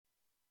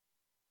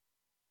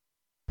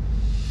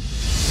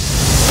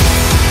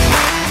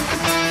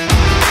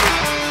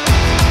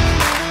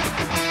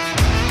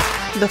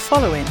The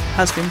following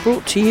has been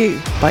brought to you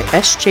by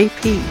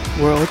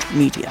SJP World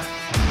Media.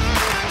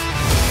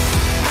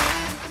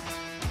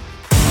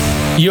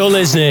 You're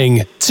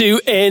listening to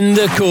In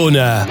the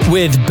Corner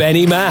with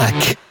Benny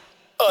Mac.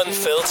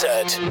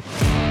 Unfiltered,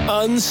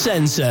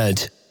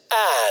 uncensored,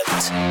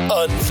 and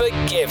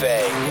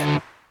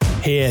unforgiving.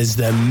 Here's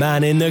the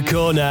man in the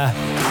corner,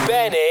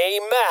 Benny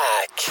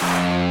Mac.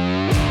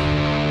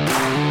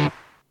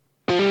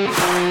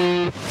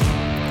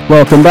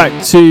 Welcome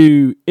back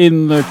to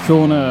In the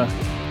Corner.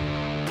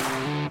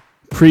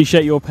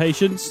 Appreciate your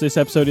patience. This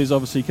episode is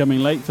obviously coming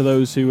late for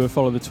those who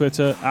follow the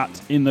Twitter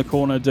at In the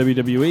Corner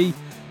WWE.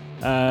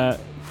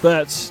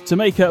 But to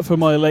make up for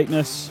my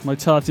lateness, my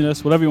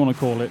tardiness, whatever you want to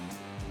call it,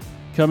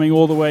 coming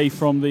all the way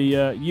from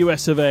the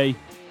US of A,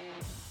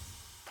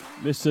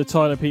 Mr.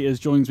 Tyler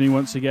Peters joins me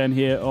once again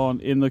here on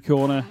In the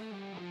Corner.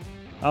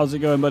 How's it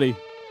going, buddy?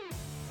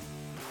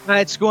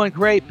 It's going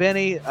great,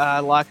 Benny.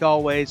 Like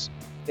always,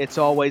 it's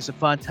always a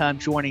fun time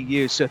joining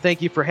you. So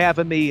thank you for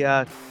having me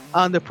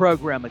on the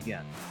program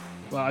again.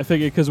 Well, I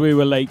figured because we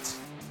were late,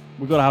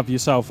 we've got to have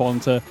yourself on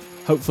to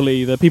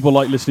hopefully the people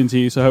like listening to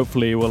you, so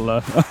hopefully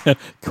we'll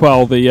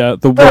quell the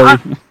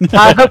worry.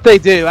 I hope they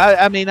do.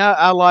 I mean,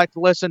 I like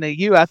listening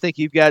to you. I think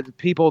you've got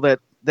people that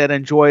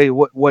enjoy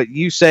what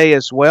you say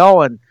as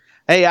well. And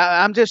hey,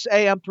 I'm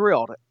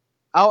thrilled.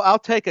 I'll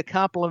take a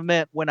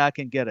compliment when I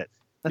can get it.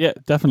 Yeah,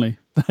 definitely.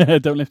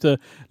 Don't have to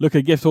look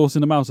a gift horse in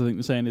the mouth, I think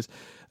the saying is.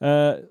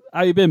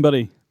 How you been,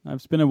 buddy?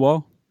 It's been a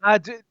while.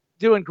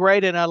 Doing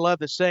great, and I love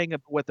the saying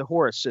with the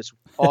horse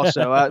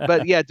also.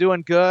 But yeah,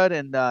 doing good,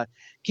 and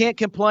can't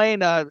complain.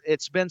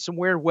 It's been some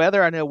weird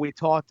weather. I know we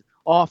talked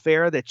off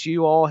air that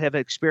you all have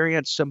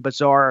experienced some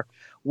bizarre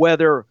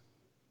weather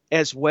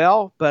as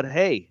well. But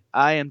hey,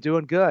 I am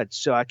doing good,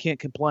 so I can't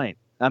complain.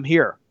 I'm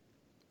here.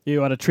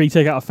 You had a tree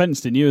take out a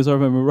fence, didn't you? As I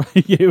remember,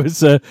 right? It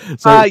was.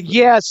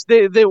 Yes,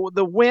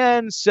 the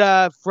winds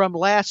from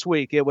last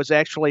week. It was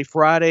actually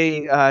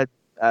Friday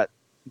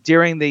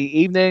during the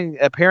evening,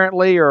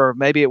 apparently, or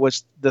maybe it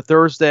was the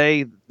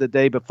Thursday the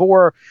day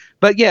before.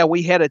 But yeah,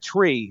 we had a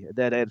tree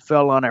that had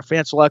fell on our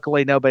fence.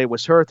 Luckily, nobody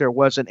was hurt. There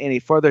wasn't any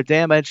further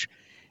damage,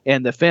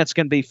 and the fence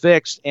can be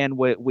fixed. And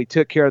we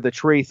took care of the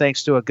tree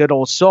thanks to a good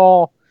old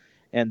saw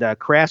and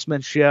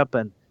craftsmanship,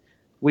 and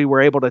we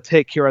were able to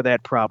take care of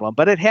that problem.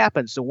 But it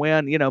happens. The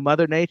wind,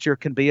 Mother Nature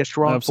can be a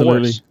strong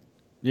force.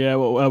 Yeah,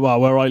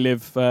 well, where I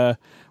live,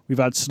 we've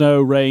had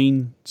snow,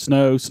 rain,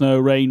 snow,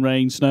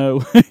 rain,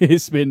 snow.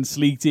 It's been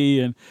sleety,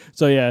 and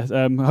so yeah.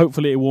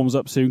 Hopefully it warms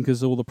up soon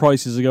because all the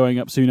prices are going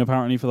up soon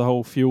apparently for the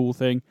whole fuel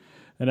thing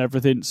and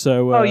everything.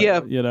 So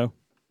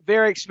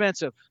very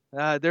expensive.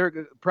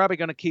 They're probably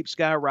going to keep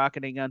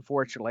skyrocketing.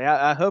 Unfortunately,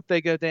 I hope they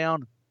go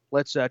down.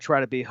 Let's try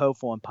to be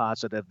hopeful and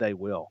positive they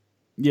will.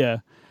 Yeah.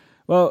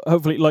 Well,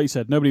 hopefully, like you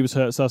said, nobody was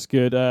hurt, so that's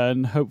good.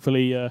 And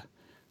hopefully,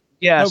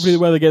 yes. Hopefully the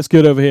weather gets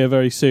good over here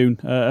very soon,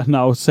 and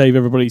that'll save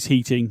everybody's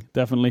heating,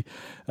 definitely.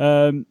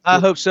 I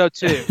hope so,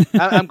 too.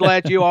 I'm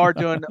glad you are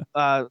doing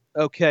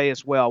okay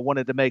as well.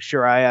 Wanted to make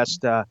sure I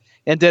asked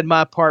and did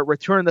my part,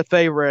 return the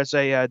favor as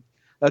a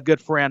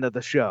good friend of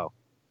the show.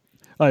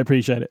 I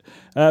appreciate it.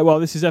 Well,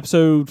 this is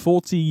episode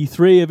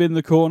 43 of In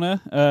the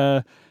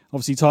Corner.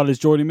 Obviously, Tyler's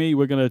joining me.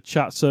 We're going to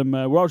chat some...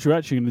 what we're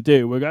actually going to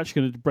do, we're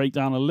actually going to break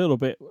down a little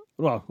bit...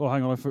 Well,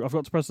 hang on. I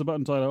forgot to press the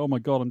button, Tyler. Oh, my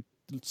God, I'm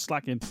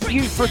slacking.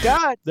 You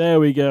forgot. There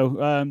we go.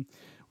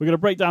 We're going to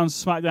break down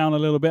Smackdown a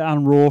little bit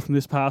and Raw from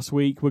this past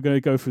week. We're going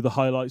to go through the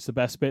highlights, the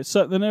best bits.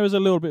 So then there was a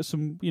little bit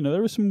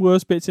there were some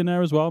worse bits in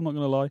there as well, I'm not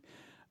going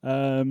to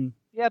lie.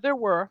 Yeah, there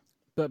were.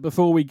 But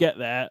before we get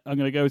there, I'm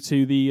going to go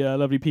to the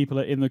lovely people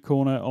at In the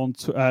Corner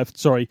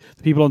the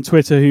people on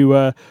Twitter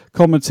who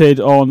commented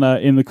on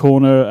In the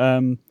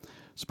Corner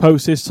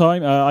post this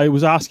time. I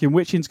was asking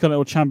which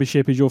Intercontinental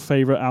Championship is your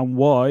favourite and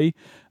why.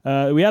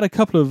 We had a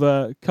couple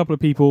of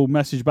people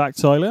message back,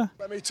 Tyler.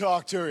 Let me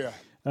talk to you.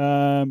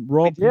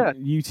 Rob,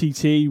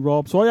 UTT,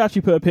 Rob. So I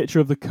actually put a picture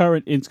of the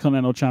current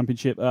Intercontinental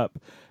Championship up.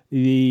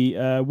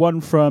 The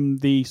one from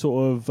the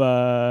sort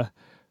of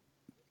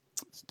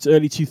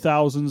early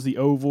 2000s, the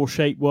oval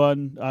shaped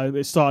one.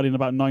 It started in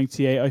about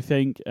 98, I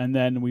think. And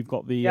then we've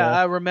got the...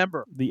 I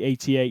remember. The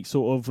 88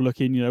 sort of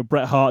looking,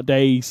 Bret Hart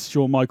days,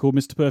 Shawn Michaels,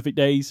 Mr. Perfect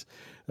days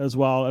as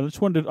well. And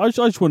I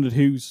just wondered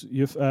who's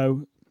your...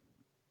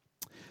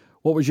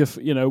 what was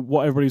your,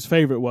 what everybody's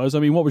favourite was? I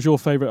mean, what was your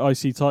favourite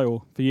IC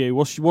title for you?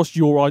 What's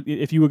your,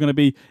 if you were going to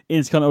be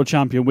Intercontinental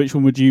Champion, which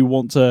one would you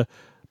want to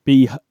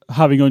be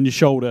having on your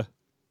shoulder?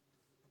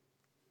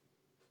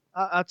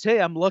 I'll tell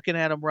you, I'm looking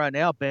at them right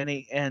now,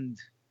 Benny, and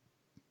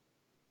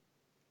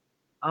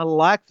I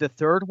like the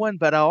third one,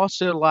 but I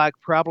also like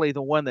probably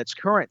the one that's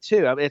current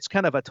too. I mean, it's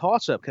kind of a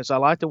toss-up because I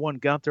like the one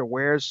Gunther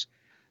wears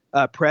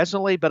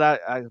presently, but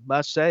I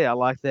must say I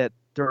like that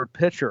third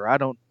picture. I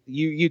don't.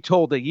 You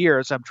told the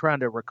years. I'm trying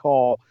to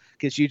recall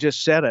because you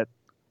just said it.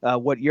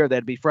 What year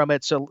that'd be from?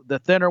 It. So the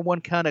thinner one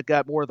kind of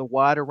got more of the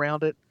wide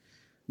around it.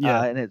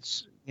 Yeah, and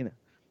it's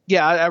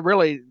yeah, I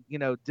really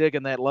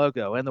digging that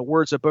logo and the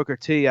words of Booker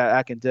T.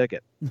 I can dig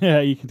it.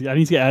 Yeah, you can.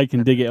 I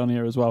can dig it on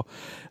here as well.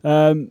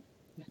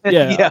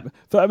 Yeah, Yeah.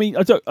 but I mean,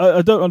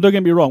 don't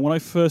get me wrong. When I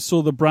first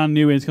saw the brand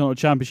new Intercontinental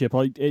Championship,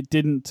 it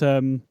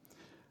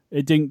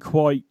didn't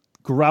quite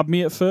grab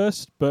me at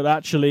first, but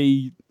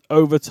actually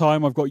over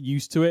time I've got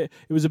used to it.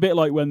 It was a bit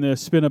like when the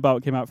spinner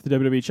belt came out for the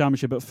WWE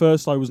Championship. At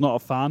first I was not a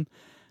fan.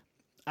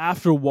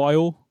 After a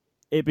while,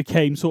 it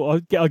became sort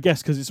of, I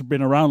guess because it's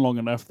been around long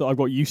enough that I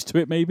got used to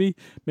it. Maybe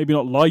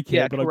not like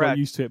it, but I got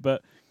used to it.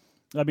 But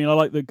I mean, I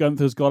like that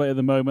Gunther's got it at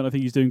the moment. I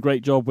think he's doing a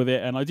great job with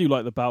it, and I do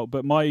like the belt.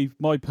 But my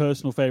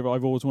personal favorite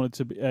I've always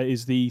wanted to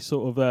is the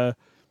sort of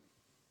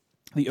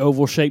the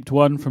oval shaped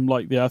one from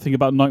like I think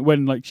about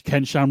when like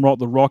Ken Shamrock,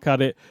 The Rock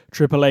had it,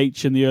 Triple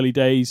H in the early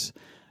days,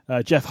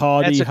 Jeff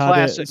Hardy had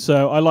classic. it.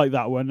 So I like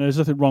that one. There's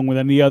nothing wrong with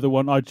any other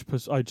one. I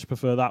just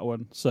prefer that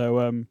one.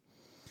 So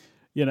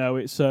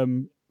it's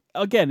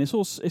again, it's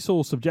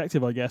all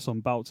subjective, I guess, on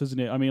belts, isn't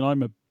it? I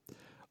mean,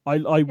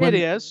 It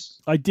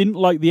is. I didn't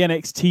like the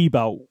NXT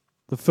belt,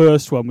 the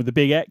first one with the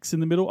big X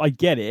in the middle. I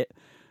get it,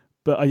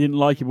 but I didn't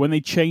like it. When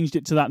they changed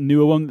it to that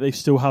newer one that they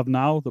still have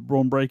now, that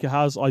Braun Breaker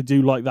has, I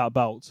do like that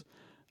belt.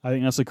 I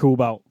think that's a cool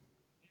belt.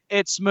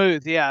 It's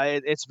smooth, yeah.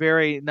 It's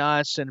very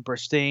nice and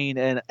pristine,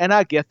 and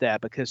I get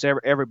that because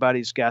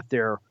everybody's got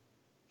their,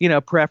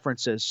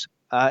 preferences,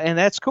 and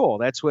that's cool.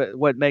 That's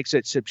what makes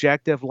it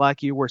subjective,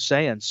 like you were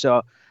saying.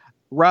 So,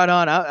 right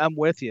on. I'm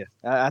with you.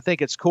 I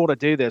think it's cool to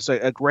do this.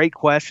 A great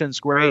questions,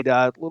 great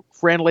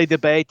friendly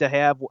debate to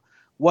have.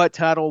 What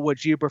title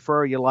would you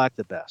prefer? You like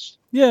the best?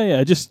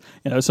 Yeah. Just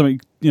something.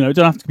 Don't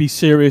have to be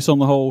serious on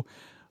the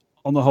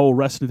whole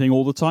wrestling thing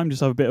all the time.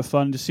 Just have a bit of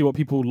fun. Just see what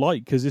people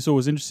like, because it's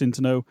always interesting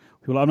to know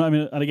people. I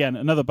mean, and again,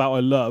 another bout I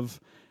love,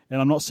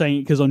 and I'm not saying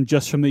it because I'm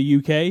just from the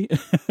UK,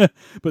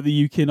 but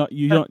the UK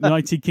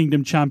United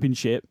Kingdom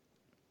Championship.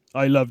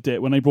 I loved it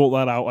when they brought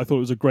that out. I thought it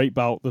was a great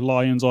bout. The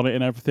lions on it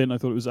and everything. I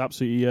thought it was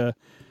absolutely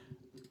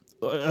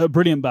a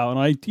brilliant bout.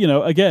 And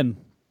again,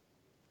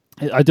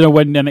 I don't know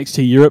when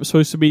NXT Europe's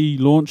supposed to be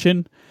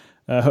launching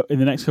in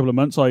the next couple of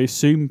months. I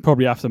assume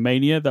probably after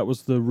Mania. That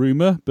was the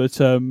rumor, but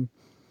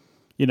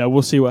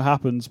we'll see what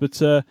happens.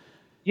 But I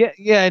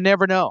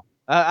never know.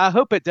 I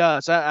hope it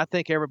does. I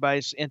think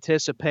everybody's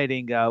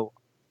anticipating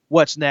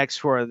what's next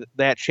for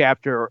that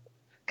chapter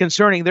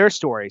concerning their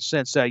story,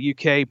 since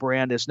UK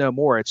brand is no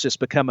more. It's just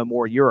becoming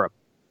more Europe.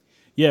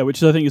 Yeah,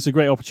 which I think is a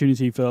great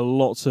opportunity for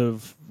lots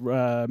of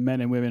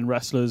men and women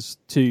wrestlers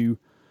to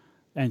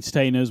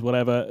entertainers,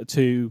 whatever,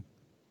 to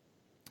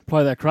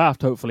apply their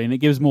craft, hopefully, and it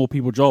gives more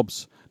people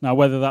jobs. Now,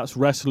 whether that's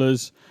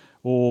wrestlers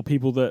or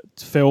people that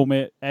film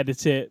it,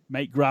 edit it,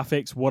 make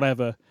graphics,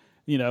 whatever,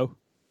 they're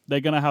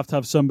going to have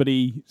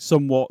somebody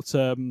somewhat,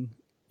 to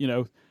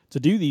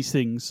do these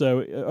things. So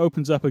it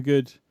opens up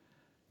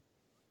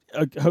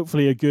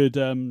hopefully a good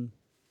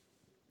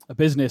a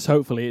business.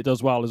 Hopefully it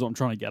does well, is what I'm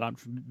trying to get. I'm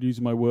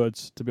using my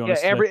words, to be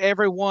honest. Yeah,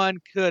 everyone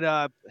could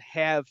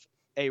have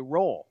a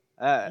role.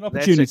 An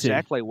opportunity. That's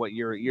exactly what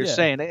you're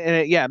saying,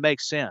 and it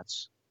makes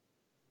sense.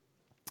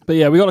 But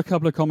yeah, we got a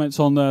couple of comments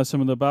on some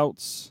of the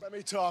bouts. Let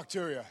me talk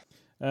to you.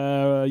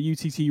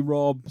 UTT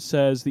Rob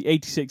says the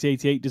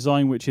 86-88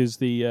 design, which is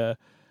the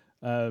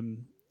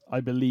I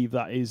believe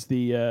that is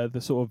the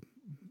sort of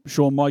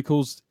Shawn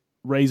Michaels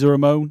Razor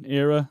Ramon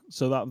era.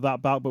 So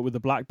that bout, but with the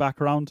black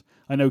background.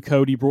 I know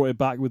Cody brought it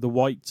back with the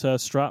white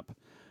strap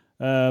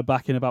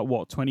back in about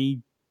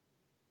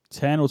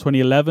 2010 or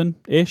 2011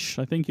 ish.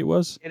 I think it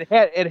was. It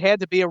had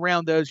to be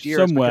around those years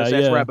somewhere, because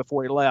that's right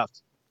before he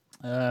left.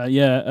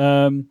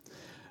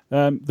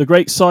 The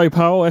great Cy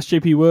Powell,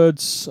 SJP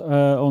Words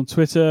on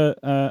Twitter,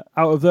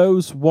 out of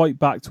those, white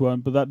backed one,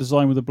 but that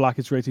design with the black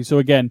is great too. So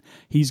again,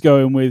 he's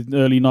going with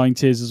early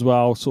 90s as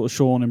well, sort of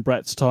Shawn and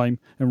Brett's time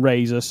and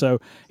Razor. So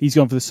he's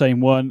gone for the same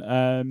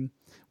one.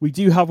 We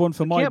do have one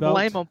for my belt.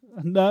 Can't blame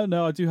him.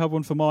 No, I do have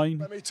one for mine.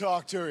 Let me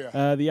talk to you.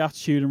 The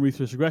Attitude and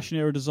Ruthless Aggression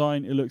era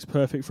design. It looks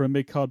perfect for a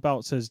mid-card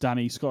bout, says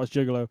Danny, Scottish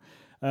Gigolo.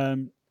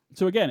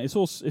 So again, it's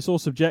all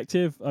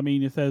subjective. I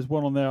mean, if there's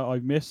one on there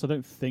I've missed, I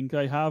don't think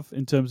I have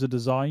in terms of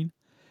design.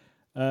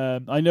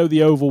 I know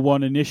the oval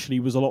one initially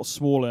was a lot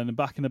smaller, and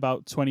back in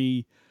about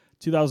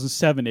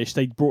 2007-ish,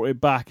 they brought it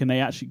back, and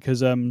they actually,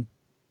 because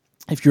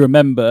if you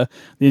remember,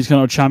 the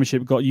Intercontinental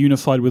Championship got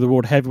unified with the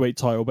World Heavyweight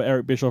title, but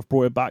Eric Bischoff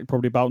brought it back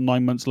probably about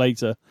 9 months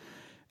later.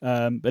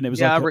 And it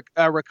was I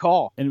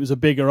recall, and it was a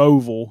bigger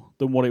oval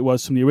than what it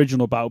was from the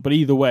original bout. But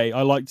either way,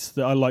 I liked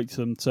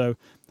them. So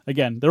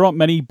again, there aren't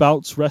many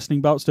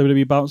wrestling bouts,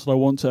 WWE bouts that I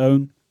want to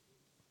own.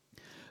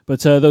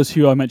 But those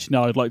few I mentioned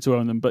now, I'd like to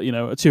own them. But, at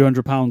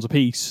 £200 a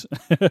piece,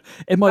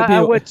 it might be.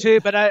 I would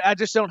too, but I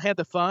just don't have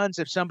the funds.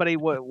 If somebody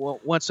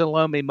wants to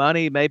loan me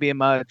money, maybe in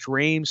my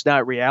dreams,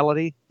 not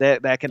reality,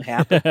 that can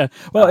happen.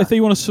 Well, if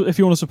you want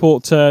to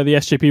support the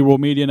SJP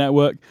World Media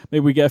Network,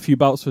 maybe we get a few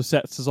bouts for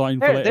sets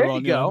designed for later there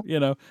on. You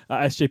go.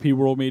 At SJP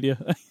World Media,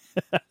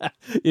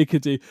 you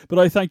could do. But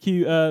I thank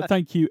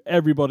you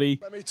everybody.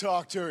 Let me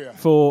talk to you.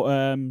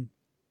 For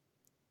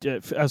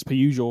as per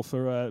usual,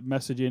 for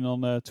messaging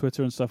on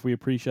Twitter and stuff. We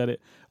appreciate it.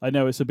 I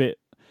know it's a bit.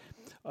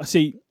 I'm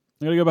going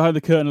to go behind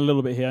the curtain a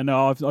little bit here. I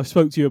know I've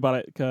spoke to you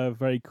about it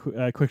very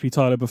quickly,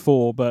 Tyler,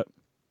 before, but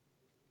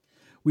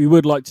we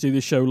would like to do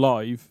this show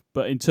live,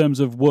 but in terms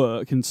of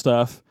work and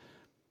stuff,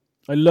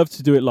 I love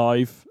to do it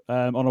live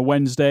on a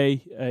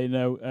Wednesday,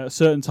 at a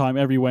certain time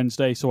every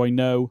Wednesday, so I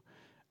know.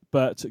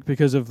 But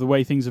because of the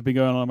way things have been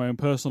going on in my own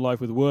personal life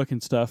with work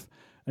and stuff,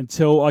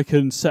 until I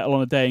can settle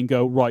on a day and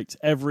go, right,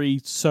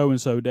 every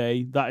so-and-so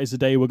day, that is the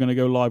day we're going to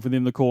go live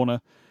within the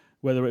corner,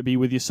 whether it be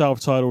with yourself,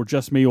 Tyler, or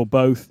just me, or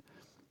both.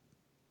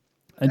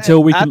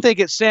 Until we can... I think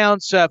it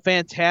sounds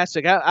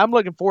fantastic. I'm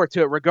looking forward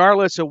to it,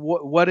 regardless of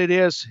what it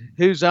is,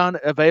 who's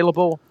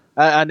available.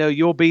 I know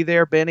you'll be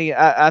there, Benny.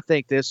 I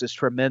think this is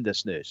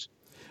tremendous news.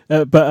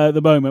 But at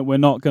the moment, we're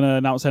not going to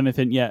announce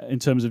anything yet in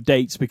terms of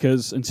dates,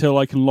 because until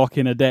I can lock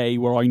in a day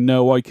where I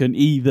know I can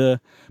either...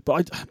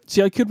 But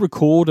I could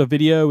record a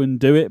video and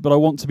do it, but I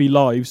want to be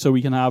live so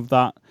we can have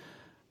that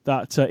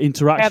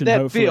interaction. Have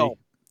that hopefully. feel.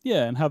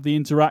 Yeah, and have the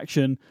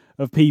interaction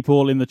of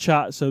people in the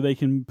chat so they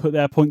can put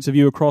their points of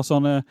view across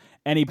on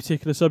any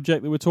particular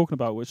subject that we're talking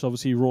about, which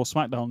obviously Raw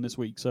Smackdown this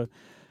week. So,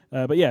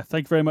 but yeah,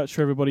 thank you very much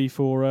for everybody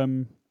for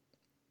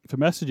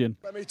messaging.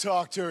 Let me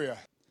talk to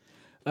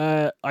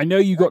you. I know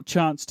you got a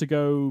chance to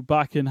go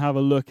back and have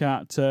a look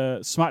at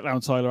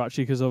SmackDown, Tyler,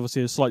 actually, because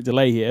obviously a slight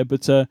delay here.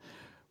 But I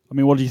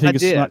mean, what do you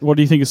think? What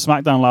do you think of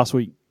SmackDown last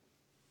week?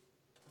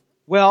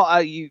 Well,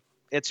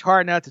 it's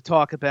hard not to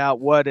talk about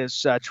what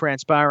is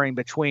transpiring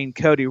between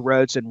Cody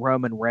Rhodes and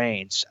Roman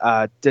Reigns.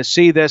 To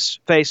see this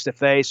face to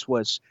face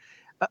was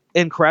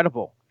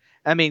incredible.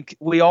 I mean,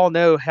 we all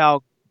know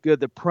how good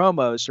the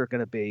promos are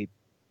going to be,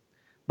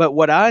 but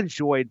what I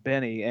enjoyed,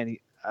 Benny, and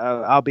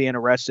I'll be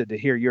interested to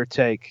hear your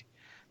take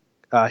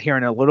here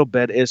in a little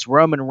bit, is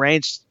Roman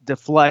Reigns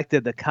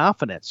deflected the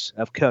confidence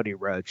of Cody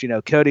Rhodes. You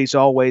know, Cody's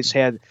always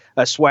had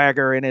a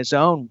swagger in his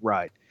own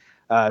right,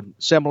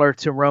 similar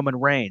to Roman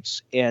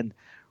Reigns. And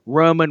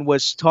Roman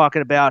was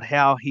talking about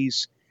how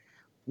he's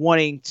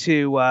wanting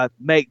to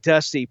make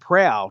Dusty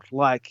proud,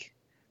 like,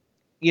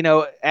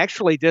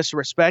 actually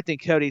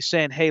disrespecting Cody,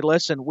 saying, hey,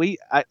 listen,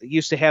 I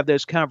used to have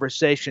those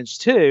conversations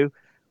too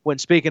when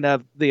speaking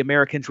of the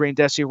American Dream,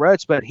 Dusty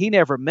Rhodes, but he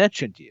never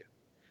mentioned you.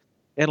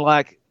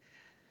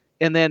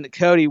 And then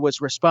Cody was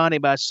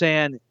responding by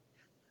saying,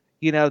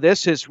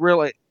 this is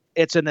really,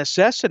 it's a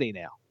necessity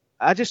now.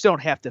 I just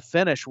don't have to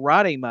finish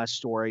writing my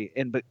story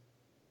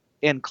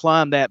and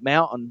climb that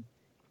mountain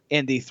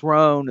and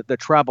dethrone the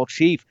tribal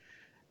chief.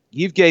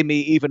 You've gave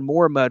me even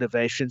more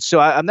motivation. So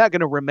I'm not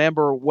going to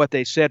remember what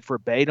they said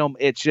verbatim.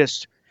 It's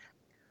just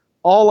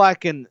all I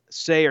can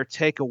say or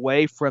take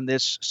away from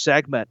this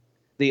segment,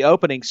 the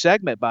opening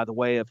segment, by the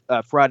way, of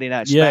Friday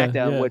Night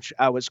Smackdown, which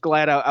I was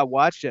glad I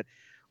watched it,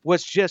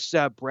 was just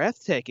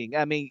breathtaking.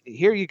 I mean,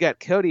 here you got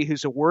Cody,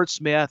 who's a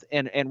wordsmith,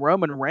 and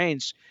Roman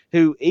Reigns,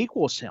 who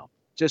equals him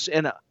just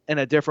in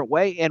a different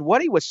way. And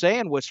what he was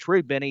saying was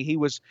true, Benny.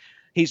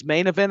 He's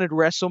main evented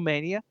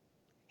WrestleMania.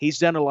 He's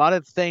done a lot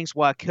of things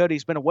while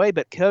Cody's been away,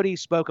 but Cody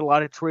spoke a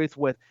lot of truth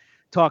with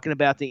talking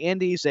about the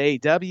Indies,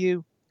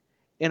 AEW,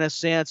 in a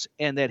sense,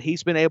 and that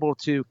he's been able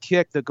to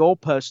kick the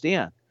goalpost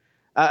in.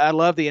 I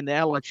love the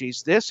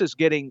analogies. This is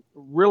getting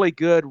really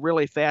good,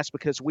 really fast,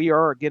 because we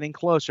are getting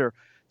closer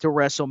to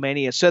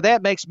WrestleMania. So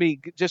that makes me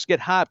just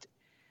get hyped,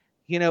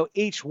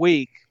 each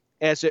week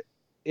as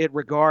it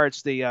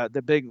regards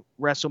the big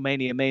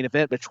WrestleMania main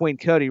event between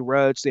Cody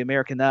Rhodes, the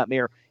American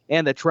Nightmare,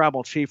 and the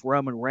Tribal Chief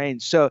Roman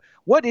Reigns. So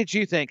what did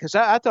you think? Because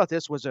I thought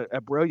this was a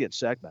brilliant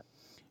segment.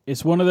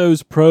 It's one of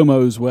those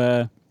promos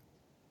where,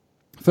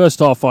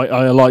 first off,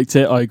 I liked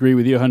it. I agree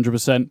with you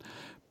 100%.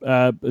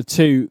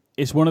 Two,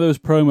 it's one of those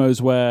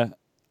promos where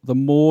the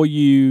more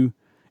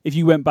if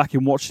you went back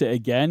and watched it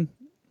again,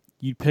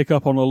 you'd pick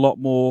up on a lot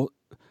more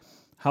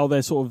how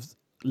they're sort of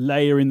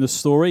layering the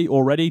story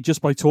already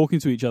just by talking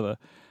to each other.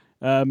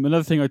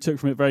 Another thing I took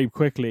from it very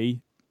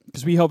quickly,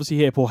 because we obviously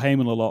hear Paul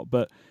Heyman a lot,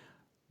 but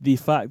the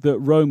fact that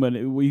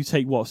Roman, we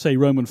take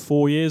Roman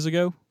 4 years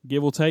ago,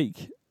 give or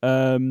take,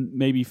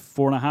 maybe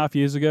 4.5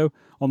 years ago,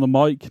 on the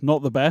mic,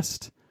 not the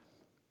best,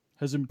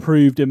 has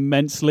improved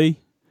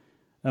immensely.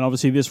 And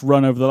obviously this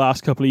run over the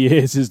last couple of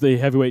years is the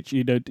heavyweight,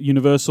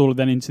 Universal, and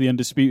then into the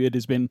Undisputed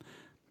has been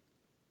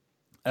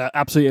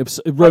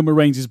absolutely Roman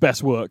Reigns'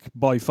 best work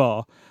by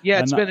far. Yeah,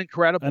 it's been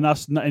incredible. And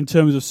that's in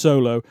terms of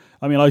solo.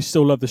 I mean, I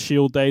still love the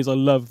Shield days. I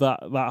love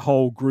that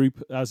whole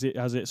group as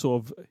it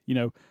sort of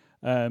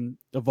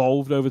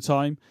evolved over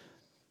time.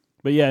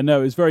 But yeah,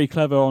 no, it's very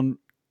clever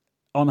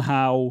on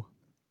how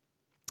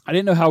I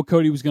didn't know how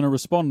Cody was going to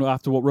respond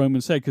after what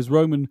Roman said, because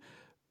Roman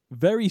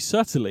very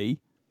subtly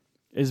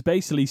is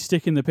basically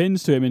sticking the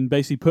pins to him and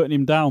basically putting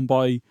him down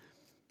by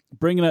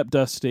bringing up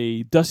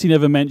Dusty. Dusty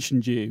never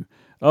mentioned you.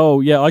 Oh,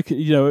 yeah, I could,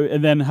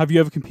 and then, have you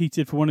ever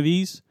competed for one of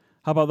these?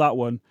 How about that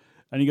one?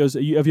 And he goes,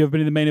 have you ever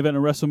been in the main event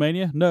of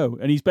WrestleMania? No.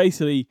 And he's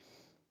basically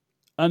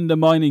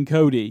undermining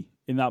Cody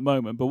in that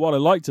moment. But what I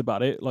liked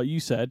about it, like you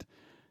said,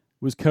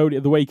 was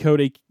the way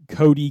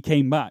Cody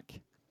came back.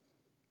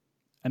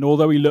 And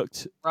although he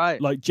looked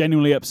like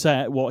genuinely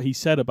upset what he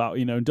said about,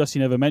 and Dusty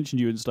never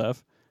mentioned you and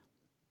stuff,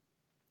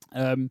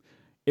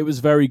 it was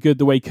very good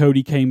the way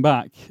Cody came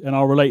back. And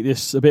I'll relate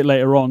this a bit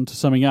later on to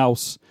something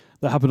else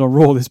that happened on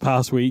Raw this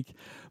past week.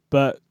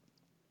 But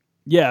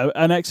Yeah,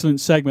 an excellent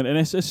segment,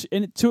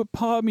 and to a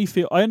part of me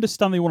feel I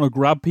understand they want to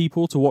grab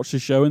people to watch the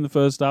show in the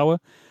first hour.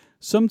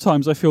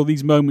 Sometimes I feel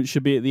these moments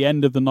should be at the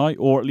end of the night,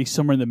 or at least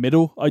somewhere in the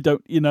middle. I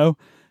don't,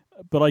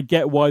 but I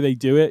get why they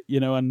do it,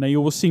 and they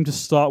always seem to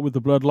start with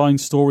the Bloodline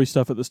story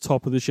stuff at the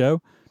top of the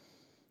show.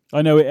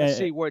 I know it. I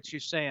see what you're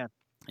saying.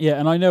 Yeah,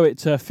 and I know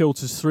it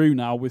filters through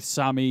now with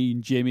Sammy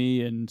and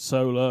Jimmy and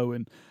Solo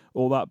and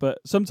all that, but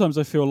sometimes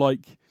I feel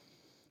like,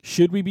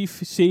 should we be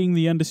seeing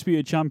the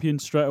Undisputed Champion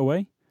straight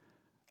away?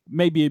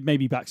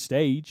 Maybe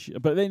backstage,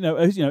 but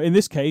in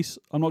this case,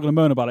 I'm not going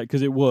to moan about it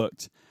because it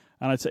worked,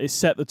 and it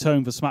set the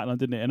tone for SmackDown,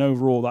 didn't it? And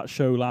overall, that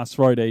show last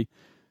Friday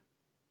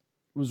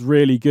was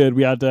really good.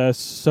 We had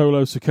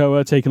Solo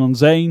Sikoa taking on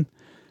Zayn.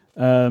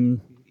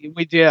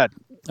 We did.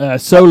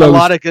 Solo, a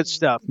lot of good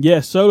stuff.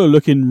 Yeah, Solo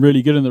looking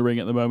really good in the ring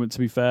at the moment, to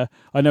be fair.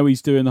 I know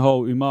he's doing the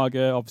whole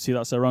Umaga, obviously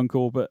that's their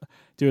uncle, but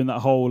doing that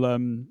whole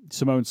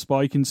Samoan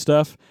Spike and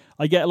stuff.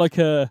 I get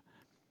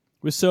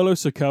with Solo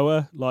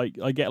Sikoa,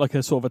 I get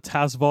a sort of a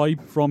Taz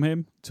vibe from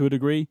him to a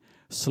degree,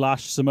 /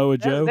 Samoa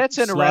Joe. That's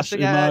interesting.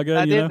 Umaga,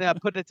 I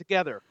didn't put it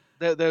together,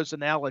 those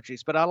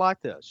analogies, but I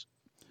like those.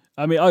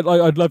 I mean,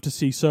 I'd love to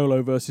see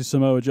Solo versus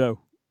Samoa Joe.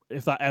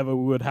 If that ever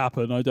would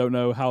happen, I don't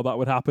know how that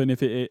would happen,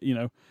 if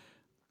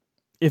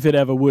it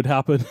ever would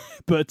happen.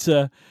 But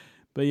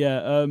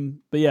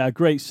yeah,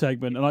 great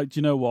segment. And do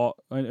you know what?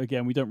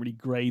 Again, we don't really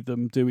grade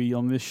them, do we,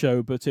 on this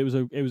show? But it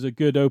was a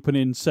good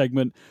opening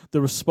segment.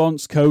 The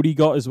response Cody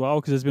got as well,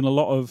 because there's been a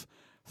lot of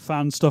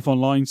fan stuff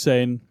online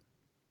saying,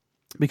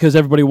 because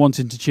everybody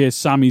wanted to cheer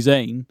Sami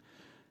Zayn,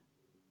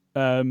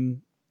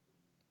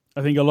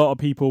 I think a lot of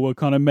people were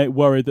kind of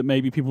worried that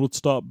maybe people would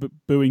start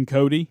booing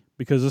Cody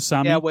because of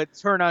Sami. Yeah, would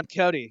turn on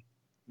Cody.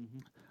 Mm-hmm.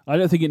 I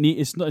don't think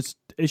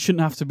it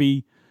shouldn't have to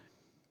be.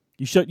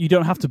 You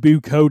don't have to boo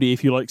Cody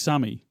if you like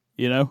Sami,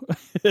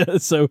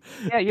 So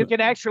yeah, you can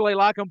actually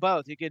like them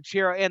both. You can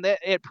cheer, and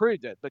it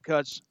proved it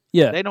because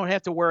they don't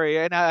have to worry.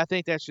 And I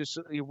think that's just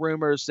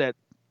rumors that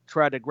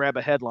try to grab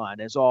a headline.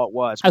 Is all it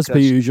was. As per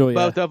usual,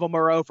 both of them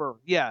are over.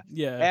 Yeah,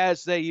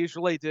 as they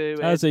usually do.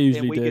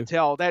 And we could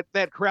tell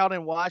that crowd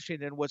in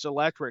Washington was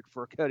electric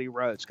for Cody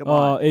Rhodes. Come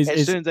on,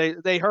 as soon as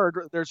they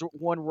heard there's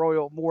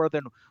more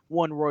than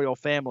one royal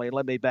family.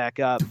 Let me back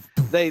up.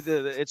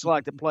 It's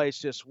like the place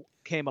just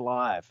came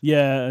alive.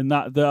 Yeah, and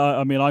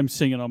I'm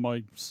singing on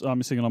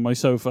my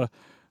sofa.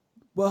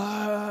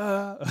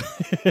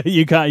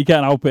 you can't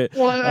help it.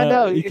 Well, I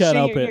know you can't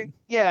help it.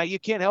 You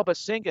can't help but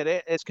sing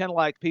it. It's kind of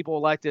like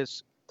people like to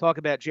talk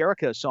about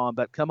Jericho's song,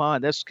 but come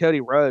on, this is Cody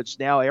Rhodes.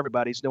 Now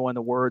everybody's knowing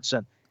the words,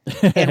 and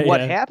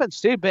what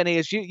happens too, Benny,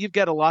 is you've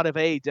got a lot of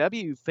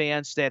AEW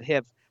fans that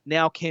have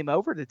now came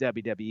over to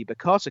WWE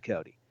because of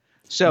Cody.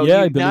 So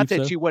not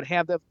that you would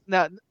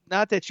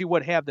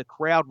have the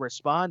crowd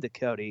respond to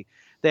Cody,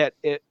 that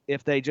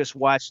if they just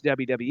watch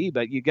WWE,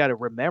 but you got to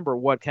remember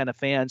what kind of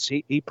fans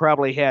he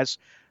probably has.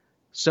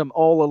 Some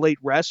All Elite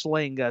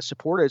Wrestling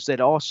supporters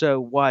that also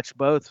watch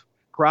both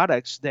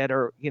products that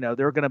are,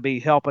 they're going to be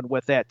helping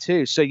with that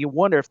too. So you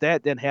wonder if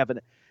that didn't have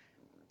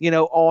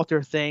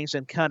alter things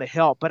and kind of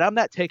help. But I'm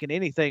not taking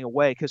anything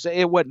away because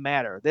it wouldn't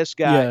matter. This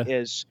guy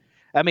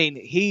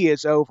he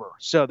is over.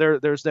 So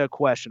there's no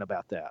question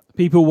about that.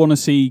 People want to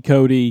see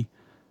Cody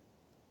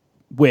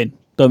win,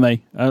 don't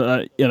they?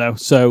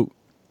 So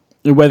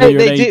whether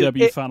you're an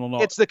AEW fan or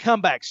not. It's the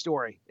comeback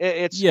story.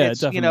 It's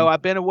definitely.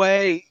 I've been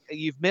away,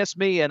 you've missed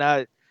me, and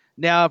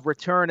I've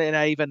returned, and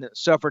I even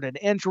suffered an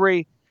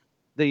injury,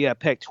 the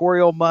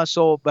pectoral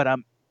muscle, but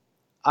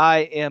I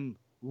am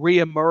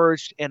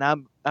reemerged, and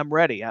I'm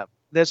ready.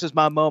 This is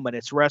my moment.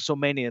 It's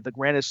WrestleMania, the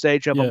grandest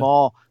stage of them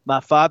all.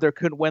 My father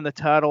couldn't win the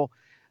title.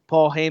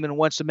 Paul Heyman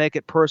wants to make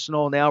it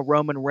personal. Now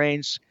Roman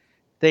Reigns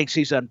thinks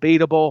he's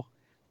unbeatable.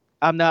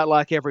 I'm not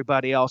like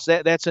everybody else.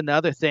 That's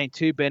another thing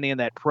too, Benny, in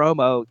that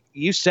promo.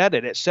 You said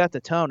it. It set the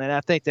tone, and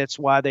I think that's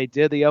why they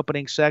did the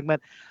opening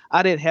segment.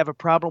 I didn't have a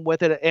problem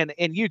with it, and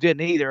you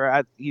didn't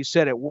either. You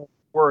said it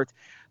worked.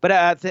 But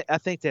I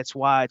think that's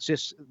why it's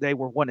just they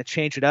want to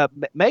change it up.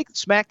 Make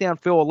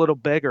SmackDown feel a little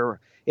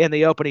bigger in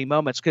the opening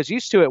moments, because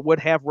used to it would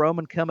have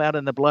Roman come out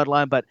in the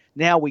bloodline, but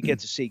now we get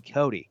to see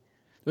Cody.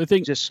 I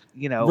think just,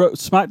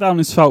 SmackDown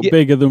has felt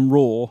bigger than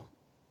Raw.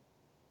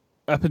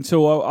 Up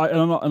until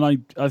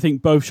I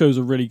think both shows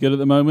are really good at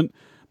the moment,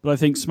 but I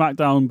think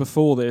SmackDown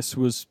before this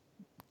was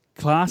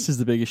classed as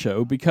the bigger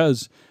show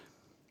because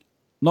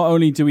not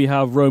only do we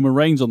have Roman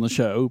Reigns on the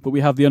show, but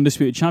we have the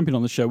Undisputed Champion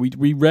on the show.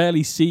 We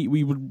rarely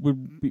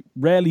would be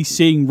rarely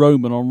seeing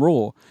Roman on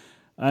Raw,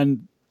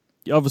 and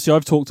obviously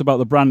I've talked about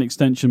the brand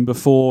extension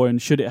before,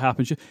 and should it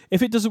happen?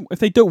 If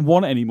they don't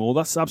want it anymore,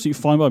 that's absolutely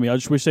fine by me. I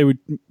just wish they would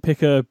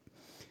pick a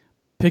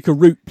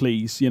route,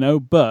 please.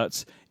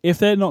 But if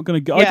they're not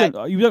going to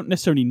go, you don't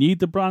necessarily need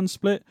the brand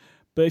split,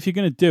 but if you're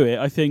going to do it,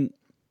 I think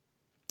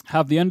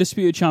have the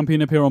Undisputed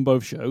Champion appear on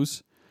both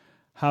shows,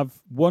 have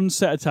one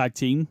set of tag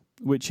team,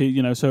 which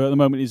is, so at the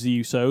moment is the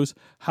Usos,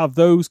 have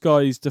those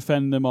guys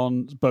defend them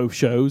on both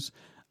shows,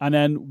 and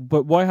then,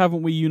 but why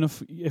haven't we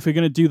if we're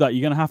going to do that,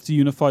 you're going to have to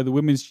unify the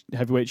Women's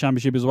Heavyweight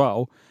Championship as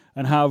well,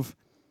 and have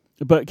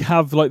but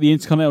have like the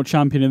Intercontinental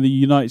Champion and the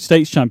United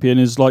States Champion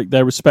is like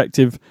their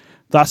respective.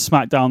 That's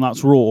SmackDown,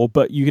 that's Raw,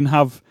 but you can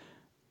have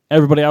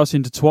everybody else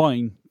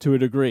intertwine to a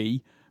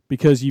degree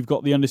because you've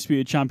got the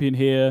Undisputed Champion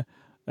here,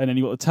 and then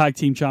you've got the Tag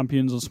Team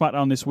Champions on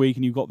SmackDown this week,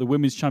 and you've got the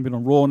Women's Champion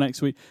on Raw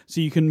next week.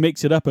 So you can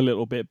mix it up a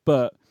little bit,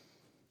 but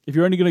if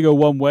you're only going to go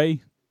one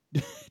way,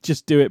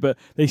 just do it. But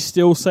they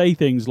still say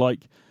things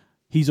like,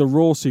 he's a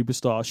Raw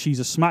superstar, she's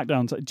a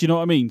SmackDown. Do you know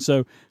what I mean?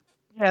 So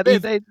yeah,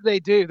 they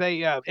do.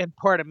 They and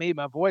pardon me,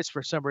 my voice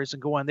for some reason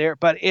going there,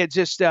 but it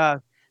just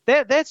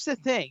that's the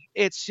thing.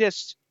 It's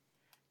just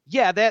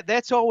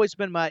that's always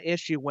been my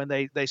issue when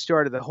they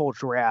started the whole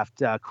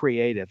draft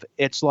creative.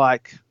 It's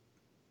like,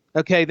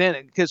 okay,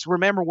 then because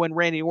remember when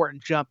Randy Orton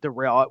jumped the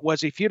rail?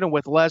 Was he feuding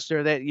with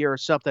Lesnar that year or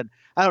something?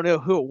 I don't know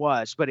who it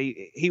was, but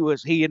he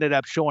ended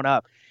up showing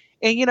up.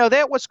 And,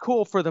 that was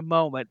cool for the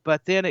moment,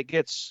 but then it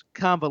gets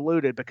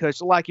convoluted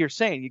because, like you're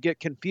saying, you get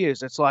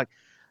confused. It's like,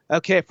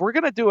 okay, if we're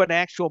going to do an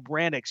actual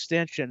brand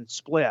extension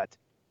split,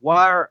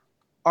 why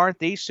aren't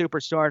these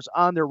superstars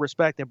on their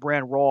respective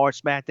brand, Raw or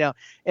SmackDown?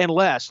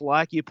 Unless,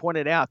 like you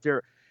pointed out,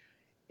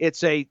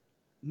 it's a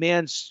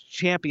men's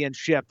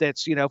championship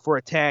that's, for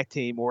a tag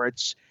team, or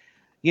it's,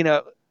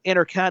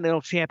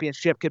 Intercontinental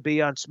Championship could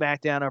be on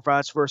SmackDown or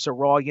vice versa,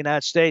 Raw,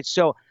 United States.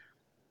 So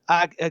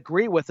I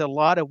agree with a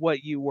lot of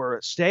what you were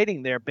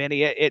stating there,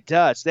 Benny. It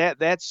does.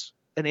 That's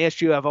an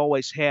issue I've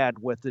always had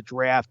with the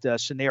draft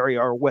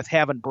scenario, or with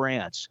having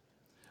brands.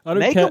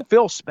 Make them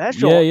feel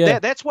special. Yeah.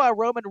 That's why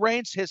Roman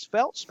Reigns has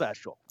felt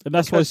special. And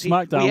that's why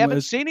SmackDown... we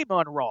haven't seen him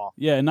on Raw.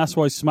 Yeah, and that's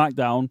why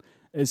SmackDown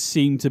has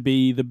seemed to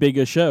be the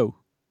bigger show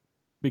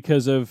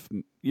because of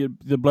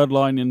the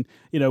bloodline.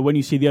 And, when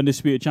you see the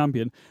Undisputed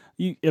Champion,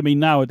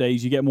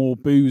 nowadays you get more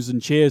boos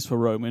and cheers for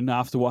Roman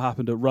after what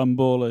happened at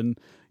Rumble and,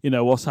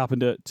 what's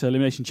happened at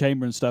Elimination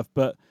Chamber and stuff.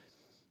 But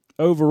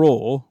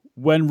overall,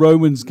 when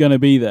Roman's going to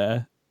be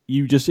there,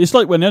 it's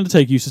like when The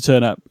Undertaker used to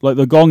turn up, like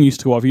the gong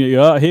used to go off.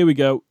 Here we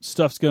go,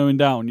 stuff's going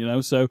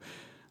down, so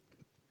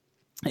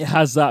it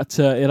has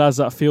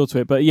that feel to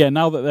it. But yeah,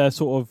 now that they're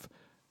sort of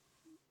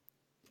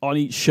on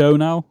each show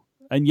now,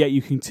 and yet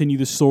you continue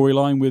the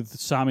storyline with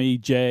Sammy,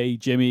 Jay,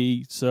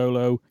 Jimmy,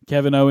 Solo,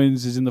 Kevin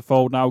Owens is in the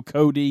fold now,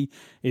 Cody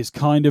is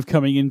kind of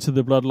coming into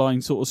the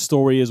bloodline sort of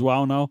story as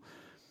well now.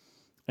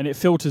 And it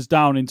filters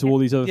down into all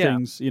these other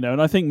things,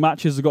 and I think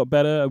matches have got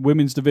better.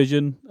 Women's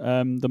division,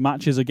 the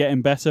matches are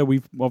getting better.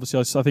 We've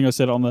obviously, I think I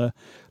said it on the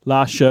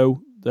last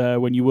show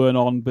when you weren't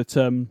on, but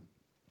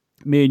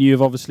me and you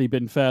have obviously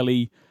been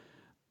fairly,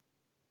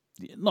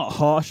 not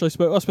harsh, I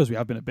suppose we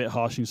have been a bit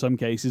harsh in some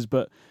cases,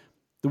 but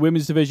the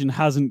women's division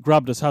hasn't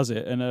grabbed us, has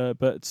it? And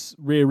but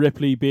Rhea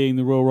Ripley being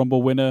the Royal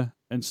Rumble winner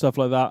and stuff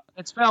like that.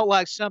 It's felt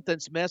like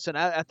something's missing.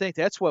 I think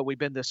that's what we've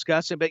been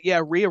discussing. But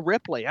yeah, Rhea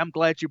Ripley, I'm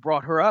glad you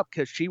brought her up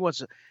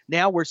because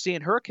now we're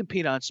seeing her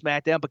compete on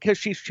SmackDown because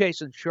she's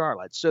chasing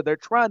Charlotte. So they're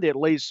trying to at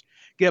least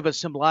give us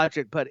some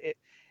logic. But,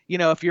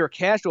 if you're a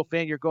casual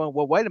fan, you're going,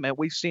 well, wait a minute,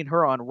 we've seen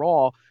her on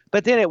Raw.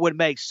 But then it would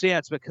make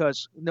sense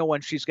because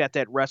knowing she's got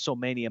that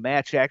WrestleMania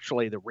match,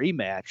 actually the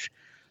rematch.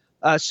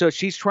 So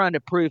she's trying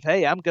to prove,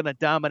 hey, I'm going to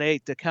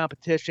dominate the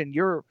competition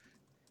you're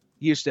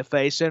used to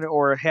facing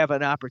or have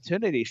an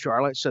opportunity,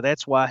 Charlotte. So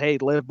that's why, hey,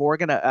 Liv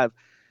Morgan, I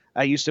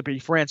used to be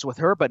friends with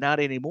her, but not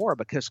anymore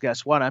because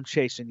guess what? I'm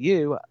chasing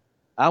you.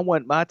 I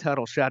want my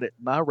title shot at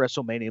my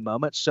WrestleMania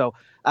moment. So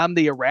I'm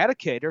the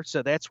Eradicator.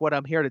 So that's what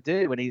I'm here to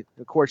do. And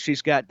of course,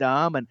 she's got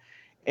Dom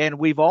and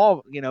we've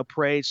all,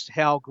 praised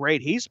how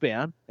great he's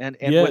been and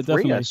with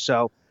definitely. Rhea.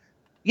 So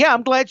yeah,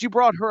 I'm glad you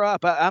brought her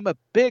up. I'm a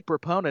big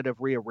proponent of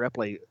Rhea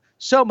Ripley.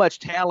 So much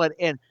talent.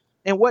 And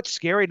what's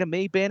scary to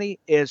me, Benny,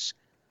 is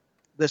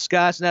the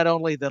sky's not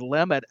only the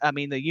limit. I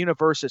mean, the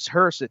universe is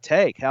hers to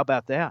take. How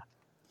about that?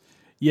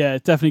 Yeah,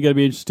 it's definitely going to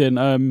be interesting.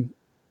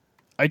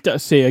 I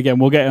see, again,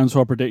 we'll get onto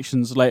our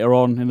predictions later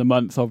on in the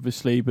month,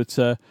 obviously. But,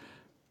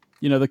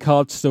 the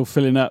card's still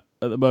filling up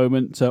at the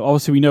moment. So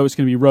obviously, we know it's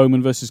going to be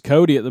Roman versus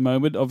Cody at the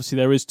moment. Obviously,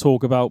 there is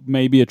talk about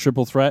maybe a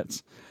triple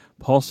threat.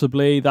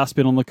 Possibly. That's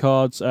been on the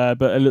cards.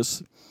 But it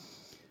looks,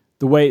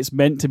 the way it's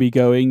meant to be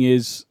going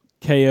is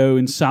KO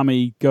and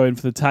Sammy going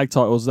for the tag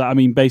titles.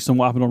 Based on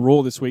what happened on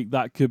Raw this week,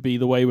 that could be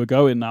the way we're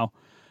going now.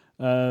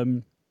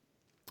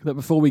 But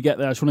before we get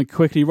there, I just want to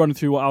quickly run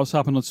through what else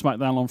happened on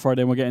SmackDown on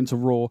Friday, and we'll get into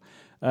Raw.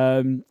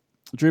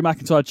 Drew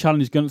McIntyre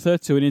challenged Gunther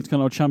to an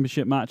Intercontinental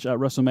Championship match at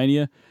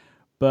WrestleMania,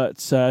 but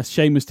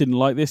Sheamus didn't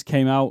like this,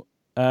 came out.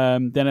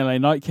 Then LA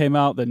Knight came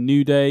out, then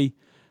New Day,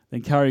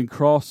 then Karrion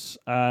Kross.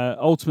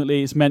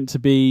 Ultimately, it's meant to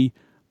be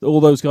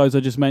all those guys I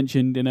just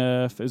mentioned in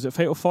is it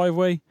Fatal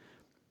 5-Way?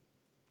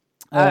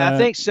 I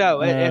think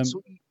so.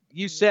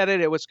 You said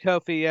it. It was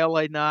Kofi,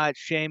 LA Knight,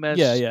 Sheamus.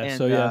 Yeah.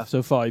 And,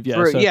 so 5.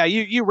 Yeah.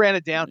 You ran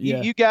it down.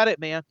 Yeah. You got it,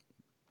 man.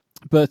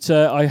 But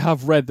I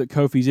have read that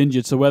Kofi's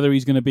injured, so whether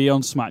he's going to be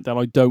on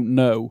SmackDown, I don't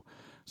know.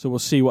 So we'll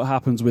see what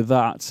happens with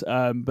that.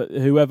 But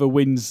whoever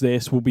wins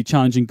this will be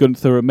challenging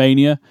Gunther at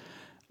Mania.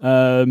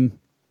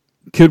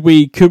 Could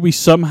we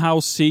somehow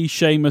see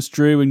Sheamus,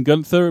 Drew, and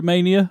Gunther at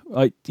Mania?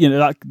 I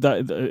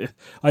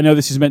know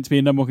this is meant to be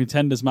a number one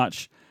contenders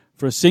match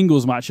for a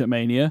singles match at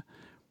Mania.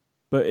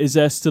 But is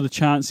there still a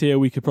chance here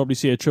we could probably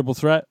see a triple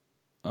threat?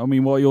 I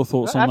mean, what are your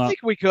thoughts on that? I think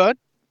we could.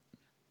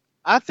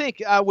 I think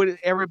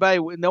everybody,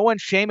 knowing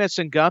Sheamus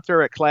and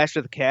Gunther at Clash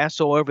of the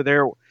Castle over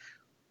there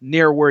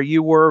near where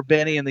you were,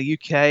 Benny, in the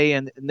UK,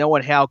 and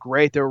knowing how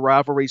great their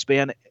rivalry's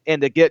been,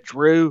 and to get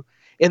Drew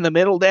in the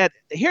middle of that.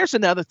 Here's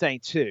another thing,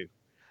 too,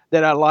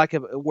 that I like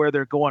where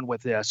they're going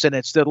with this, and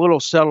it's the little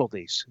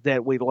subtleties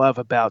that we love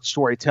about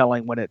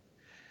storytelling when it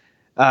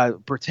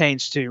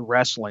pertains to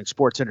wrestling,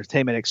 sports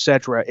entertainment,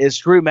 etc. Is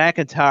Drew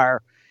McIntyre,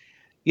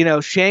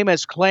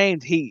 Sheamus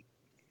claimed he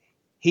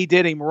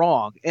did him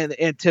wrong.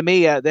 And to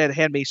me, that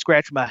had me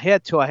scratch my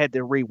head till I had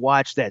to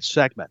rewatch that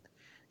segment.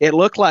 It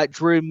looked like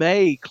Drew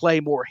may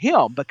claymore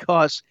him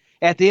because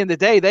at the end of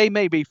the day, they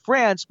may be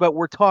friends, but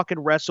we're talking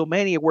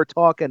WrestleMania. We're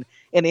talking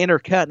an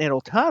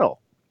Intercontinental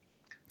title.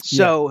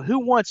 So Who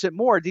wants it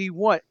more?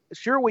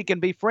 Sure, we can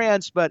be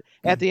friends, but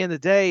at the end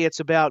of the day, it's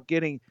about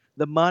getting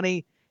the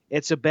money.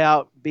 It's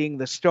about being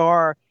the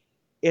star.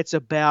 It's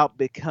about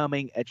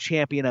becoming a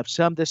champion of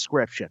some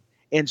description.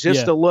 And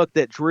just the look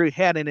that Drew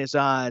had in his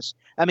eyes.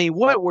 I mean,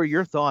 what were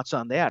your thoughts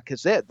on that?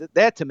 Because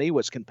that to me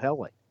was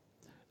compelling.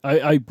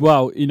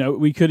 Well,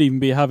 we could even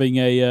be having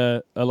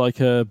a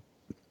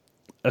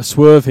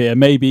swerve here.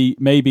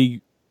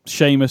 Maybe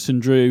Sheamus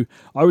and Drew.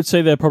 I would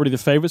say they're probably the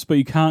favorites, but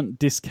you can't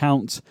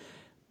discount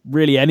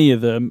really any of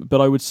them.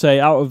 But I would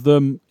say out of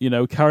them,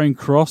 Karrion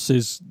Kross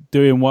is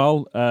doing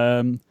well.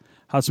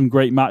 Had some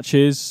great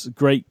matches,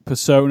 great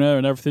persona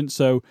and everything.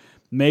 So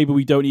maybe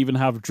we don't even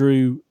have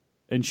Drew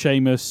and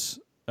Sheamus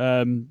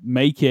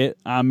make it,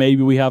 and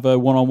maybe we have a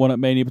one-on-one at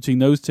Mania between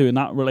those two, and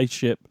that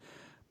relationship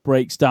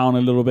breaks down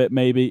a little bit.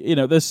 Maybe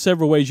there's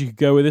several ways you could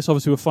go with this.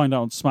 Obviously, we'll find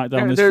out on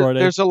Smackdown this Friday.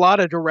 There's a lot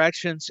of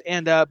directions,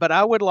 and but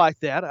I would like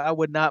that. I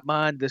would not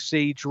mind to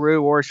see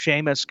Drew or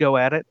Sheamus go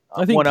at it.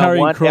 I think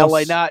Karrion Kross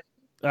LA Knight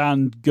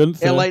and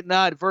Gunther. LA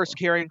Knight versus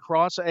Karrion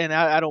Kross, and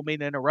I don't mean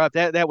to interrupt.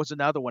 That was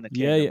another one that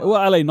came to mind.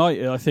 Well, LA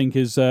Knight, I think,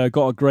 has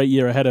got a great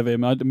year ahead of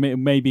him.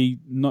 Maybe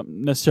not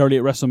necessarily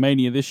at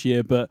WrestleMania this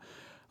year, but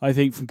I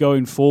think from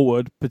going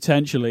forward,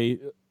 potentially,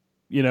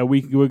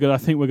 we're going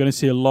to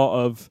see a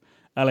lot of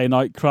LA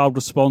Knight crowd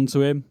respond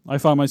to him. I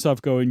find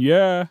myself going,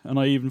 yeah, and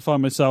I even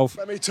find myself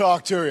Let me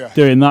talk to you.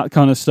 doing that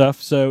kind of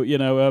stuff. So,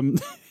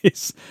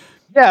 it's...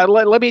 Yeah,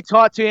 let me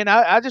talk to you. And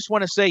I just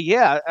want to say,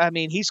 I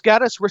mean, he's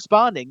got us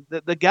responding.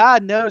 The guy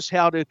knows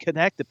how to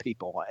connect to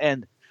people.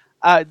 And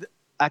I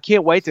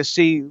can't wait to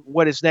see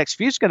what his next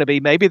feud's going to be.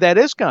 Maybe that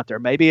is Gunther.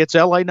 Maybe it's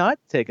LA Knight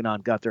taking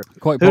on Gunther.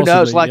 Quite Who possibly,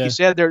 knows? Like you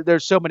said,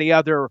 there's so many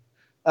other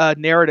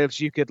narratives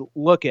you could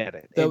look at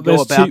it and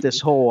go about this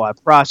whole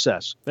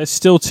process. There's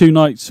still 2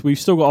 nights.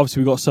 We've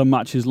got some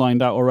matches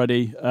lined out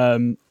already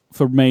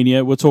for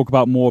Mania. We'll talk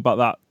about more about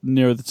that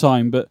nearer the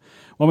time. But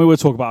we'll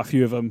talk about a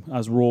few of them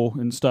as Raw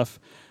and stuff.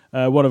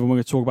 One of them we're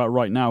going to talk about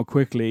right now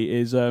quickly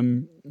is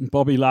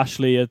Bobby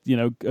Lashley,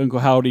 Uncle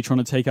Howdy trying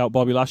to take out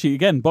Bobby Lashley.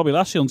 Again, Bobby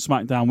Lashley on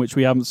SmackDown, which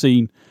we haven't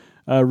seen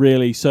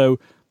really. So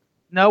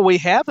no, we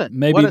haven't.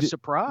 What a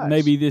surprise.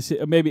 Maybe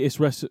it's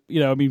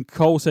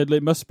Cole said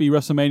it must be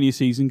WrestleMania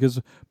season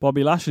because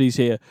Bobby Lashley's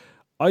here.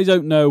 I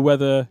don't know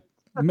whether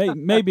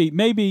maybe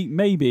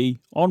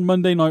on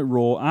Monday Night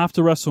Raw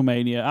after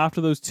WrestleMania,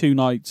 after those 2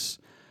 nights,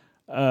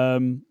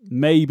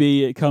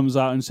 maybe it comes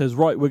out and says,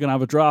 right, we're going to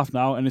have a draft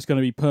now and it's going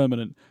to be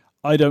permanent.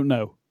 I don't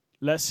know.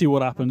 Let's see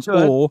what happens.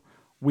 Good. Or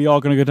we are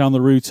going to go down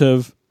the route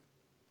of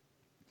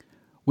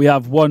we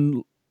have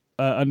one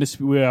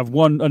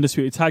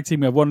undisputed tag team,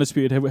 we have one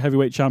undisputed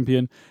heavyweight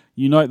champion,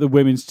 unite the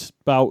women's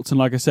belts, and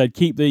like I said,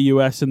 keep the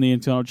US and the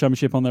Intercontinental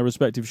Championship on their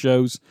respective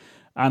shows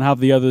and have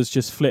the others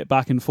just flip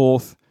back and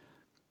forth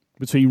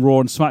between Raw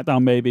and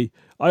SmackDown maybe.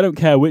 I don't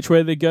care which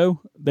way they go.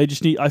 They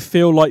just need... I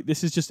feel like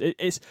this is just...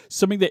 It's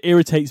something that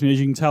irritates me, as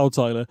you can tell,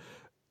 Tyler.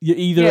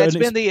 It's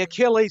been the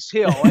Achilles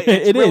heel.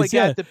 It's really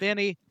got the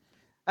Benny...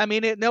 I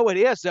mean, it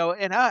is, though.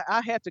 And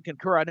I have to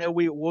concur. I know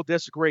we'll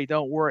disagree.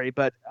 Don't worry.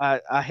 But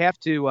I have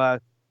to...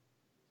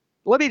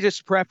 let me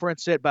just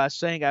preference it by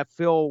saying I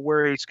feel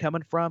where he's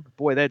coming from.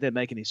 Boy, that didn't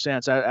make any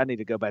sense. I need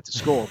to go back to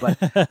school. But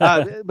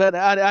but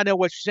I know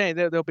what you're saying.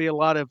 There'll be a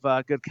lot of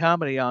good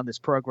comedy on this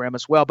program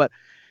as well. But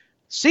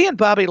seeing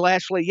Bobby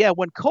Lashley,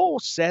 when Cole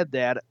said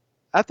that,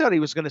 I thought he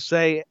was going to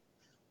say,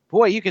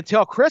 boy, you can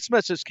tell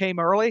Christmas has came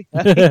early.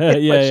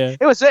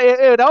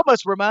 It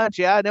almost reminds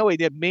you. I know he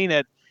didn't mean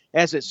it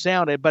as it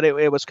sounded, but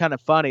it was kind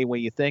of funny when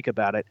you think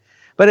about it.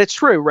 But it's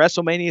true.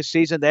 WrestleMania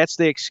season, that's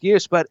the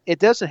excuse. But it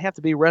doesn't have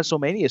to be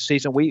WrestleMania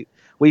season.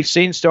 We've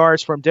seen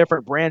stars from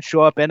different brands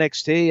show up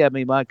NXT. I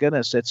mean, my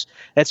goodness,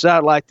 it's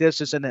not like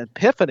this is an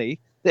epiphany.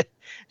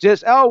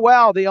 Just, oh,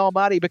 wow, the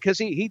almighty, because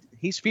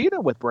he's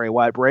feuding with Bray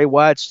Wyatt. Bray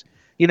Wyatt's,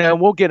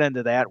 we'll get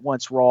into that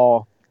once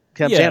Raw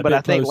comes in. But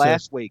I think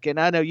last week, and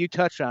I know you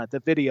touched on it, the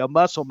video,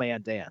 Muscle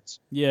Man Dance.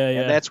 Yeah.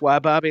 And that's why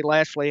Bobby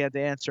Lashley had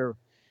to answer.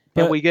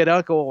 And we get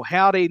Uncle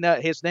Howdy.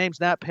 His name's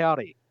not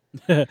Pouty.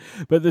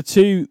 But the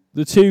two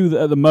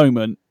that at the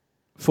moment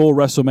for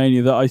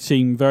WrestleMania that I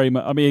seem very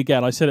much... I mean,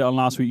 again, I said it on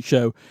last week's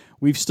show.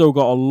 We've still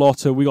got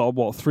we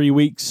got 3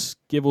 weeks,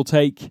 give or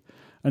take,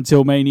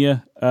 until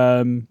Mania.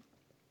 But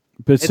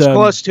it's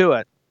close to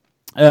it.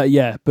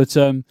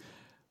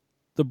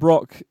 The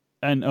Brock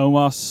and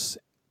Omos,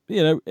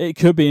 it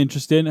could be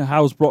interesting.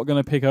 How's Brock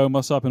going to pick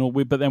Omos up and all?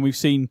 But then we've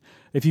seen,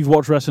 if you've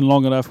watched wrestling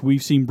long enough,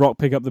 we've seen Brock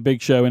pick up the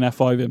Big Show and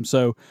F5 him.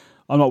 So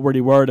I'm not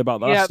really worried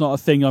about that. That's not a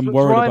thing I'm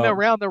worried about. Throwing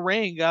around the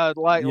ring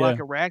like a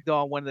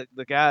ragdoll when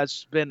the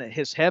guy's been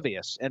his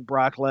heaviest, and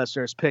Brock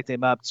Lesnar has picked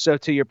him up. So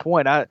to your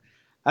point, I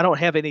don't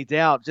have any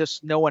doubt,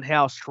 just knowing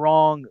how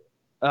strong,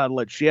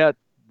 the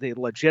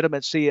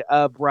legitimacy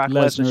of Brock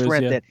Lesnar's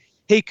strength, that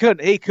he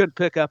couldn't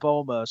pick up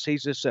Omos.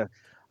 He's just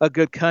a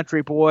good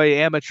country boy,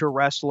 amateur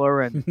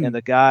wrestler, and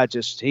the guy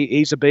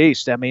he's a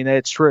beast. I mean,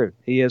 it's true.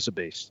 He is a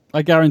beast.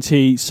 I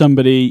guarantee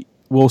somebody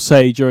will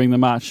say during the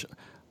match,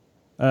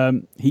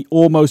 he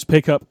almost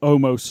pick up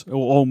Omos or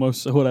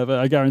almost or whatever.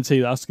 I guarantee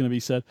that's going to be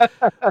said.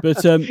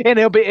 But and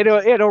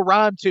it'll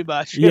rhyme too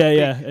much.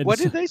 Yeah. What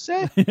did they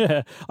say?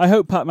 Yeah, I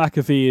hope Pat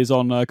McAfee is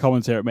on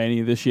commentary at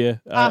Mania this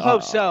year. I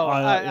hope so.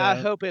 I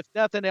hope, if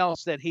nothing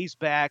else, that he's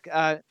back.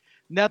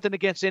 Nothing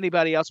against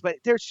anybody else, but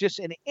there's just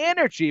an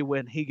energy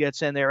when he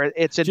gets in there.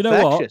 It's infectious.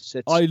 Do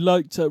you know what? I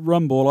liked at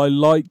Rumble. I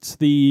liked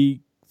the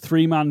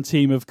 3-man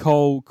team of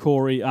Cole,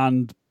 Corey,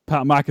 and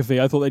Pat McAfee.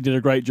 I thought they did a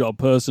great job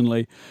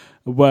personally.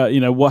 However you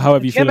feel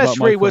about Michael.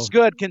 Chemistry was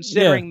good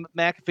considering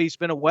McAfee's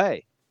been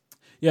away.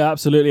 Yeah,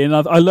 absolutely. And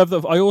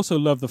I also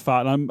love the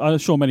fact, and I'm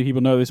sure many people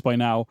know this by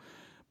now,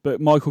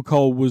 but Michael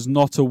Cole was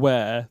not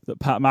aware that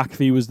Pat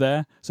McAfee was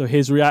there, so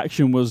his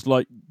reaction was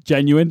like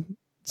genuine.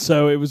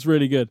 So it was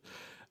really good.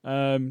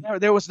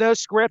 There was no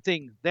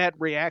scripting that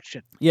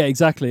reaction. Yeah,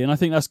 exactly, and I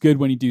think that's good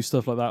when you do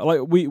stuff like that. Like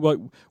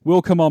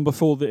we'll come on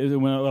before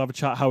we'll have a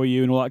chat. How are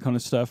you and all that kind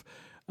of stuff.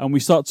 And we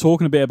start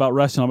talking a bit about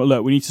wrestling. I'm like,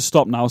 look, we need to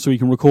stop now so we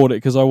can record it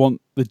because I want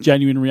the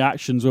genuine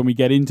reactions when we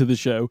get into the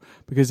show.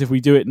 Because if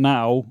we do it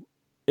now,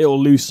 it'll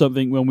lose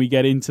something when we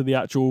get into the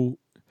actual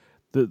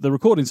the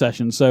recording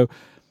session. So,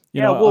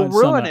 we'll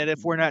ruin it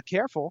if we're not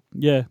careful.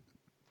 Yeah.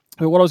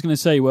 But what I was going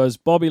to say was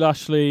Bobby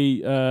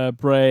Lashley,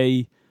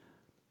 Bray,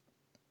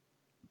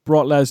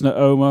 Brock Lesnar,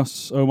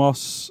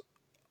 Omos.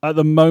 At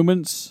the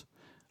moment,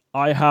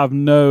 I have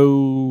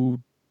no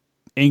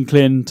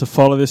inkling to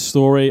follow this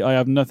story.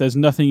 There's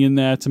nothing in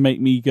there to make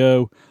me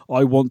go,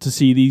 I want to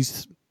see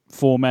these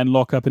 4 men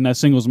lock up in their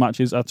singles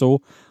matches at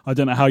all. I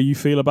don't know how you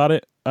feel about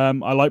it. I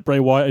like Bray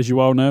Wyatt, as you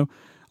all know.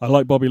 I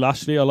like Bobby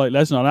Lashley. I like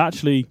Lesnar. And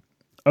actually,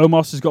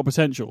 Omos has got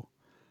potential.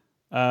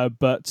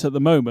 But at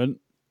the moment,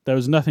 there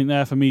was nothing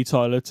there for me,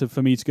 Tyler,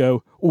 for me to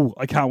go, oh,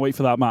 I can't wait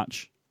for that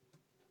match.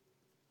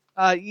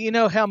 You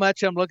know how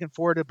much I'm looking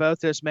forward to both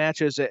those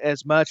matches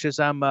as much as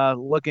I'm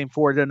looking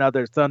forward to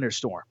another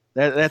thunderstorm.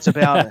 That's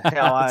about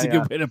how That's a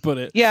good way to put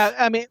it. Yeah,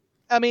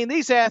 I mean,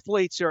 these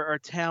athletes are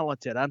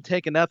talented. I'm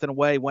taking nothing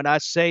away when I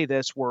say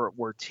this.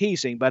 We're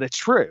teasing, but it's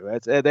true.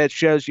 That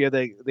shows you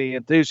the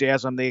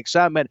enthusiasm, the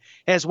excitement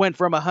has went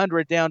from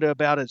 100 down to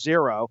about a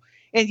 0.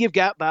 And you've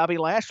got Bobby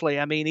Lashley.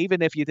 I mean,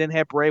 even if you didn't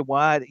have Bray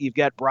Wyatt, you've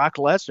got Brock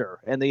Lesnar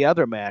in the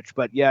other match.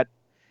 But yet,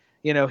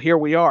 here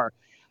we are.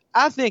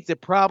 I think the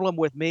problem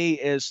with me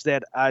is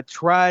that I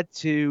tried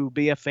to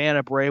be a fan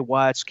of Bray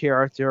Wyatt's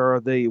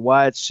character, the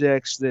Wyatt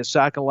Six, the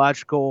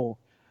psychological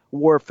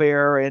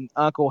warfare, and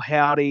Uncle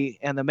Howdy,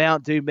 and the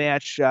Mountain Dew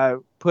match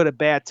put a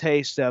bad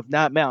taste of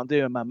not Mountain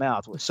Dew in my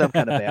mouth with some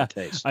kind of bad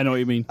taste. I know what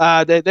you mean.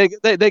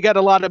 They got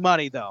a lot of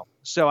money though,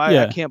 so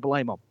I can't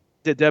blame them.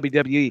 The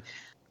WWE,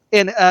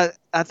 and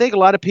I think a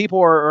lot of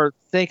people are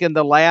thinking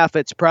the laugh.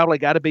 It's probably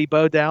got to be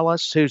Bo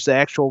Dallas, who's the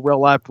actual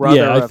real life brother.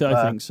 Yeah,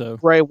 I think so.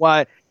 Bray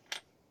Wyatt.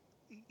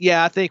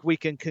 Yeah, I think we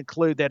can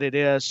conclude that it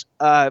is.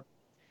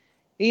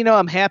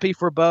 I'm happy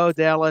for Bo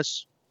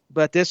Dallas,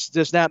 but this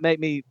does not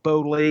make me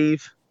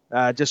believe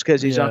just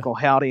because he's Uncle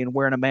Howdy and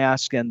wearing a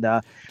mask. And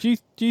do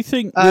you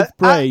think with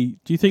Bray?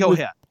 Do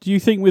you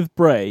think with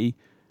Bray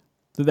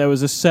that there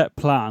was a set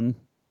plan,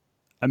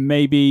 and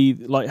maybe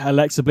like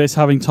Alexa Bliss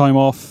having time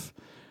off,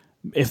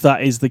 if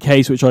that is the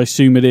case, which I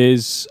assume it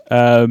is?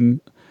 Do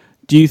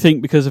you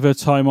think because of her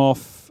time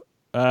off?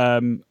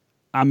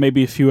 And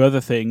maybe a few other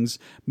things,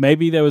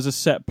 maybe there was a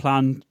set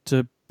plan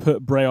to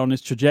put Bray on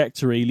his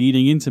trajectory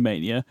leading into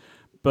Mania,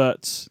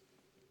 but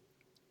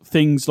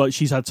things like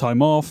she's had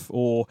time off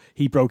or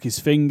he broke his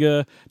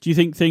finger. Do you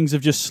think things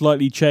have just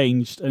slightly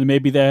changed and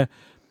maybe they're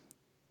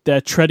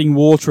treading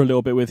water a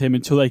little bit with him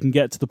until they can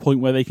get to the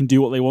point where they can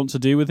do what they want to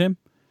do with him?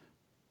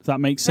 If that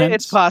makes sense?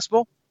 It's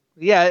possible.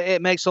 Yeah,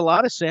 it makes a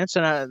lot of sense,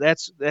 and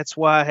that's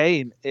why,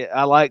 hey,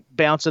 I like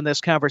bouncing this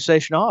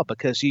conversation off,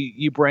 because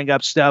you bring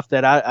up stuff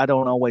that I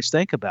don't always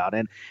think about,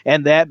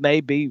 and that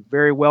may be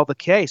very well the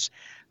case.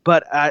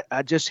 But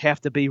I just have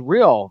to be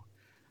real.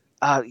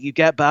 You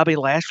got Bobby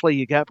Lashley,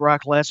 you got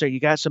Brock Lesnar, you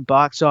got some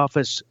box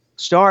office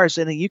stars,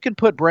 and you can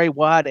put Bray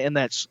Wyatt in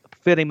that,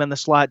 fit him in the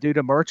slot due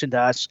to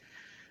merchandise.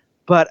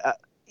 But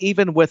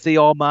even with the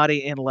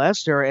Almighty and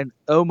Lesnar and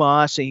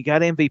Omos, and you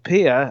got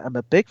MVP, I'm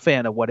a big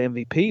fan of what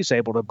MVP is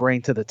able to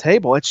bring to the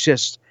table. It's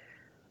just,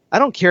 I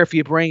don't care if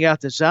you bring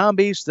out the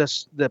zombies,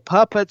 the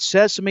puppets,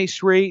 Sesame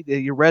Street,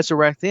 you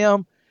resurrect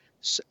them.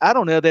 I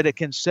don't know that it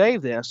can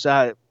save this.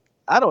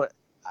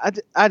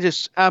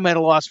 I'm at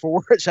a loss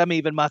for words. I'm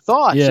even my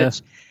thoughts. Yeah.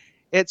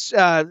 It's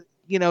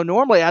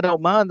normally I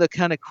don't mind the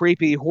kind of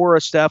creepy horror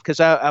stuff because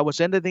I was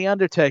into The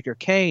Undertaker,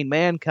 Kane,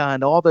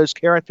 Mankind, all those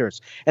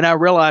characters. And I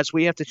realized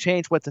we have to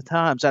change with the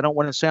times. I don't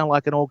want to sound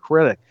like an old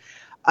critic.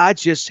 I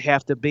just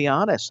have to be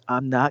honest.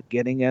 I'm not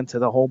getting into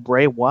the whole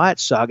Bray Wyatt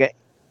saga.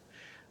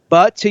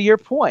 But to your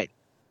point,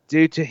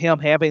 due to him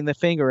having the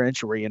finger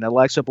injury and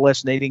Alexa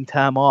Bliss needing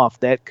time off,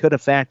 that could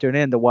have factored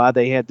into why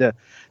they had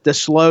to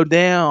slow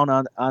down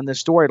on the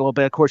story a little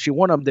bit. Of course, you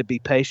want them to be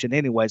patient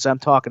anyways. I'm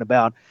talking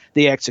about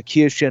the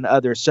execution,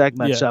 other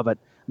segments of it,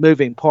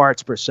 moving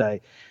parts per se.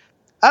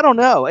 I don't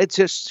know. It's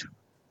just,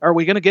 are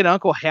we going to get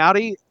Uncle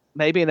Howdy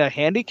maybe in a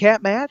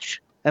handicap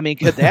match? I mean,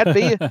 could that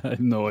be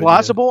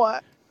plausible?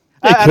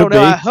 I don't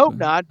know. I hope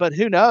not, but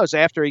who knows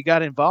after he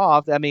got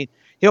involved. I mean,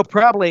 he'll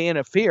probably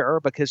interfere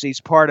because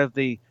he's part of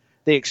the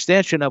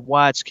extension of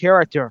Wyatt's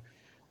character.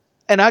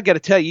 And I got to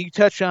tell you, you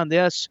touched on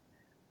this.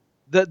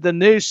 The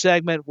news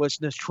segment was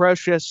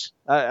atrocious.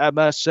 I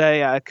must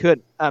say,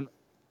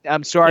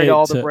 I'm sorry to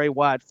all the Bray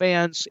Wyatt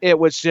fans. It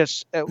was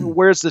just,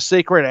 where's the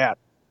secret at?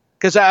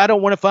 Because I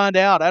don't want to find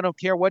out. I don't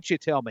care what you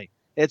tell me.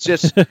 It's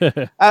just,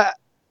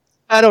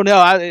 I don't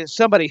know.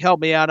 Somebody help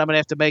me out. I'm going to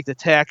have to make the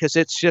tack because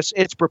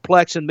it's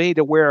perplexing me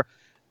to where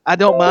I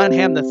don't mind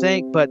having to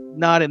think, but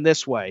not in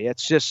this way.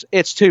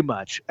 It's too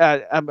much.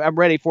 I'm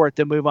ready for it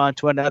to move on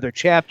to another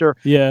chapter.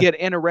 Yeah. Get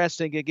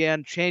interesting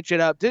again. Change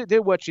it up.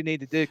 Do what you need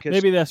to do. Because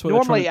maybe that's what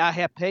normally I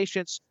have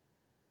patience.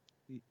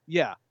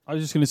 Yeah. I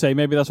was just going to say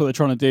maybe that's what they're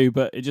trying to do,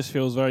 but it just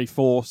feels very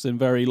forced and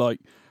very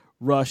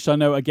rushed. I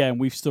know. Again,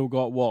 we've still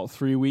got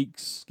 3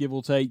 weeks, give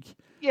or take.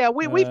 Yeah,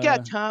 we've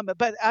got time,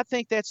 but I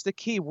think that's the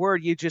key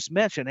word you just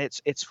mentioned.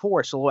 It's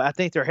forced. I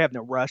think they're having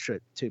to rush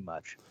it too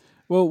much.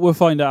 Well, we'll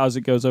find out as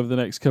it goes over the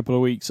next couple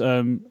of weeks.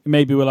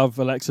 Maybe we'll have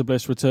Alexa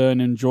Bliss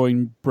return and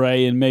join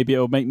Bray, and maybe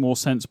it'll make more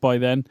sense by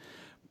then.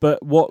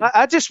 But what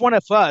I just want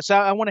to fuss.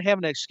 I want to have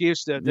an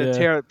excuse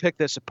to pick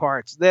this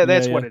apart.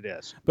 That's what it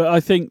is. But I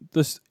think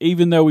this,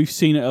 even though we've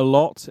seen it a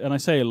lot, and I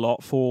say a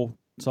lot,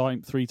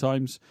 3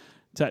 times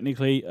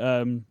technically,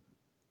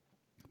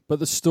 but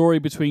the story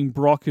between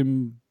Brock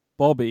and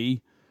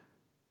Bobby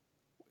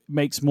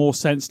makes more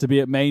sense to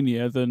be at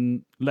Mania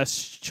than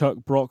let's chuck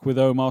Brock with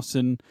Omos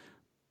and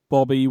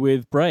Bobby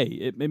with Bray.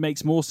 It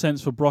makes more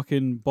sense for Brock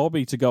and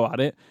Bobby to go at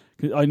it.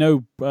 I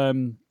know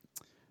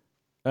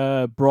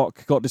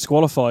Brock got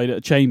disqualified at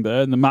a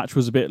Chamber and the match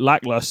was a bit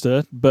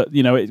lackluster, but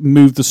it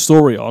moved the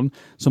story on.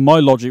 So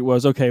my logic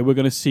was, okay, we're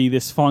going to see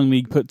this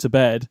finally put to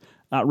bed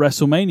at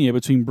WrestleMania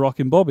between Brock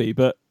and Bobby,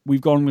 but we've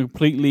gone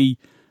completely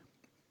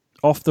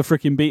off the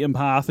freaking beaten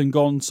path and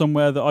gone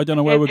somewhere that I don't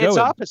know where we're going. It's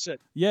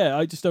opposite. Yeah,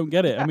 I just don't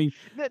get it. I mean,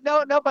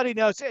 nobody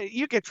knows.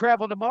 You could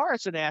travel to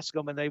Mars and ask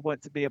them, and they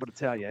wouldn't be able to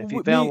tell you if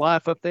you found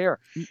life up there.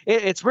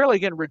 It's really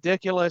getting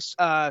ridiculous.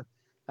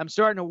 I'm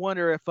starting to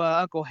wonder if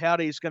Uncle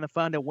Howdy's going to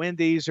find a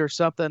Wendy's or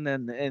something,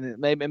 and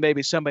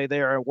maybe somebody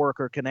there, a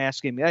worker, can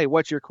ask him, "Hey,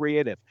 what's your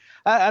creative?"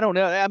 I don't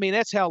know. I mean,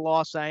 that's how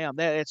lost I am.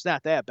 It's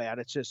not that bad.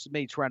 It's just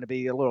me trying to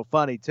be a little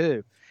funny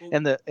too,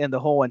 in the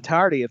whole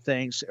entirety of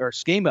things or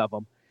scheme of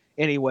them.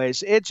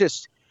 Anyways, it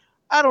just,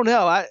 I don't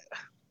know.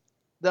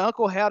 The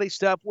Uncle Howdy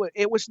stuff,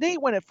 it was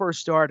neat when it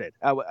first started.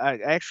 I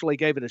actually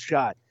gave it a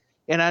shot.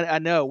 And I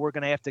know we're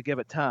going to have to give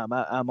it time.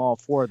 I'm all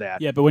for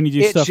that. Yeah, but when you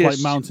do stuff like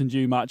Mountain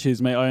Dew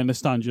matches, mate, I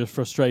understand your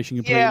frustration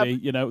completely.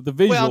 Yeah, the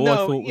visual I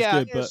thought was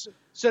good. But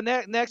so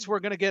next we're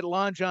going to get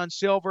Long John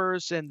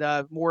Silver's and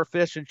more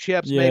fish and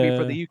chips, maybe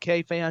for the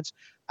UK fans.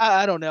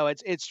 I don't know.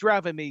 It's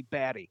driving me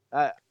batty.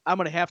 I'm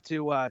going to have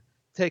to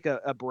take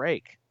a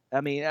break. I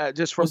mean,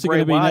 just from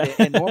Bray Wyatt,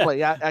 and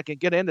normally I can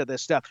get into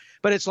this stuff.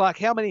 But it's like,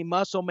 how many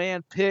Muscle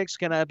Man pigs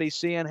can I be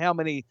seeing? How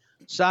many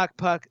sock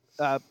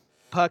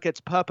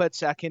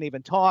puppets? I can't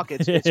even talk.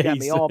 It's got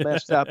me all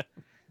messed up.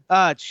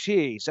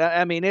 Jeez.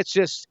 I mean, it's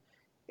just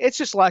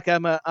like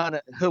I'm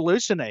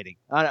hallucinating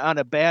on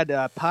a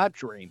bad pod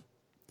dream.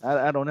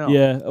 I don't know.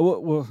 Yeah.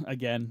 Well,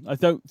 again, I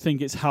don't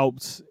think it's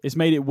helped. It's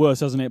made it worse,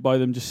 hasn't it, by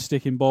them just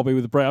sticking Bobby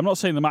with Bray? I'm not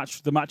saying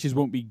the matches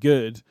won't be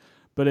good,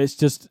 but it's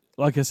just,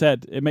 like I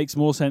said, it makes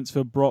more sense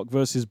for Brock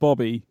versus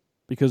Bobby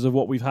because of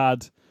what we've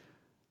had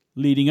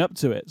leading up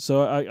to it.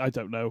 So I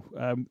don't know.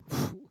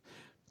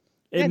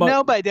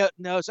 Nobody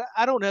knows.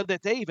 I don't know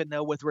that they even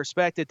know with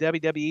respect to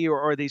WWE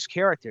or these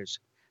characters.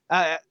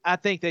 I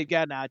think they've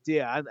got an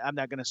idea. I'm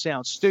not going to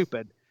sound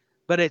stupid,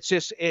 but it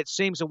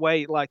seems a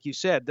way, like you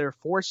said, they're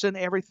forcing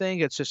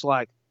everything. It's just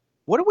like,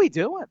 what are we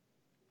doing?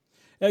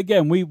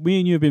 Again, we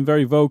and you have been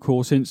very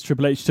vocal since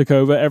Triple H took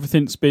over.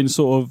 Everything's been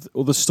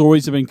all the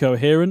stories have been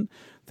coherent.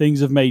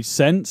 Things have made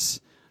sense.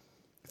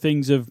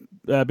 Things have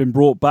been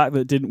brought back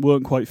that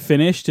weren't quite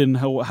finished and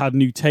had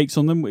new takes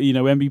on them.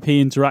 MVP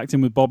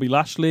interacting with Bobby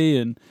Lashley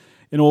and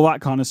all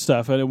that kind of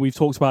stuff. And we've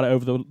talked about it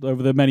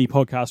over the many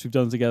podcasts we've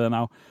done together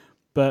now.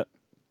 But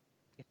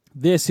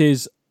this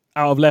is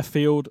out of left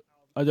field.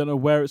 I don't know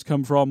where it's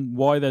come from,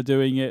 why they're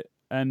doing it,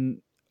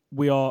 and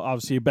we are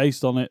obviously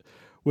based on it.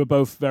 We're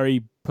both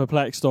very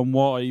perplexed on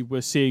why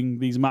we're seeing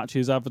these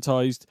matches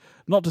advertised.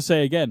 Not to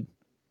say, again,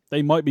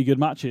 they might be good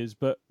matches,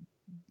 but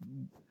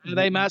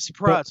They might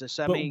surprise us.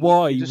 I but mean,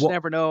 why? you just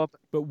never know.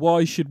 But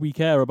why should we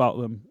care about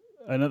them?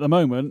 And at the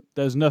moment,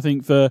 there's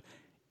nothing for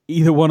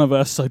either one of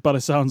us, by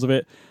the sounds of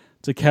it,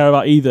 to care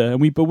about either.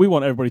 But we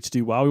want everybody to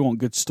do well. We want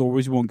good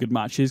stories. We want good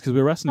matches because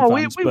we're wrestling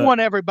fans. We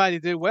want everybody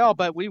to do well,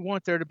 but we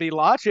want there to be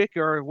logic,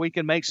 or we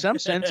can make some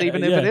sense,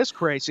 even if it is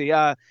crazy.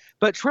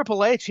 But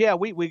Triple H,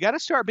 we got to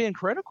start being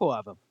critical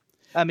of him.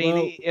 I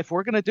mean, if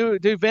we're going to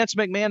do Vince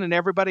McMahon and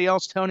everybody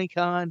else, Tony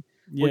Khan,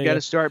 we got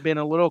to start being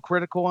a little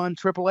critical on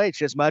Triple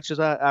H. As much as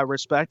I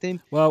respect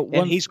him,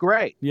 and he's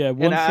great. Yeah,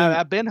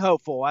 I've been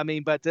hopeful. I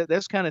mean, but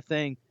this kind of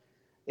thing,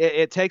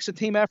 it takes a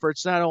team effort.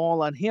 It's not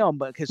all on him,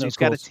 because he's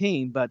got a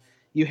team. But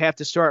you have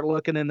to start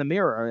looking in the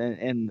mirror,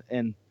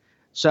 and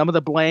some of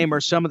the blame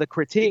or some of the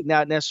critique,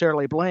 not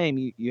necessarily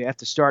blame, you have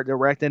to start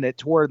directing it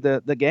toward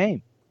the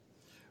game.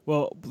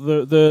 Well,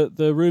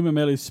 the rumor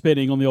mill is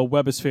spinning on the old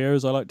Webosphere,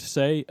 as I like to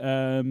say.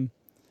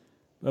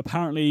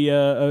 Apparently,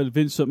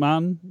 Vince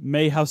McMahon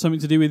may have something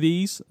to do with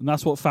these, and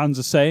that's what fans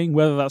are saying.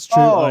 Whether that's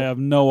true, I have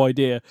no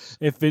idea.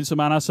 If Vince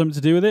McMahon has something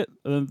to do with it,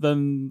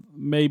 then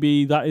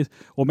maybe that is,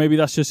 or maybe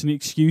that's just an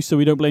excuse so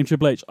we don't blame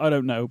Triple H. I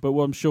don't know, but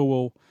I'm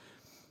sure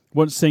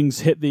once things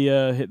hit the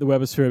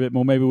Webosphere a bit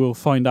more, maybe we'll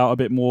find out a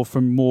bit more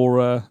from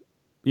more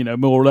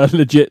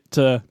legit.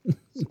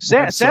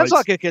 Sounds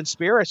like a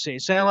conspiracy.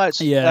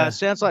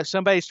 Sounds like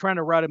somebody's trying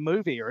to write a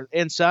movie or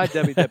inside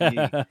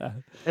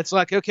WWE. It's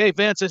like, okay,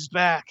 Vince is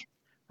back.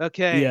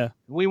 Okay,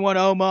 we want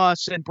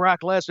Omos and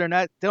Brock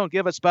Lesnar. Don't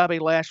give us Bobby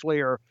Lashley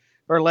or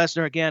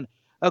Lesnar again.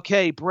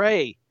 Okay,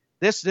 Bray,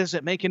 this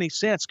doesn't make any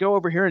sense. Go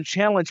over here and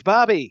challenge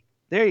Bobby.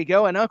 There you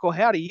go. And Uncle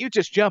Howdy, you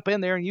just jump in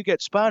there and you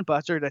get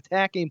Spinebuster to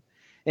attack him,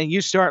 and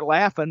you start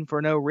laughing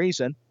for no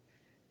reason.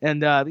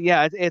 And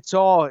it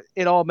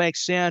all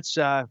makes sense.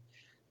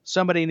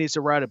 Somebody needs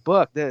to write a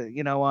book,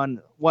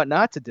 on what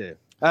not to do.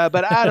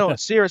 But I don't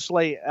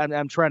seriously.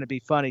 I'm trying to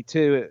be funny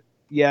too.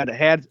 Yeah,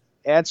 to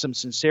add some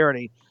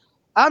sincerity.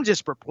 I'm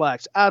just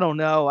perplexed. I don't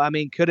know. I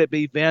mean, could it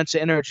be Vince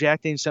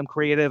interjecting some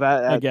creative?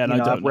 I've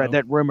read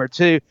that rumor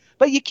too.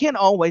 But you can't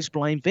always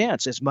blame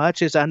Vince. As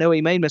much as I know he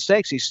made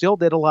mistakes, he still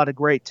did a lot of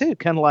great too,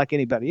 kind of like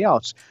anybody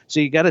else. So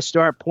you got to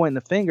start pointing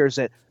the fingers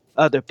at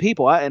other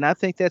people. And I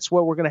think that's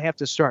what we're going to have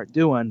to start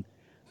doing,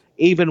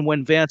 even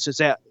when Vince is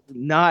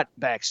not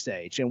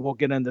backstage. And we'll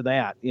get into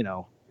that,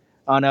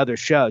 on other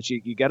shows.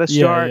 You got to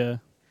start,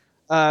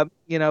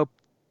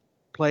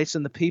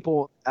 placing the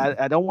people.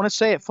 I don't want to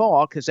say at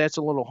fault, because that's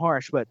a little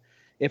harsh, but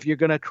if you're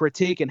going to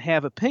critique and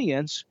have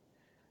opinions,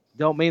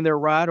 don't mean they're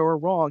right or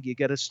wrong. You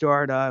got to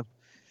start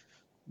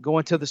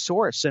going to the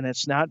source, and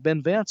it's not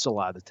been Vince a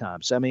lot of the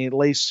times. I mean, at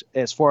least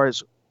as far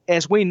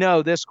as we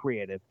know, this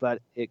creative,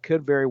 but it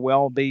could very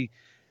well be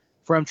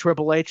from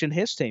Triple H and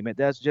his team. It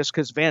does, just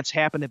because Vince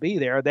happened to be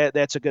there.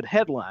 That's a good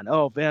headline.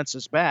 Oh, Vince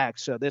is back,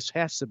 so this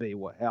has to be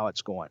how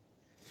it's going.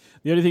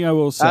 The only thing I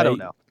will say, I don't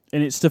know,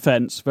 in its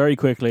defense, very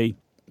quickly,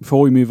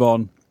 before we move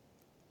on,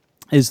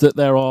 is that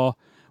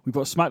we've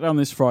got Smackdown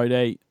this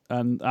Friday,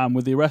 and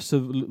with the rest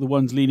of the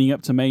ones leading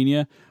up to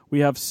Mania, we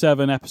have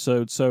 7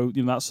 episodes. So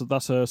that's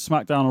a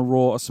Smackdown, a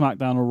Raw, a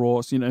Smackdown, a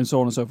Raw, and so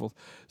on and so forth.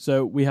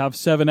 So we have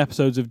 7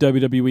 episodes of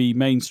WWE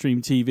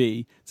mainstream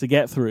TV to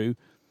get through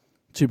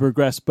to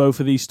progress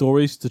both of these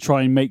stories, to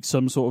try and make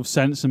some sort of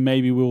sense, and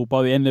maybe we'll,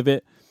 by the end of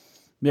it,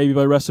 maybe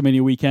by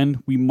WrestleMania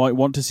weekend, we might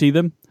want to see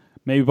them.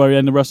 Maybe by the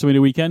end of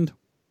WrestleMania weekend,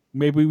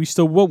 maybe we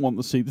still won't want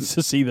to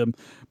see them,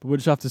 but we'll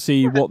just have to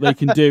see what they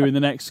can do in the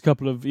next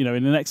couple of, in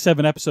the next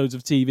 7 episodes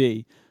of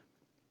TV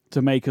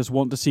to make us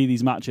want to see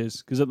these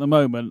matches. Because at the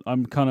moment,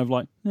 I'm kind of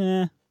like,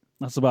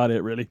 that's about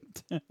it, really.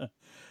 And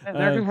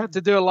they're going to have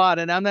to do a lot,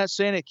 and I'm not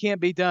saying it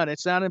can't be done.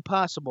 It's not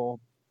impossible,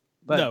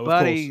 but no,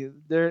 buddy,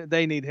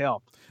 they need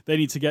help. They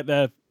need to get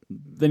their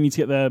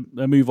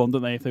move on,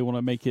 don't they? If they want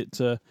to make it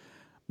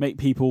make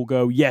people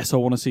go, yes, I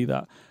want to see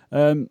that.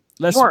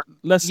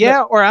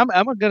 Or I'm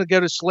going to go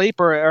to sleep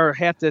or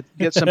have to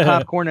get some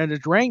popcorn and a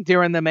drink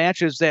during the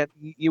matches that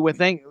you would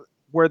think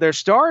were their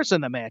stars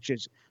in the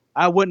matches.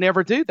 I would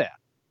never do that.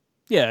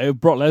 Yeah, if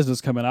Brock Lesnar's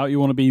coming out, you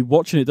want to be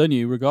watching it, don't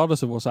you,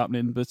 regardless of what's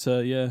happening. But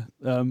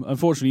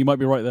unfortunately, you might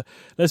be right there.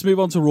 Let's move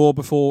on to Raw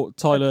before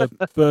Tyler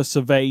bursts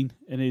a vein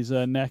in his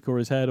neck or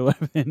his head or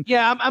whatever.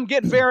 Yeah, I'm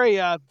getting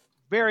very,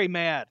 very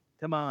mad.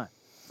 Come on.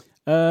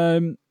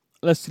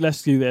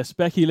 Let's do this.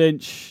 Becky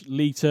Lynch,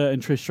 Lita,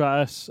 and Trish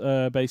Stratus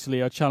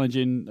basically are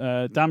challenging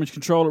Damage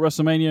Control at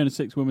WrestleMania in a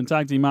 6-woman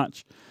tag team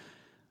match.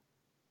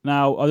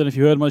 Now, I don't know if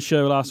you heard my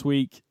show last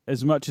week.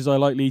 As much as I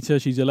like Lita,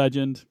 she's a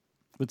legend.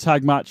 The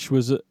tag match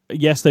was,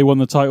 yes, they won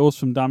the titles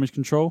from Damage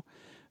Control.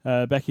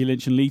 Becky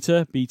Lynch and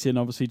Lita beating,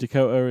 obviously,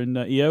 Dakota and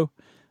Io.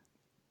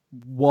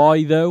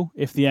 Why, though,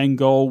 if the end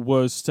goal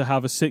was to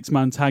have a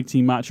 6-man tag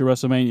team match at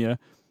WrestleMania?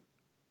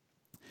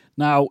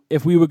 Now,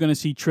 if we were going to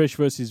see Trish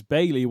versus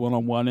Bayley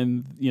one-on-one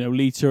and,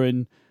 Lita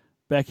and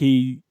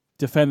Becky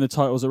defend the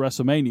titles at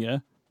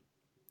WrestleMania,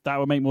 that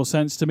would make more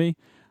sense to me.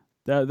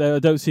 I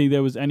don't see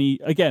there was any...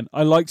 Again,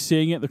 I liked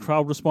seeing it. The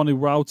crowd responded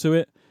well to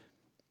it.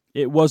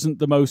 It wasn't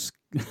the most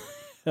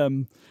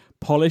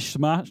polished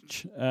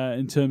match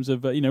in terms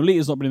of...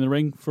 Lita's not been in the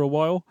ring for a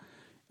while.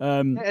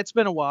 It's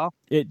been a while.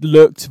 It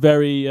looked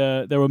very.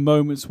 There were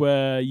moments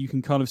where you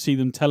can kind of see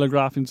them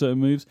telegraphing certain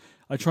moves.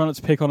 I try not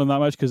to pick on them that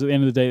much because at the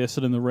end of the day, they're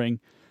still in the ring,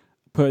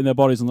 putting their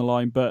bodies on the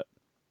line. But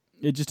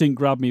it just didn't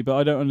grab me. But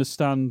I don't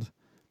understand.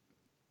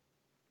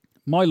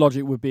 My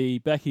logic would be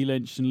Becky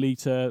Lynch and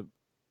Lita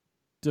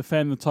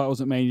defend the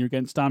titles at Mania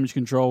against Damage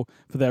Control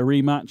for their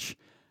rematch,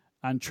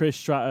 and Trish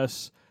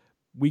Stratus.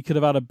 We could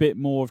have had a bit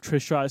more of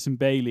Trish Stratus and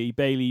Bayley.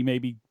 Bayley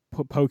maybe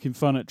poking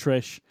fun at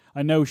Trish.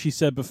 I know she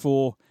said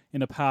before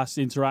in a past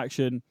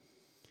interaction,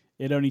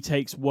 it only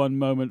takes one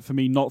moment for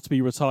me not to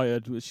be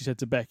retired, which she said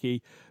to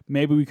Becky.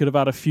 Maybe we could have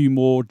had a few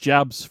more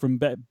jabs from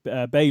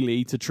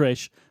Bayley to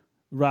Trish,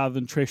 rather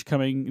than Trish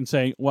coming and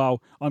saying, wow,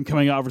 I'm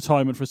coming out of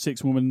retirement for a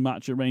 6-woman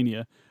match at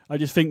Mania. I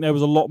just think there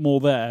was a lot more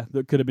there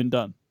that could have been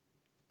done.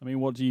 I mean,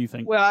 what do you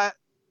think? Well,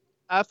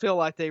 I feel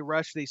like they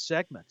rush these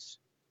segments.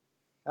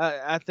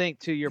 I think,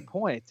 to your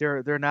point,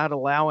 they're not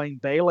allowing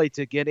Bayley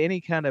to get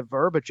any kind of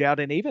verbiage out,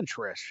 and even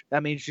Trish. I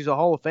mean, she's a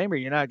Hall of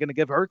Famer. You're not going to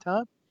give her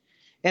time.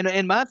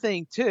 And my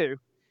thing too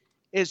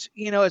is,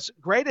 as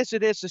great as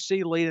it is to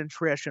see Lita and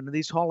Trish and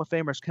these Hall of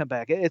Famers come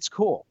back, it's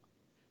cool.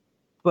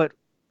 But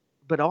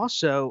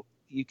also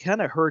you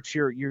kind of hurt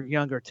your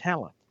younger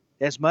talent.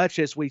 As much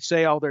as we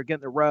say, oh, they're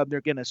getting the rub,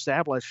 they're getting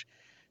established.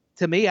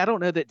 To me, I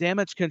don't know that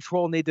Damage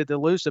Control needed to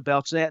lose the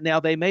belts. Now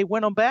they may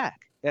win them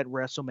back at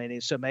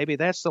WrestleMania, so maybe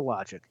that's the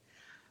logic.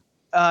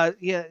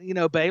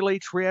 Bayley,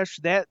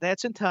 Trish,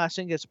 that's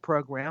enticing as a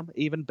program.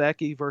 Even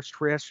Becky versus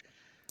Trish.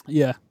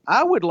 Yeah,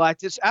 I would like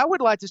to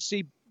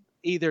see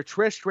either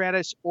Trish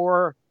Stratus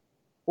or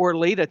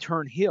Lita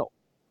turn heel.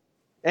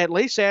 At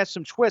least add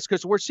some twists,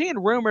 because we're seeing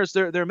rumors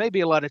there may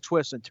be a lot of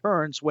twists and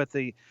turns with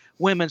the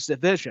women's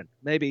division.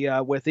 Maybe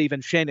with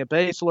even Shayna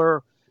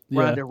Baszler,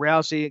 Ronda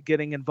Rousey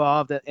getting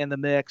involved in the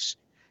mix.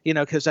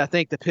 Because I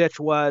think the pitch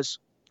was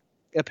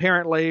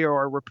apparently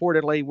or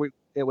reportedly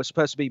it was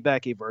supposed to be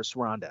Becky versus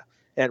Ronda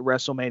at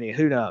WrestleMania.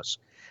 Who knows?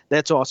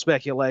 That's all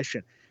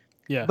speculation.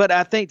 Yeah. But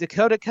I think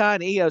Dakota Kai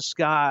and Io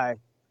Sky,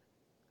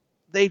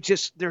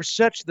 they're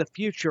such the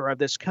future of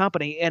this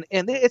company, and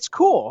it's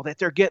cool that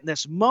they're getting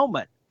this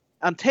moment.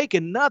 I'm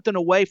taking nothing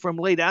away from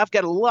Lita. I've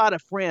got a lot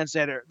of friends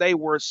they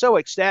were so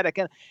ecstatic,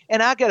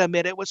 and I got to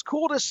admit, it was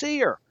cool to see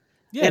her.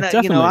 Yeah, and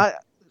definitely.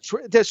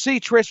 To see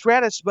Trish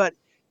Stratus, but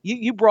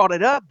you brought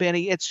it up,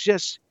 Benny. It's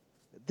just,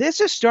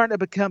 this is starting to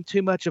become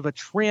too much of a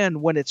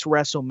trend when it's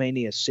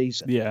WrestleMania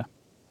season. Yeah.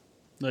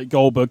 Like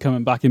Goldberg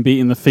coming back and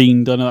beating The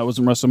Fiend. I know that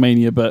wasn't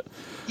WrestleMania, but...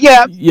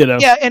 Yeah,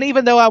 yeah, and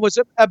even though I was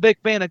a big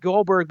fan of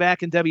Goldberg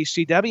back in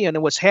WCW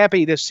and was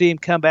happy to see him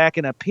come back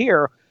and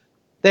appear,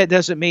 that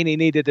doesn't mean he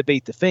needed to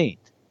beat The Fiend.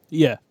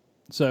 Yeah.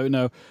 So,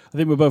 no, I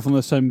think we're both on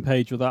the same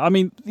page with that. I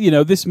mean,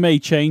 this may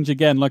change.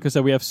 Again, like I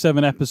said, we have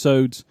 7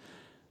 episodes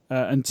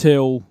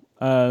until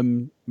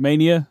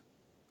Mania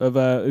of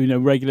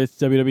regular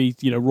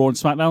WWE, Raw and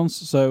SmackDowns.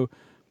 So,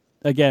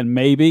 again,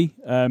 maybe...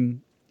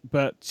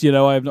 But, it's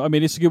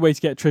a good way to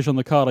get Trish on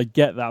the card. I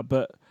get that.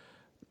 But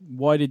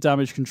why did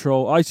Damage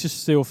Control? I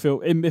just still feel,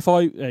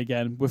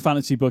 we're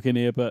fantasy booking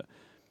here, but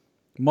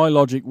my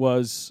logic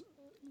was,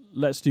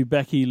 let's do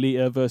Becky,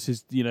 Lita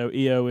versus,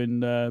 Io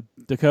and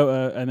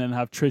Dakota, and then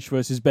have Trish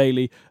versus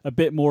Bayley. A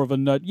bit more of a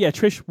nudge. Yeah,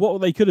 Trish, what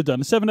they could have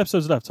done. 7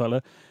 episodes left,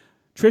 Tyler.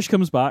 Trish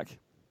comes back,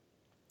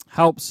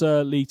 helps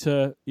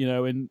Lita,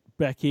 and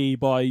Becky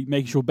by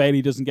making sure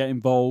Bayley doesn't get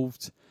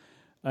involved.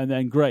 And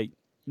then, great.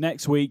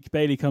 Next week,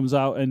 Bayley comes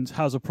out and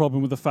has a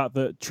problem with the fact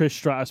that Trish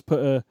Stratus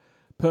put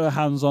her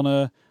hands on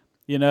her,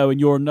 and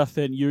you're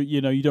nothing.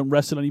 You don't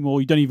wrestle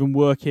anymore. You don't even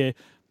work here,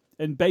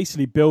 and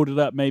basically build it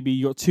up. Maybe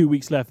you got 2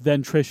 weeks left.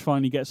 Then Trish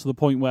finally gets to the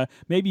point where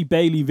maybe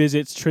Bayley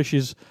visits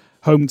Trish's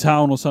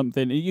hometown or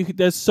something.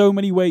 There's so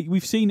many ways.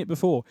 We've seen it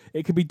before.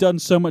 It could be done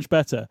so much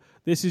better.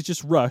 This is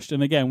just rushed.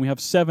 And again, we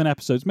have 7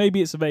 episodes.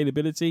 Maybe it's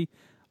availability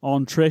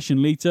on Trish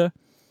and Lita,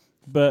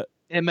 but.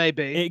 It may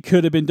be. It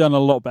could have been done a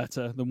lot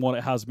better than what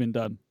it has been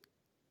done.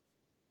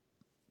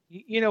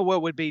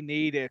 What would be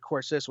neat? Of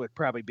course, this would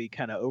probably be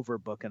kind of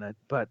overbooking it.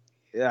 But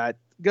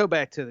go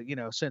back to,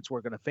 since we're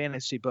going to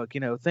fantasy book,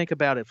 think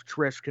about if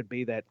Trish could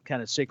be that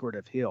kind of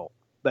secretive heel.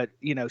 But,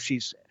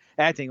 she's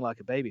acting like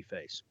a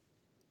babyface.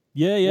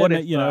 Yeah, what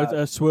if,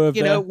 a swerve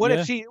there.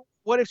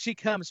 What if she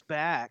comes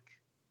back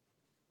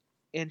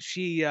and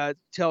she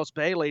tells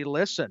Bayley,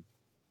 listen,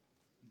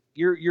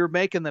 you're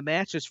making the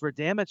matches for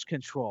Damage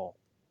Control.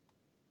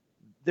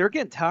 They're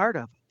getting tired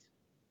of it.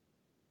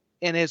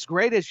 And as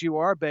great as you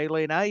are,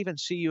 Bayley, and I even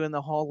see you in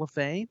the Hall of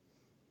Fame,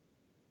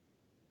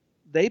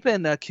 they've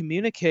been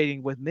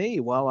communicating with me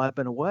while I've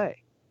been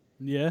away.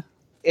 Yeah.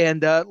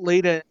 And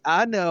Lita,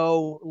 I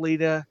know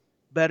Lita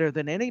better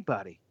than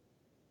anybody.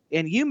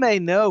 And you may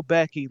know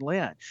Becky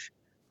Lynch,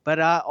 but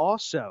I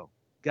also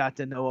got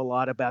to know a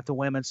lot about the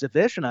women's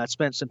division. I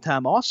spent some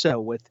time also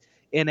with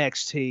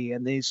NXT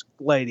and these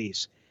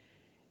ladies.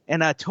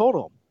 And I told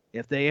them,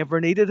 if they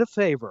ever needed a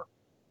favor,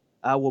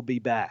 I will be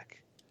back.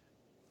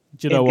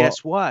 Do you know what?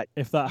 Guess what?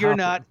 If that you're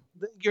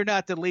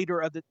not the leader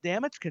of the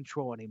Damage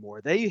Control anymore.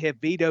 They have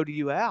vetoed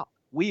you out.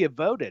 We have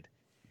voted,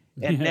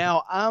 and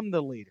now I'm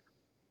the leader,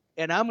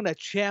 and I'm going to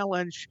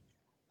challenge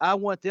I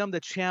want them to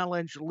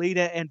challenge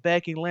Lita and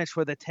Becky Lynch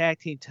for the tag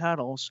team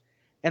titles,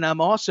 and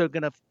I'm also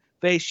going to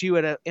face you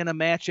in a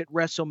match at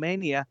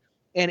WrestleMania.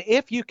 And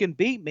if you can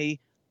beat me,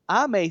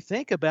 I may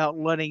think about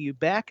letting you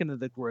back into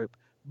the group.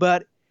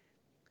 But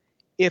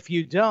if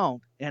you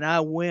don't and I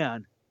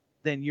win,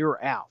 then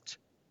you're out.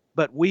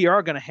 But we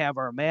are going to have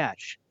our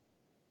match.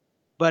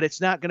 But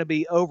it's not going to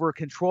be over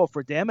control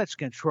for damage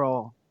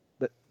control,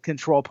 but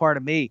control,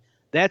 pardon me.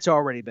 That's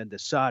already been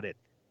decided.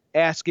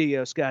 Ask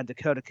Io Sky and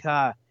Dakota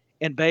Kai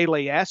and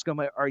Bayley, ask them,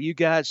 are you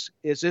guys,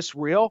 is this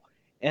real?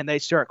 And they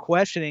start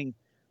questioning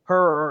her,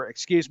 or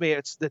excuse me,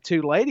 it's the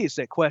two ladies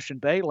that question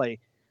Bayley.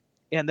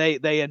 And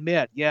they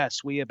admit,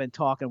 yes, we have been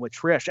talking with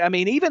Trish. I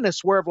mean, even a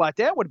swerve like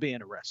that would be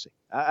interesting.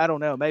 I don't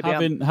know. Maybe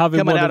I'm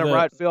coming out of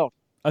right field.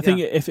 I think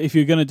if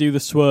you're going to do the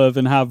swerve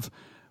and have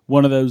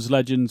one of those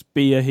legends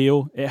be a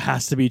heel, it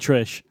has to be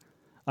Trish.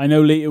 I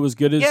know Lita was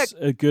good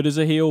as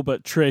a heel,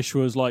 but Trish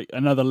was like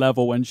another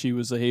level when she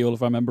was a heel,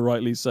 if I remember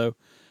rightly. So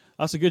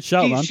that's a good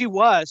shout, man. She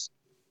was.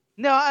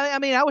 No, I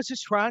mean, I was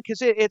just trying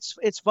because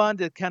it's fun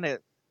to kind of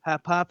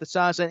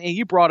hypothesize, and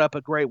you brought up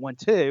a great one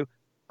too.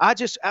 I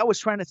was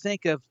trying to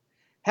think of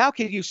how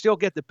could you still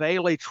get the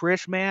Bayley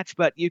Trish match,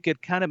 but you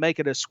could kind of make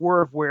it a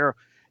swerve where,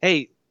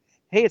 hey,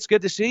 it's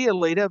good to see you,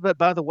 Lita, but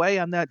by the way,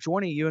 I'm not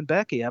joining you and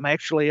Becky. I'm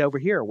actually over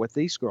here with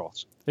these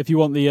girls. If you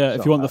want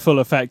the full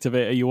effect of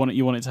it, or you want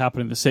it to happen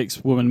in the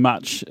 6-woman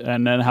match,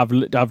 and then have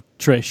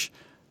Trish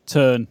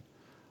turn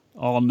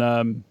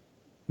on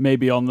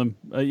maybe on them.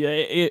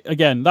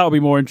 Again, that would be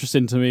more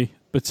interesting to me.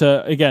 But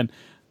again,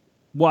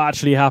 what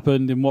actually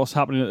happened and what's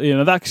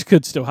happening, that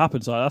could still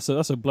happen. So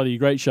that's a bloody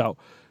great shout.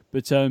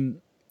 But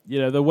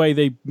the way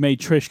they made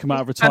Trish come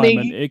out of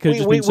retirement, it could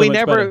just be so much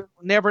better.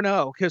 Never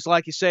know, because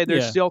like you say,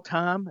 there's still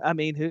time. I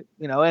mean,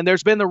 and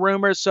there's been the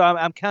rumors, so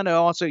I'm kind of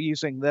also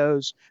using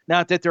those.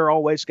 Not that they're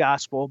always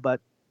gospel,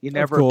 but you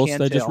never can tell. Of course,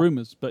 they're just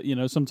rumors. But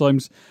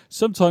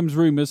sometimes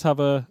rumors have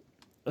a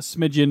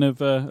smidgen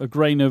of a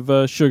grain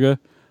of sugar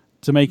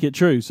to make it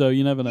true. So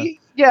you never know.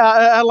 Yeah,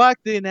 I like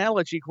the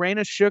analogy, grain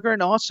of sugar,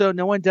 and also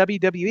knowing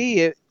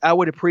WWE, I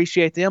would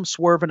appreciate them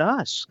swerving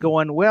us,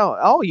 going, well,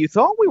 oh, you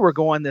thought we were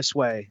going this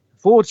way.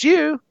 Fooled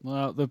you.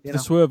 Well, the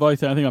swerve, I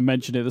think I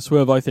mentioned it. The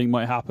swerve I think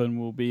might happen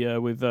will be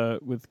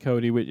with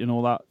Cody and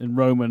all that in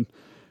Roman.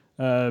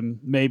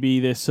 Maybe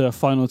this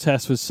final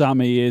test with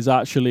Sami is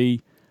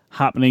actually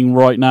happening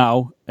right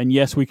now. And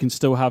yes, we can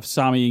still have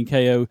Sami and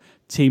KO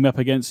team up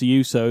against the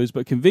Usos,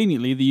 but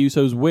conveniently the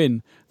Usos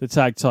win the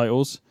tag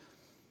titles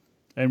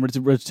and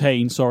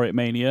retain, at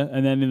Mania.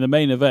 And then in the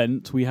main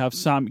event, we have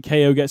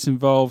KO gets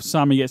involved,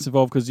 Sami gets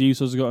involved because the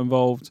Usos got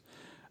involved.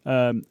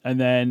 And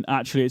then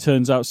actually it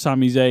turns out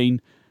Sami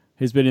Zayn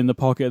has been in the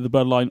pocket of the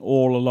Bloodline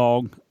all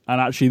along, and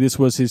actually this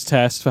was his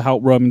test for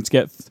help Roman to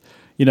get,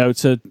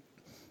 to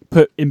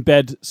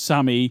embed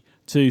Sami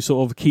to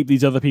sort of keep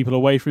these other people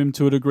away from him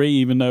to a degree,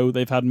 even though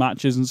they've had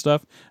matches and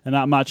stuff. And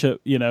that match, I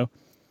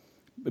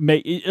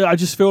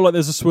just feel like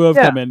there's a swerve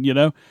coming,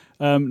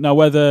 Now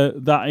whether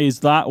that is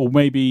that, or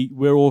maybe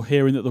we're all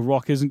hearing that The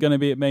Rock isn't going to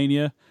be at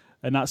Mania,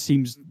 and that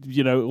seems,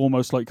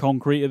 almost like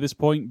concrete at this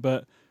point,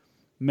 but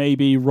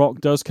maybe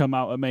Rock does come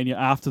out at Mania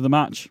after the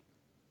match.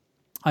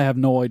 I have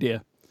no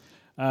idea.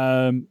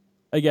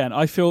 Again,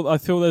 I feel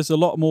there's a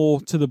lot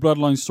more to the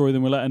Bloodline story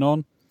than we're letting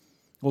on,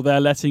 or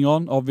they're letting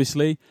on,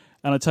 obviously.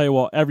 And I tell you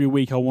what, every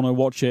week I want to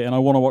watch it, and I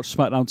want to watch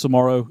SmackDown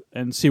tomorrow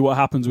and see what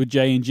happens with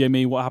Jay and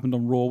Jimmy, what happened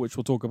on Raw, which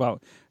we'll talk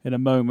about in a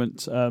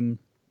moment.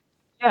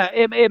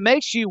 It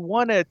makes you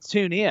want to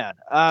tune in.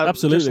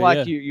 Absolutely, just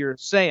like you're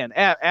saying,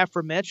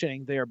 after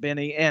mentioning there,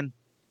 Benny, and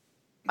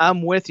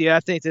I'm with you. I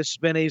think this has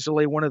been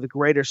easily one of the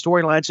greater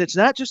storylines. It's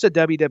not just a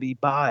WWE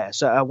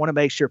bias. I want to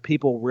make sure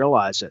people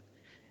realize it.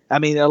 I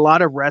mean, a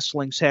lot of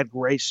wrestling's had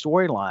great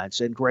storylines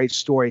and great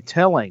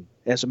storytelling,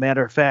 as a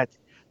matter of fact,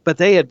 but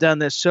they have done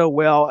this so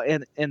well,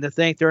 and to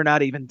think they're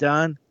not even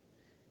done,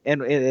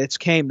 and it's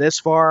came this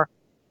far,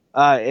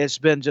 it's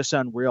been just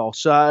unreal.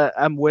 So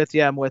I'm with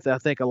you. I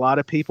think a lot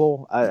of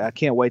people, I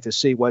can't wait to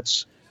see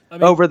what's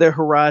over the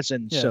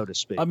horizon, so to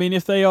speak. I mean,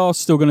 if they are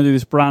still going to do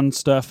this brand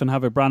stuff and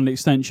have a brand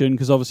extension,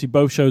 because obviously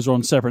both shows are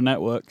on separate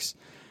networks,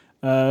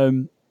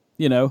 have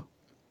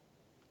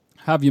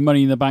your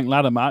Money in the Bank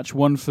ladder match,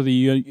 one for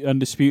the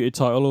Undisputed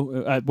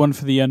title, one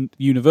for the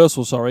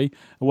Universal, and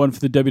one for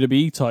the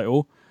WWE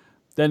title,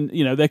 then,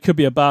 there could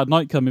be a bad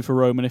night coming for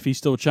Roman if he's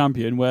still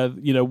champion, where,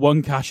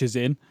 one cashes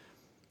in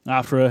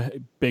after a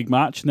big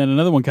match, and then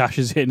another one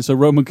cashes in, so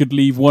Roman could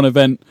leave one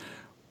event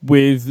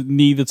with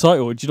neither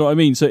title. Do you know what I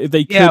mean? So if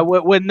they could,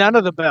 with none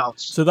of the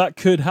belts. So that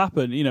could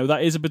happen.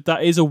 That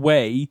is a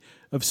way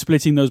of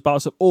splitting those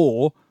belts up.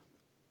 Or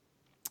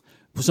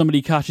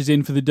somebody cashes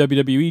in for the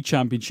WWE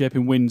Championship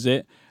and wins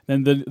it,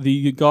 then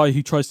the guy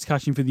who tries to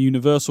cash in for the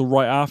Universal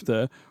right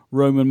after,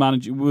 Roman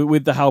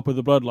with the help of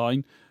the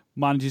Bloodline,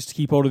 manages to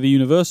keep hold of the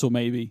Universal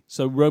maybe.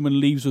 So Roman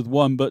leaves with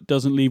one but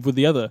doesn't leave with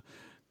the other.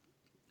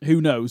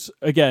 Who knows?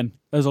 Again,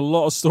 there's a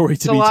lot of story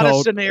to be told. A lot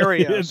of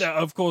scenarios.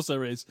 Of course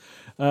there is.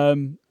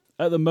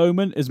 At the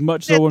moment, as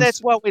much as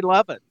that's what we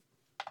love it.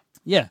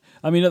 Yeah,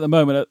 I mean, at the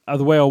moment,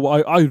 the way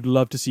I would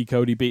love to see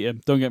Cody beat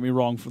him. Don't get me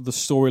wrong, for the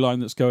storyline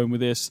that's going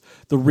with this,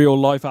 the real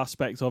life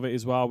aspect of it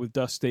as well with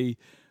Dusty.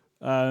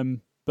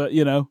 But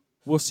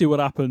we'll see what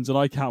happens, and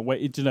I can't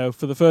wait.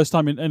 For the first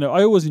time,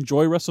 I always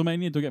enjoy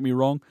WrestleMania. Don't get me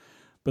wrong,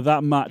 but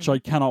that match I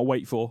cannot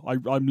wait for.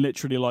 I'm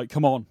literally like,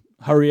 come on,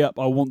 hurry up!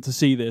 I want to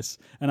see this,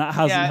 and that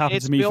hasn't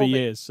happened to me for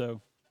years. So.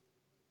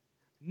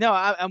 No,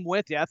 I'm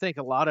with you. I think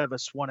a lot of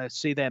us want to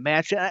see that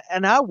match,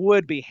 and I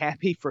would be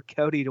happy for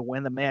Cody to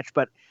win the match,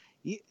 but.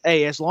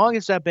 Hey, as long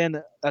as I've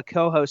been a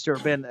co-host or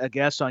been a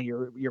guest on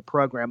your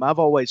program, I've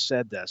always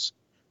said this.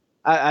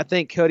 I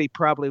think Cody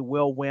probably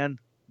will win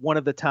one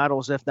of the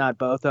titles, if not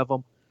both of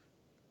them.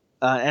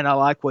 And I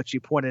like what you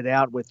pointed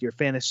out with your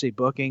fantasy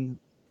booking,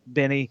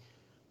 Benny.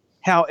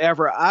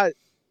 However,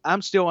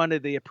 I'm still under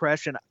the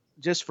impression,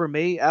 just for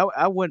me,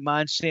 I wouldn't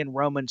mind seeing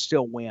Roman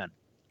still win.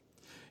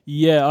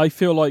 Yeah, I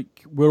feel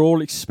like we're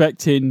all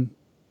expecting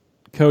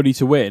Cody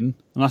to win,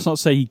 and that's not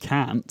to say he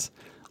can't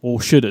or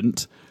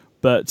shouldn't.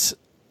 But,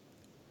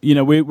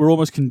 we're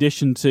almost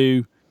conditioned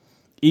to,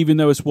 even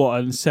though it's a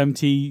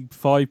 75%,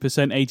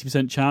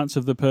 80% chance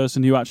of the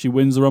person who actually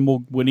wins the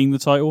Rumble winning the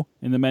title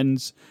in the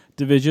men's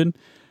division,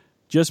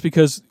 just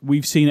because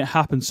we've seen it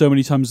happen so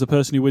many times, the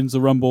person who wins the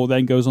Rumble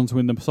then goes on to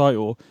win the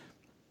title,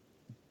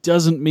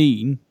 doesn't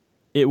mean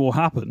it will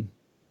happen.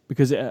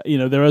 Because,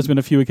 there has been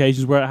a few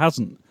occasions where it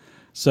hasn't.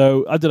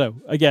 So, I don't know.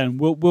 Again,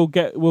 we'll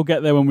get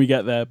there when we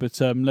get there,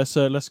 but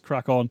let's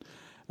crack on.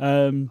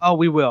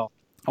 We will.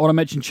 I want to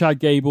mention Chad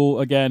Gable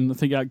again. I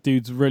think that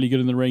dude's really good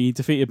in the ring. He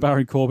defeated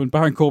Baron Corbin.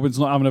 Baron Corbin's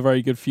not having a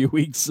very good few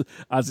weeks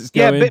as it's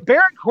going. Yeah,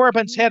 Baron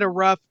Corbin's had a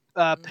rough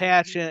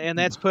patch, and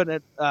that's putting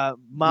it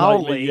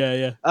mildly.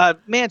 Yeah.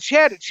 Man,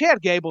 Chad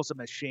Gable's a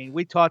machine.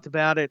 We talked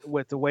about it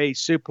with the way he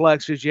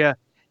suplexes you.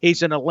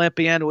 He's an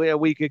Olympian.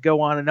 We could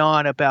go on and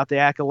on about the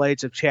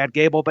accolades of Chad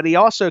Gable, but he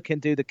also can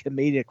do the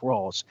comedic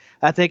roles.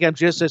 I think I'm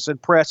just as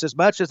impressed. As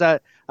much as I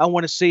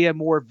want to see a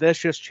more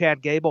vicious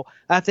Chad Gable,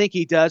 I think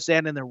he does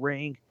that in the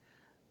ring.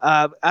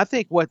 I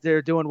think what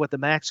they're doing with the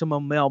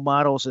Maximum Male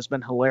Models has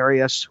been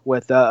hilarious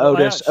with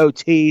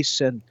Otis,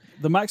 and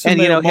the Maximum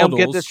Male Models. Him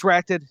get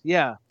distracted.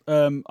 Yeah.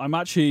 I'm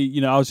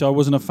actually, obviously I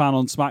wasn't a fan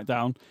on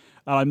SmackDown,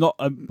 and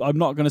I'm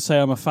not going to say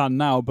I'm a fan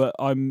now, but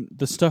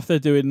the stuff they're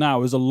doing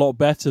now is a lot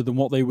better than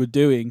what they were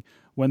doing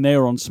when they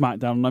were on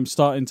SmackDown,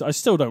 and I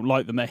still don't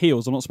like them. They're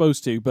heels. I'm not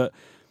supposed to, but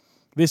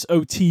this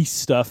OT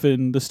stuff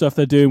and the stuff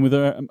they're doing with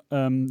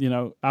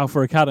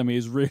Alpha Academy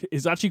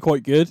is actually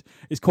quite good.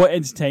 It's quite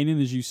entertaining,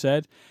 as you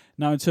said.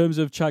 Now, in terms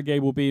of Chad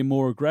Gable being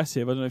more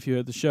aggressive, I don't know if you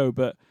heard the show,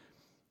 but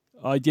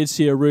I did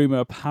see a rumor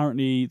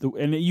apparently,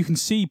 and you can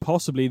see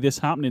possibly this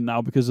happening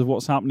now because of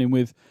what's happening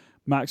with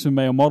Maximum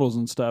Male Models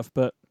and stuff,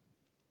 but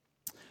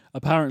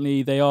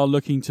apparently they are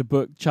looking to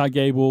book Chad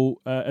Gable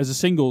as a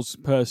singles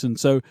person.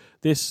 So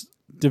this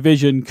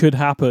division could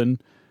happen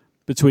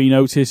between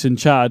Otis and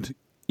Chad,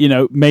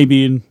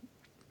 maybe in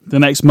the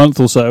next month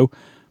or so,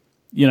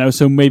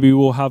 so maybe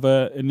we'll have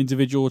an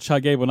individual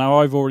Chad Gable. Now,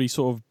 I've already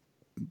sort of,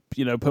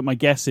 put my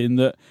guess in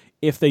that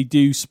if they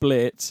do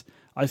split,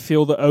 I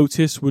feel that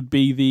Otis would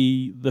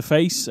be the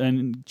face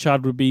and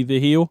Chad would be the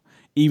heel,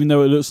 even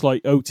though it looks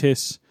like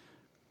Otis,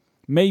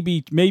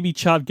 maybe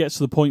Chad gets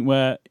to the point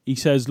where he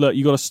says, look,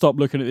 you got to stop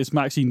looking at this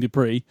Maxine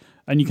Dupree,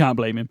 and you can't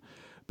blame him.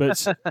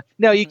 But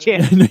no, you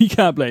can't. No, you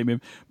can't blame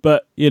him.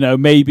 But,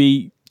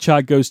 maybe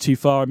Chad goes too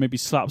far and maybe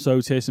slaps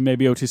Otis, and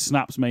maybe Otis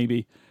snaps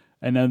maybe,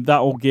 and then that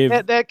will give...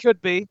 That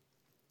could be.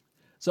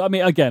 So, I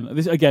mean,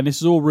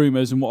 this is all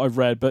rumours and what I've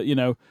read, but,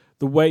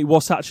 the way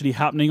what's actually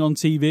happening on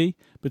TV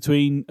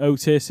between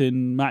Otis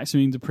and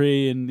Maximine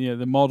Dupree and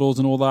the models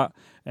and all that,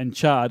 and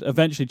Chad,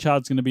 eventually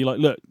Chad's going to be like,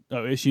 look,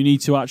 Otis, you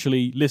need to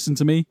actually listen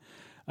to me.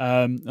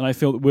 And I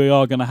feel that we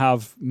are going to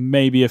have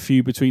maybe a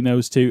few between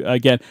those two.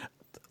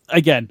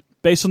 Again,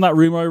 based on that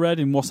rumour I read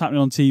and what's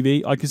happening on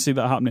TV, I can see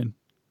that happening.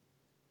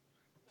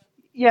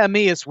 Yeah,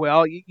 me as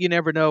well. You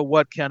never know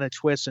what kind of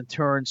twists and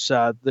turns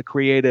the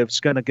creative's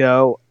going to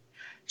go.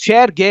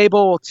 Chad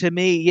Gable, to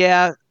me,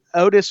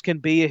 Otis can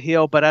be a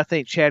heel, but I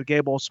think Chad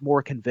Gable's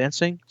more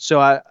convincing. So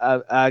I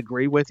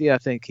agree with you. I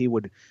think he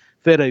would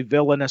fit a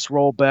villainous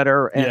role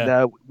better.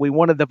 And we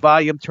wanted the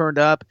volume turned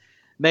up.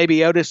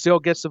 Maybe Otis still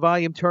gets the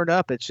volume turned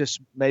up. It's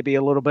just maybe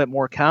a little bit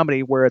more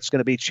comedy where it's going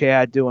to be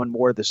Chad doing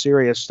more of the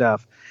serious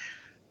stuff.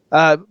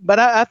 But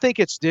I think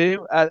it's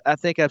due. I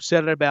think I've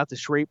said it about the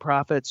Street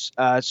Profits.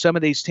 Some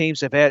of these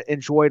teams have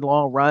enjoyed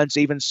long runs.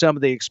 Even some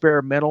of the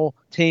experimental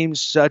teams,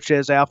 such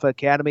as Alpha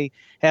Academy,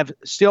 have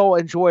still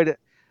enjoyed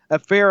a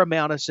fair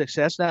amount of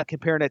success, not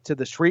comparing it to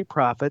the Street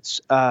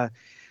Profits.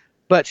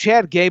 But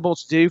Chad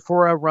Gable's due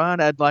for a run.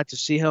 I'd like to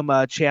see him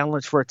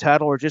challenge for a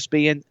title or just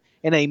be in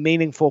a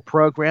meaningful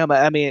program.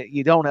 I mean,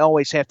 you don't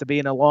always have to be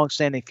in a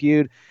long-standing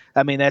feud.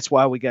 I mean, that's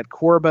why we got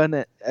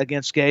Corbin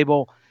against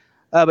Gable.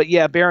 But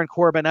yeah, Baron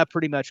Corbin, I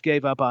pretty much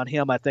gave up on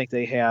him. I think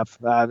they have.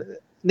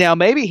 Now,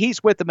 maybe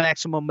he's with the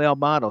Maximum Male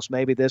Models.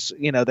 Maybe this,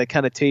 they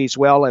kind of tease,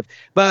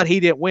 but he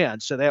didn't win.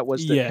 So that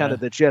was kind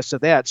of the gist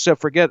of that. So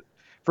forget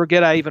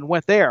I even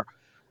went there.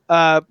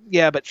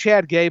 But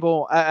Chad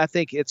Gable, I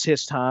think it's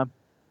his time.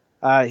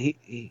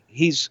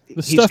 He's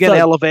stuff getting that-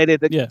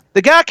 elevated.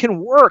 The guy can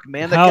work,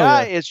 man. The Hell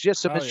guy yeah. is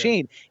just a Hell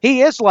machine.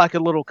 He is like a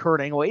little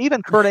Kurt Angle.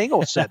 Even Kurt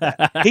Angle said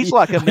that. He's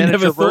like a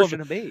miniature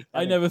version of me.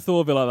 I never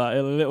thought of it like that.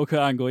 A little Kurt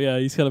Angle. Yeah,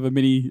 he's kind of a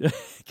mini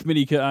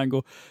Kurt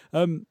Angle.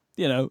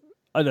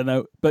 I don't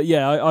know, but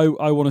yeah,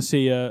 I want to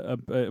see a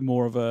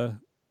more of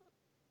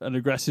an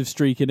aggressive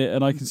streak in it,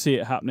 and I can see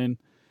it happening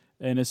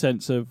in a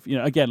sense of,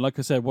 again, like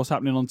I said, what's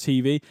happening on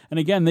TV, and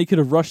again, they could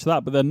have rushed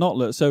that, but they're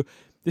not. So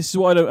this is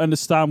what I don't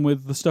understand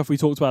with the stuff we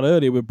talked about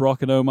earlier with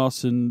Brock and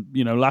Omos and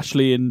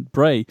Lashley and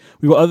Bray.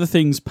 We've got other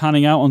things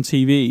panning out on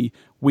TV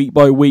week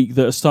by week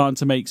that are starting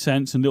to make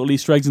sense, and little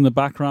Easter eggs in the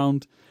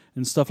background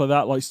and stuff like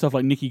that, like stuff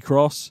like Nikki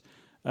Cross.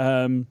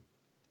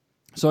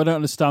 So I don't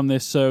understand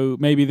this. So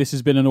maybe this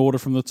has been an order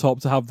from the top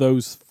to have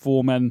those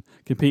four men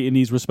compete in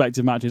these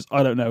respective matches.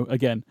 I don't know.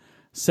 Again,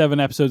 7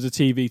 episodes of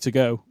TV to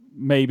go.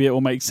 Maybe it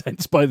will make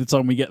sense by the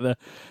time we get there.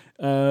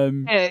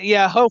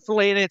 Yeah,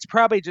 hopefully. And it's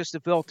probably just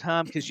to fill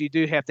time because you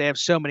do have to have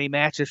so many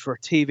matches for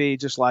TV,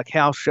 just like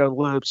house show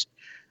loops.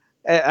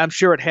 I'm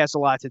sure it has a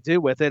lot to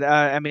do with it.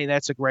 I mean,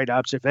 that's a great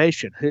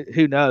observation.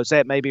 Who knows?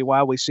 That may be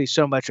why we see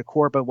so much of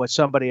Corbin with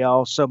somebody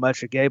else, so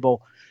much of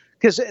Gable.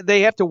 Because they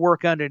have to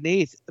work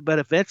underneath, but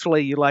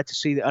eventually you like to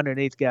see the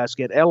underneath guys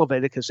get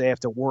elevated because they have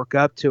to work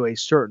up to a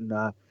certain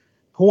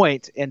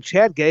point. And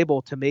Chad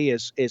Gable, to me,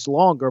 is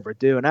long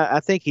overdue. And I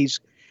think he's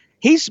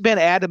been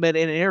adamant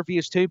in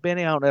interviews too,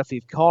 Benny. I don't know if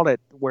you've called it,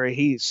 where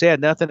he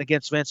said nothing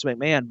against Vince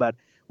McMahon, but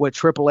with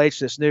Triple H,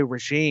 this new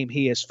regime,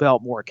 he has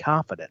felt more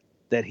confident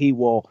that he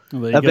will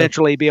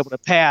eventually be able to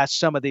pass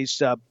some of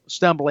these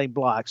stumbling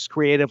blocks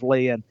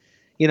creatively and,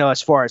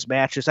 as far as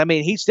matches. I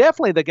mean, he's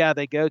definitely the guy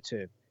they go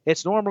to.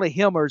 It's normally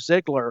him or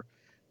Ziggler,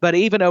 but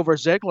even over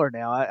Ziggler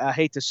now, I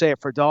hate to say it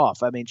for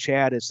Dolph. I mean,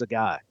 Chad is the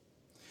guy.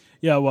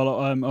 Yeah, well,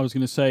 I was going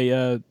to say,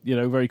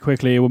 very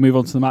quickly, we'll move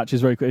on to the matches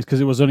very quickly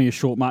because it was only a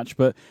short match,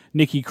 but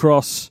Nikki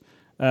Cross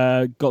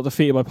got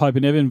defeated by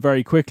Piper Niven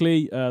very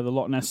quickly, the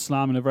Loch Ness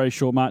Slam in a very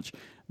short match.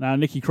 Now,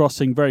 Nikki Cross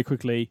saying very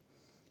quickly,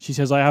 she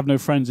says, I have no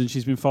friends, and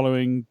she's been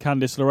following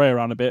Candice LeRae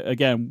around a bit.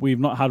 Again, we've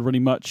not had really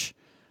much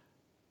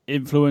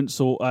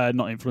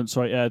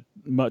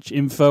much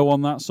info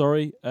on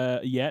that,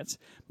 yet.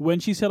 When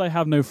she said I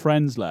have no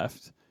friends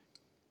left,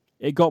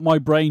 it got my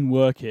brain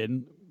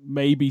working.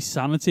 Maybe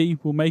Sanity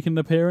will make an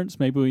appearance,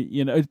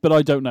 maybe, but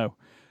I don't know.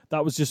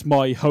 That was just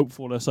my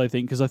hopefulness, I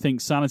think, because I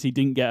think Sanity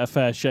didn't get a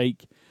fair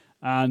shake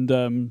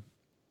and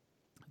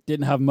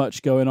didn't have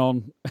much going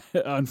on,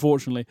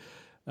 unfortunately.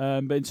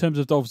 But in terms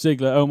of Dolph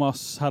Ziggler,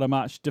 Omos had a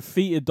match,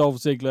 defeated Dolph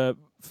Ziggler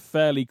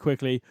fairly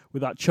quickly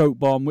with that choke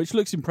bomb, which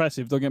looks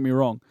impressive, don't get me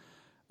wrong.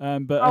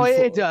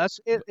 It does.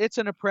 It's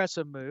an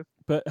impressive move.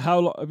 But I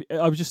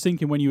was just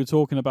thinking when you were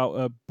talking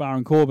about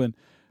Baron Corbin,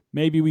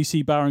 maybe we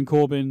see Baron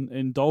Corbin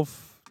and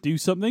Dolph do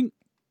something.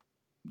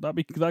 That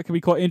could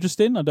be quite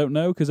interesting. I don't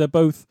know, because they're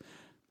both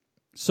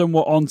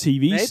somewhat on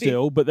TV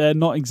still, but they're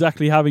not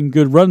exactly having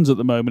good runs at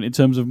the moment in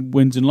terms of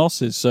wins and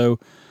losses. So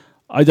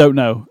I don't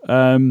know.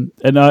 And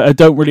I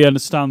don't really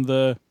understand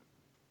the...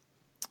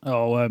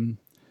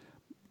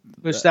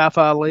 Mustafa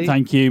Ali.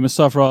 Thank you,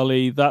 Mustafa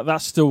Ali.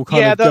 That's still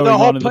kind of going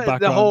on in the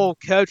background. The whole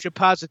coach of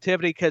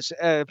positivity, because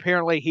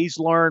apparently he's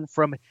learned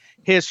from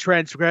his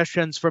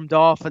transgressions from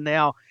Dolph, and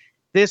now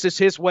this is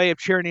his way of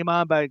cheering him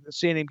on by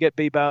seeing him get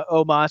beat by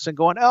Omos and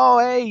going, "Oh,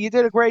 hey, you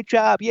did a great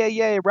job!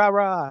 Yeah, rah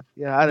rah!"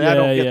 Yeah, I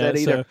don't get that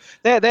either.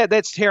 So,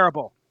 that's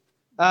terrible.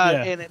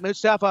 And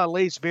Mustafa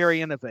Ali's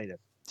very innovative.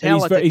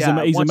 Talented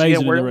guy. He's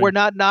amazing. Again, we're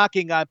not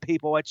knocking on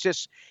people.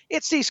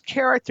 It's these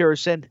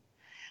characters and.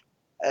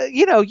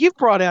 You've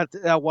brought out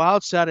a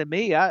wild side of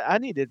me. I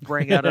need to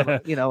bring out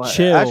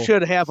I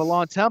should have a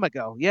long time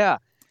ago. Yeah.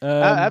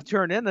 I've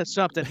turned into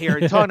something here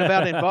talking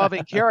about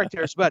involving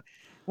characters. But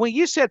when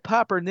you said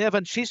Piper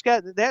Niven,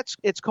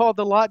 it's called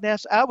the Loch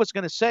Ness. I was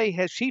going to say,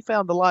 has she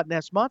found the Loch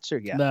Ness Monster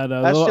yet? No,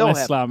 the Loch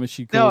Ness Slam, as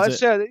she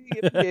calls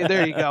it.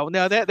 There you go.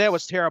 No, that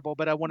was terrible,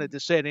 but I wanted to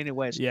say it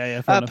anyways.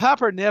 Yeah.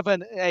 Piper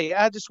Niven, hey,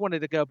 I just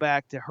wanted to go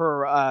back to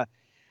her.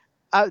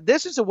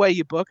 This is the way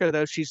you book her,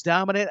 though. She's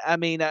dominant. I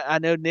mean, I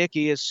know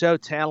Nikki is so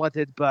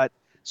talented, but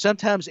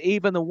sometimes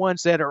even the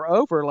ones that are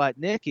over, like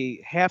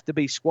Nikki, have to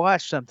be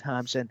squashed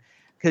sometimes, and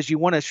because you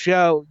want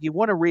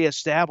to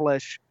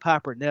reestablish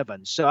Piper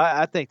Niven. So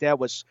I think that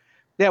was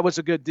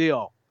a good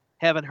deal,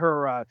 having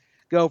her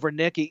go over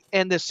Nikki.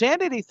 And the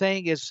Sanity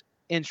thing is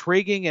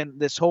intriguing, and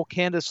this whole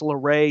Candice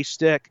LeRae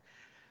stick.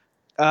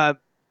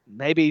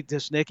 Maybe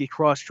does Nikki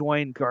Cross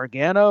join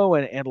Gargano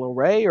and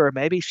LeRae, or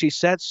maybe she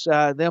sets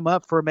them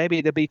up for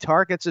maybe to be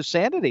targets of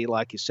Sanity,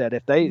 like you said,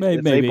 if they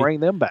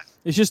bring them back.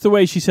 It's just the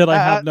way she said, I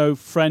have no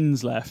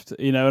friends left,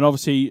 and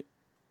obviously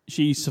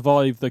she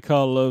survived the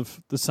cull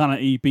of the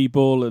Sanity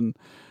people and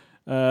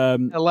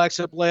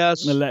Alexa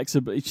Bliss.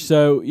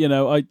 So,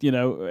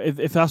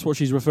 if that's what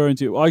she's referring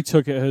to, I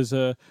took it as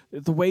the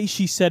way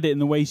she said it and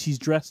the way she's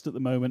dressed at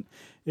the moment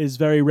is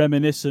very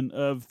reminiscent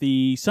of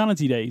the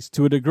Sanity days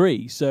to a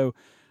degree. So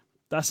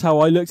That's how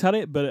I looked at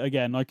it, but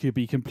again, I could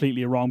be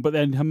completely wrong. But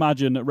then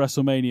imagine at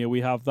WrestleMania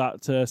we have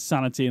that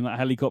sanity and that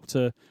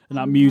helicopter and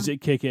that music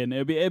kick in.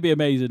 It'd be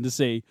amazing to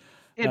see.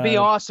 It'd be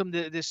awesome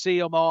to see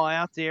them all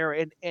out there.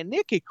 And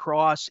Nikki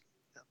Cross,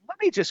 let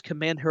me just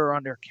commend her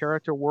on their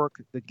character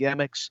work, the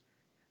gimmicks,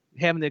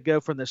 having to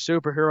go from the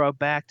superhero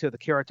back to the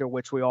character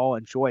which we all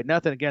enjoy.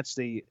 Nothing against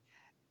the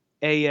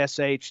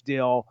ASH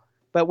deal,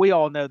 but we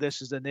all know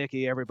this is the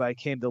Nikki everybody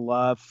came to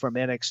love from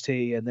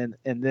NXT, and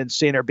then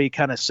seeing her be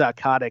kind of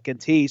psychotic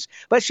and tease.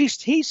 But she's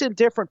teasing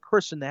different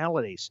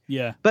personalities.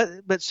 Yeah.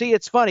 But see,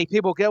 it's funny.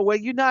 People go, well,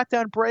 you knocked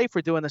down Bray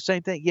for doing the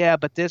same thing. Yeah,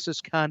 but this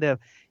is kind of,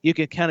 you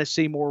can kind of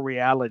see more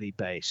reality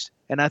based.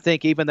 And I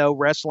think even though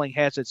wrestling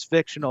has its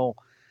fictional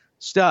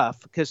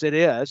stuff, because it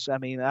is, I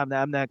mean, I'm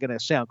not going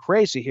to sound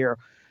crazy here,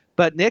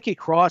 but Nikki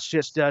Cross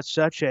just does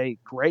such a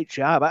great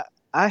job.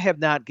 I have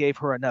not gave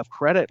her enough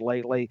credit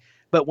lately.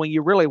 But when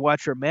you really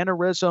watch her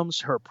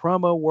mannerisms, her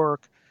promo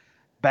work,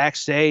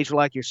 backstage,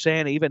 like you're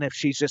saying, even if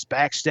she's just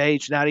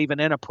backstage, not even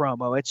in a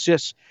promo, it's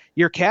just,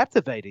 you're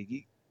captivated.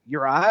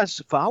 Your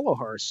eyes follow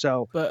her.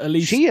 So but at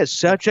least,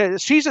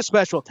 she's a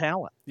special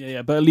talent.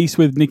 Yeah. But at least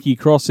with Nikki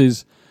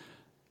Cross's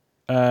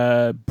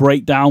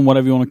breakdown,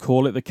 whatever you want to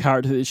call it, the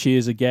character that she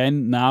is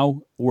again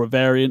now, or a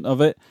variant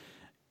of it,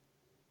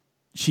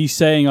 she's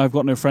saying, I've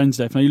got no friends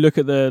left. Now you look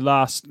at the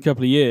last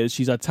couple of years,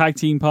 she's had tag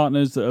team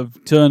partners that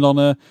have turned on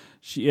her.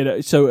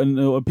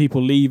 And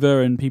people leave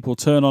her, and people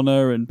turn on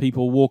her, and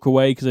people walk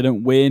away because they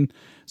don't win.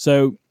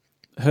 So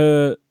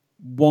her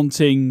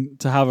wanting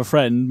to have a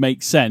friend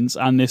makes sense,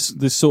 and this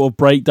sort of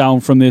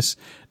breakdown from this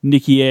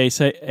Nikki ASH,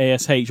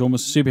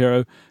 almost a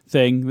superhero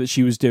thing that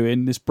she was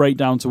doing, this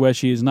breakdown to where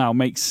she is now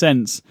makes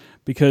sense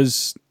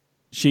because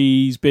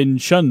she's been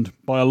shunned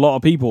by a lot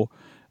of people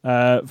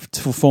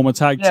for former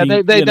tag team.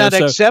 Yeah, they not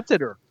accepted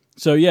her.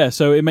 So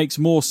it makes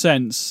more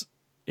sense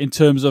in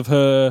terms of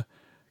her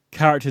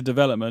character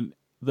development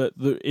that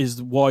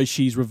is why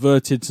she's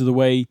reverted to the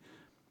way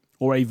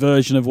or a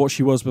version of what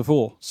she was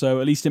before. So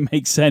at least it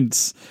makes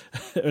sense.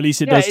 At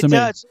least it does to me.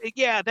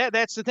 Yeah,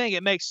 that's the thing.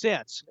 It makes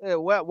sense.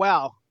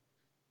 Wow.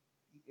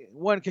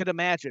 One could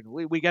imagine.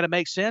 We got to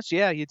make sense.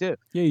 Yeah, you do.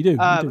 Yeah, you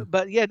do.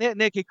 But yeah,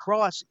 Nikki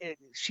Cross,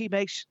 she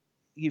makes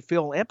you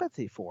feel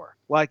empathy for her.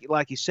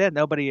 Like you said,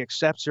 nobody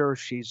accepts her.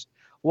 She's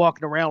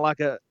walking around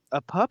like a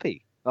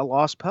puppy, a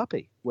lost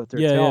puppy with her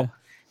tail. Yeah.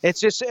 It's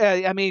just,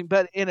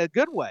 but in a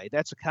good way.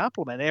 That's a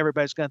compliment.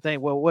 Everybody's going to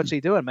think, well, what's he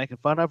doing? Making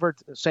fun of her,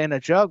 saying a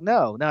joke?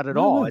 No, not at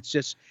all. It's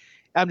just,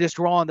 I'm just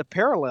drawing the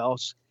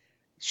parallels.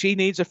 She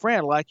needs a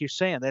friend, like you're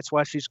saying. That's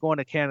why she's going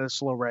to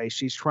Candice LeRae.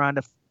 She's trying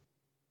to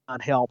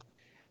find help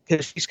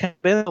because she's kind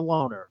of been a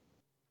loner.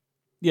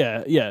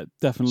 Yeah,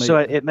 definitely. So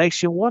it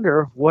makes you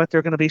wonder what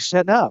they're going to be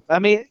setting up. I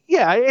mean,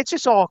 yeah, it's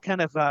just all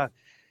kind of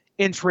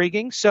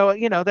intriguing. So,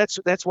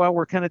 that's why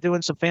we're kind of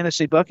doing some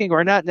fantasy booking,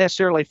 or not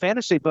necessarily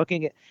fantasy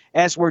booking,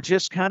 as we're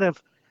just kind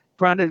of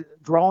trying to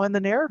draw in the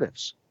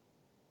narratives.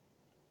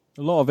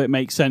 A lot of it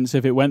makes sense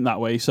if it went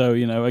that way. So,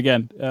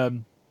 again,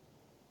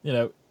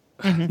 yeah.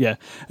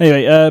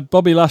 Anyway,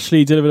 Bobby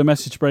Lashley delivered a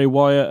message to Bray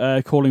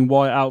Wyatt, calling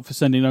Wyatt out for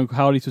sending Uncle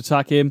Howdy to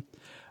attack him,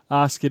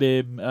 asking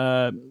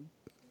him,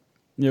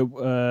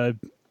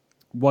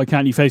 why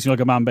can't you face me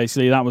like a man,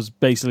 basically. That was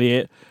basically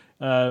it.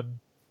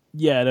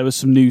 Yeah, there was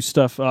some new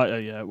stuff.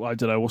 I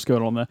don't know what's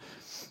going on there.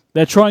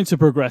 They're trying to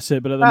progress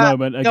it, but at the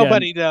moment, again,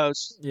 nobody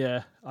knows.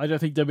 Yeah, I don't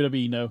think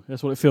WWE know.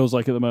 That's what it feels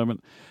like at the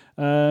moment.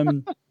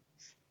 And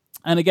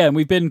again,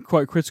 we've been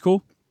quite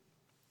critical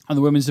on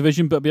the women's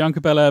division, but Bianca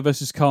Belair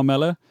versus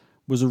Carmella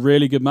was a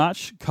really good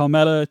match.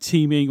 Carmella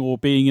teaming or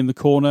being in the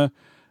corner,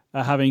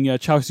 having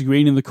Chelsea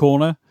Green in the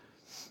corner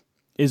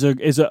is a.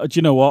 Do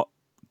you know what?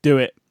 Do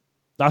it.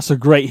 That's a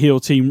great heel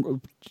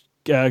team.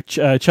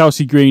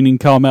 Chelsea Green and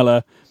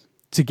Carmella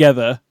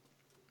together,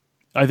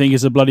 I think,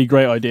 is a bloody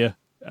great idea.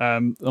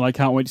 And I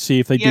can't wait to see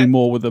if they do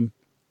more with them.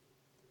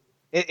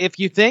 If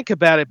you think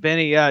about it,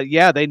 Benny,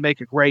 they'd make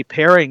a great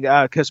pairing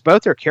because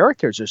both their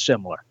characters are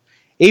similar.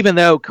 Even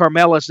though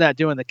Carmella's not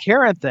doing the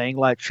Karen thing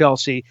like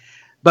Chelsea,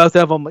 both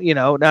of them,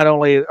 not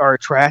only are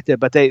attractive,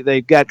 but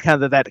they've got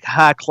kind of that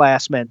high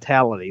class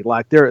mentality.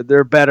 Like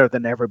they're better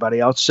than everybody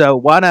else. So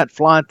why not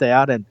flaunt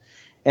that? And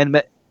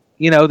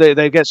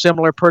they've got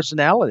similar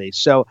personalities.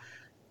 So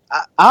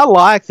I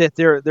like that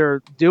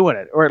they're doing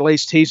it, or at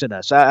least teasing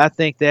us. I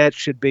think that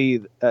should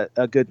be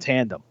a good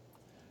tandem.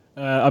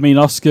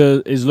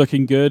 Asuka is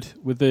looking good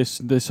with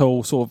this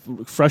whole sort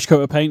of fresh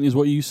coat of paint, is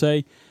what you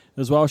say,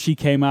 as well. She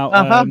came out,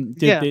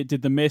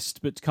 did the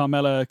mist, but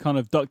Carmella kind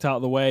of ducked out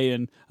of the way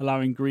and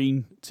allowing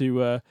Green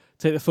to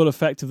take the full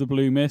effect of the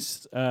blue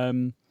mist.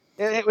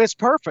 It was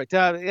perfect.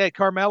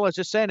 Carmella's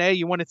just saying, hey,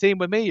 you want to team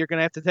with me? You're going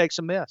to have to take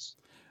some mist.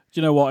 Do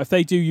you know what? If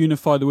they do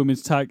unify the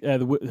women's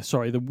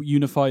unify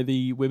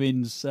the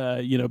women's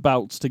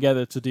bouts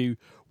together to do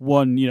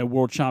one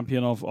world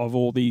champion of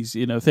all these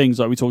things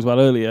like we talked about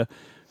earlier,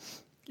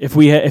 if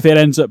it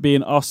ends up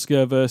being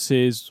Asuka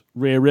versus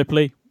Rhea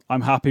Ripley,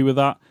 I'm happy with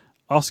that.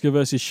 Asuka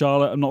versus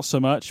Charlotte, I'm not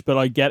so much, but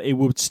I get it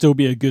would still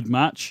be a good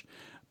match.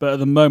 But at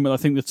the moment, I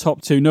think the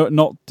top two,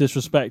 not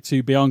disrespect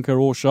to Bianca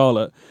or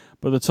Charlotte,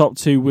 But the top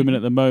two women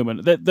at the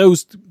moment,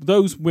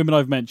 those women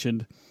I've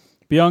mentioned,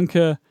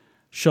 Bianca,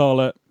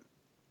 Charlotte,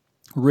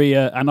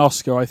 Rhea, and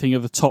Asuka, I think, are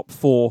the top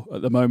 4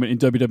 at the moment in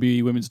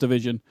WWE Women's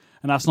Division.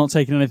 And that's not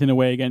taking anything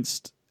away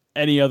against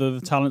any other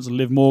talents,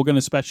 Liv Morgan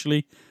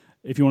especially.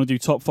 If you want to do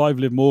top 5,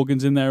 Liv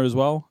Morgan's in there as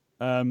well.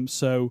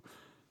 So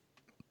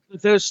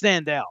those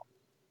stand out.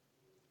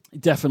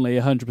 Definitely,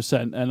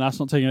 100%. And that's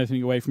not taking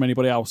anything away from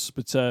anybody else.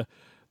 But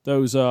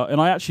those are... And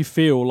I actually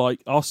feel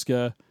like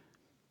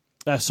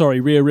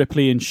Rhea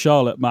Ripley and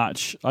Charlotte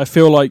match, I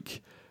feel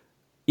like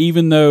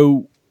even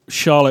though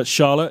Charlotte,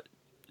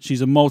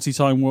 she's a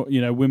multi-time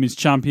women's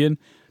champion,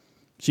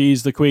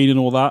 she's the queen and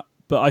all that,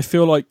 but I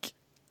feel like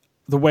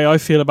the way I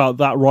feel about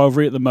that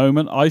rivalry at the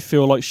moment, I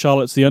feel like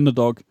Charlotte's the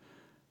underdog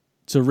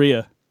to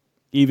Rhea,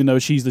 even though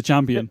she's the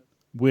champion,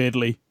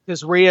 weirdly.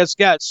 Because Rhea's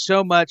got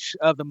so much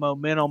of the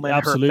momentum in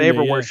Absolutely, her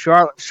favor, yeah. where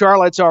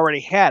Charlotte's already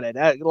had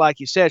it. Like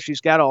you said,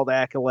 she's got all the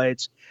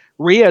accolades.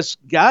 Rhea's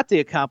got the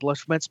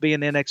accomplishments, being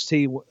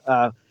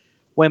NXT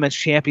Women's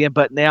Champion,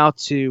 but now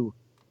to,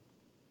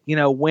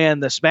 win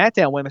the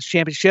SmackDown Women's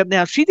Championship.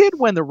 Now, she did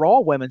win the Raw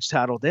Women's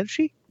title, didn't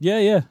she?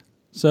 Yeah.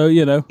 So,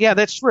 Yeah,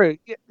 that's true.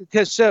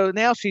 Because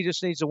now she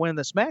just needs to win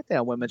the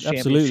SmackDown Women's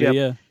Championship. Absolutely,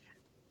 yeah.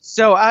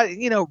 So,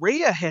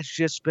 Rhea has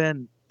just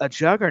been a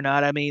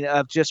juggernaut,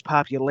 of just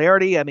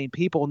popularity.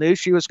 People knew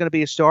she was going to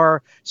be a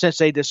star since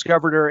they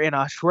discovered her in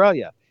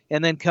Australia.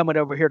 And then coming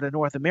over here to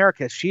North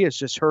America, she is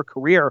just her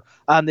career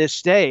on this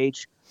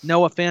stage.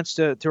 No offense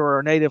to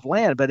her native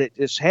land, but it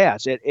just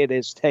has. It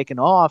has taken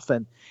off.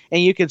 And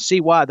you can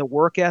see why. The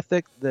work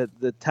ethic,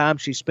 the time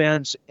she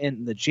spends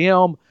in the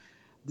gym,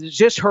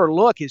 just her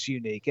look is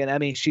unique.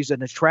 And, she's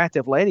an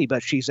attractive lady,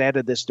 but she's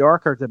added this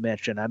darker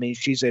dimension.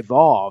 She's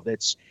evolved.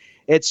 It's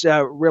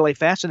really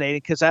fascinating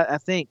because I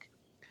think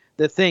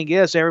the thing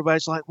is,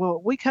 everybody's like,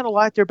 well, we kind of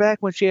liked her back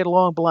when she had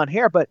long blonde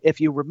hair. But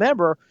if you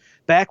remember,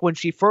 back when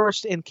she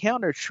first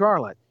encountered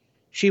Charlotte,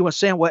 she was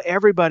saying, well,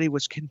 everybody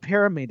was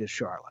comparing me to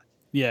Charlotte.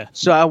 Yeah.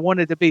 So I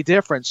wanted to be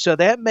different. So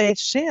that made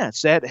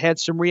sense. That had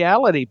some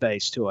reality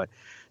base to it.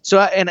 So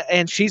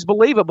and she's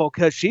believable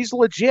because she's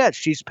legit.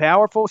 She's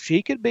powerful.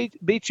 She could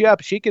beat you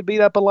up. She could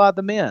beat up a lot of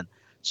the men.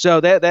 So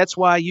that's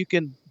why you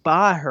can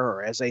buy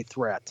her as a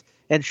threat.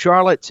 And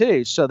Charlotte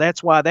too. So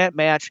that's why that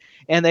match,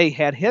 and they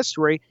had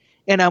history.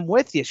 And I'm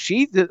with you.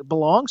 She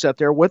belongs up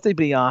there with the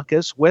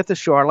Biancas, with the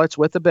Charlottes,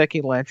 with the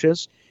Becky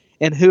Lynches,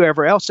 and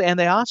whoever else, and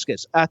the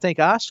Asukas. I think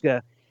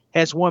Asuka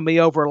has won me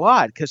over a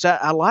lot because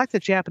I like the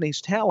Japanese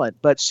talent,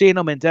 but seeing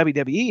them in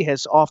WWE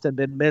has often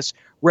been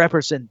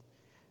misrepresented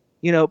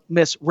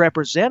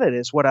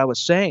is what I was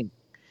saying.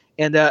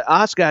 And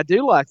Asuka, I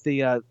do like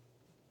the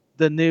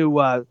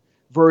new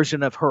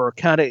version of her,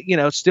 kind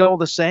of, still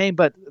the same,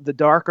 but the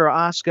darker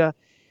Asuka.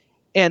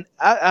 And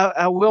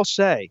I will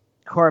say,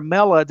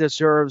 Carmella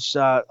deserves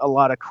a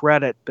lot of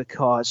credit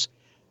because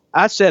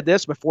I said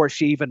this before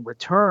she even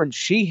returned.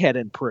 She had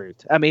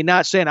improved.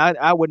 Not saying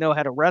I would know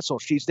how to wrestle.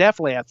 She's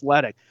definitely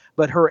athletic,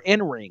 but her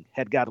in-ring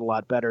had got a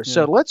lot better. Yeah.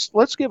 So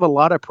let's give a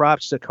lot of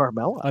props to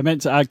Carmella. I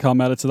meant to add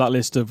Carmella to that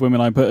list of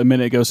women I put a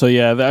minute ago. So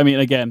yeah,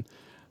 again,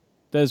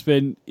 there's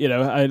been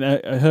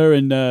her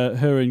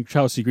and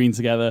Chelsea Green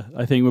together,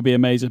 I think would be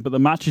amazing. But the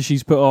matches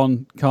she's put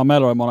on,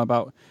 Carmella, I'm on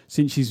about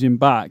since she's been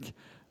back,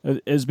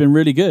 has been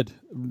really good,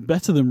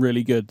 better than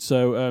really good.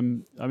 So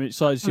I'm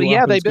excited to see what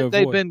happens going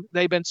forward.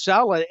 They've been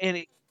solid,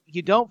 and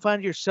you don't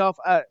find yourself.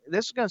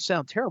 This is going to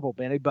sound terrible,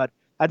 Benny, but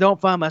I don't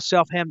find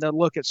myself having to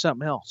look at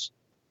something else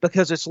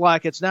because it's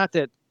not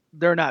that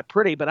they're not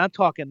pretty, but I'm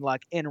talking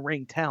like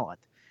in-ring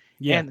talent.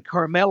 Yeah. And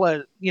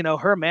Carmella,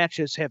 her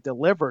matches have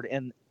delivered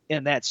in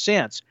that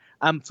sense.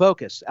 I'm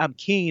focused. I'm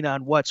keen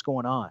on what's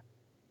going on.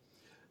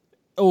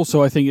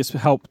 Also, I think it's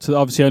helped.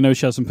 Obviously, I know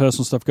she has some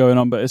personal stuff going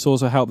on, but it's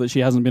also helped that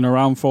she hasn't been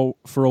around for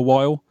a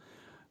while.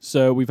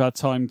 So we've had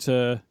time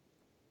to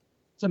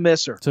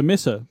miss her.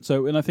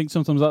 So, and I think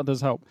sometimes that does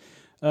help.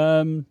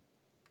 Well,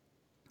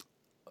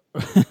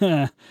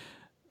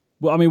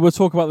 we'll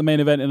talk about the main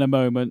event in a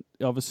moment.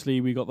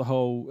 Obviously, we got the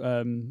whole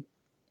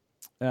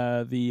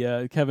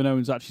Kevin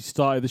Owens actually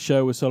started the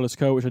show with Solo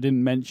Sikoa, which I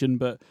didn't mention,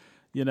 but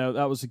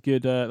that was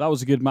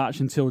a good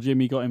match until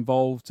Jimmy got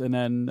involved, and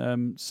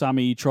then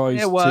Sammy tries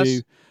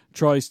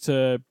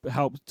to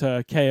help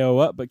to KO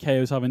up, but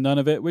KO's having none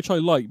of it, which I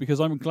like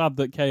because I'm glad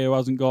that KO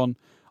hasn't gone,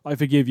 I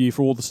forgive you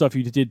for all the stuff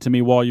you did to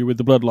me while you were with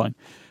the Bloodline.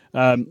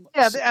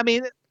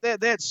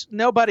 That's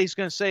nobody's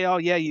going to say, oh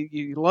yeah,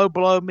 you low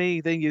blow me,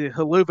 then you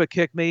haluva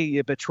kick me,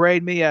 you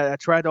betrayed me. I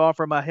tried to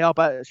offer my help.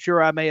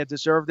 Sure, I may have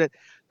deserved it,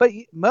 but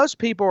most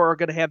people are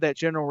going to have that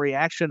general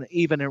reaction,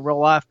 even in real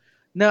life.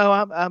 No,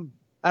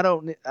 I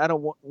don't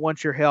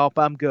want your help.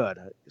 I'm good.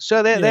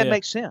 So that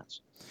makes sense.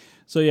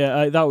 So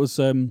yeah, that was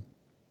a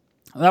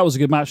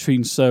good match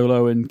between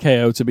Solo and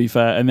KO, to be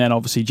fair. And then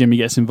obviously Jimmy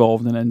gets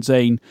involved, and then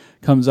Zayn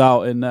comes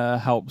out and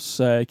helps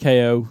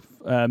KO.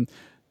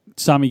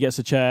 Sammy gets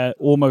a chair,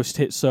 almost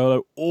hits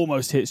Solo,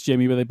 almost hits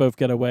Jimmy, but they both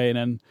get away. And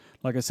then,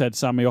 like I said,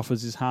 Sammy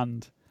offers his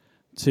hand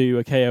to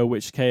a KO,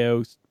 which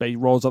KO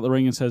rolls out the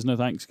ring and says no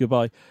thanks,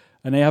 goodbye.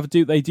 And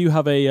they do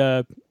have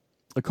a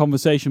a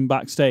conversation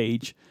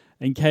backstage,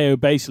 and KO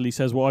basically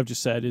says what I've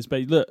just said is,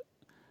 look,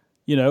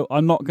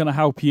 I'm not going to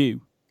help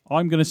you.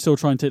 I'm going to still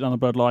try and take down the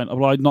bloodline,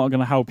 but I'm not going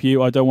to help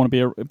you. I don't want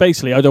to be.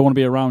 Basically, I don't want to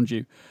be around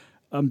you.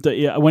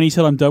 When he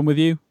said I'm done with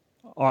you,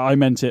 I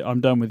meant it. I'm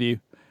done with you.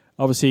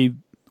 Obviously,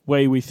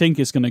 way we think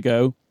it's going to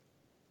go,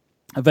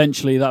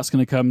 eventually that's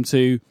going to come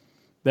to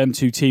them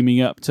two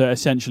teaming up to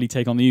essentially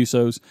take on the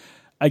Usos.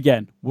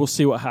 Again, we'll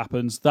see what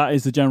happens. That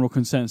is the general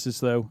consensus,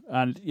 though,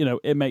 and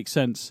it makes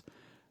sense.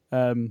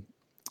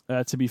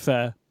 To be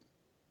fair,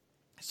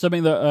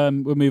 something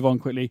that we'll move on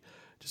quickly.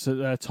 Just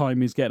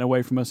time is getting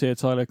away from us here,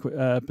 Tyler.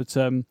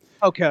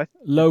 Okay.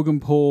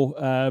 Logan Paul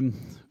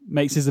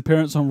makes his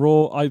appearance on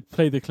Raw. I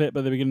played the clip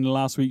at the beginning of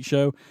last week's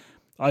show.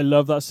 I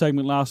love that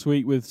segment last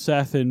week with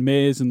Seth and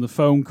Miz and the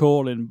phone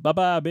call and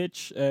bye-bye,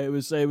 bitch.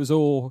 It was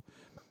all...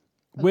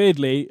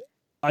 Weirdly,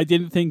 I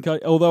didn't think...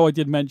 although I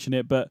did mention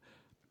it, but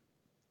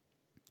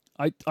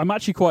I'm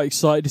actually quite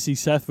excited to see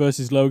Seth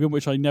versus Logan,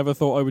 which I never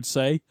thought I would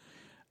say.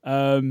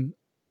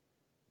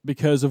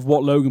 Because of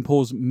what Logan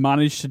Paul's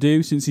managed to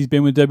do since he's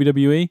been with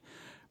WWE.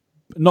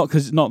 Not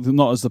as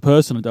the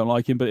person, I don't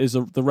like him, but as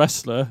the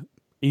wrestler,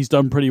 he's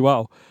done pretty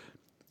well.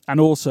 And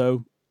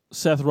also,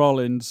 Seth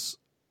Rollins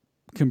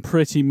can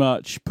pretty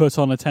much put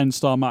on a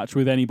 10-star match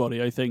with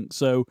anybody, I think.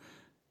 So,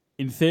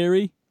 in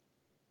theory,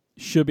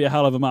 should be a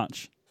hell of a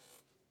match.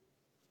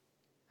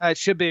 It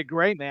should be a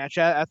great match.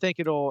 I think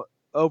it'll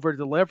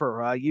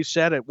over-deliver. You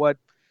said it, what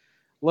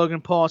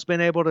Logan Paul's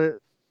been able to,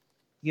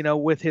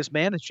 with his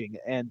managing.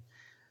 And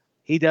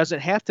he doesn't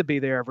have to be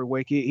there every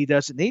week. He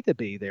doesn't need to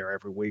be there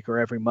every week or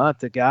every month.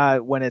 The guy,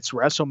 when it's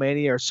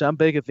WrestleMania or some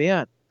big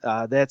event,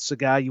 that's the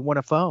guy you want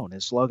to phone.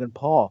 It's Logan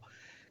Paul.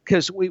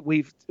 Because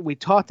we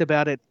talked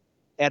about it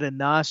ad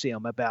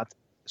nauseum about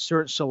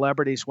certain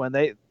celebrities when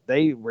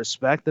they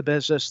respect the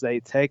business, they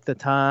take the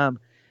time,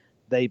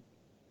 they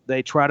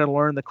try to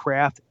learn the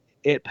craft.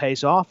 It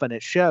pays off and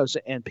it shows.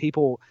 And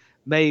people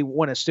may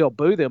want to still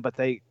boo them, but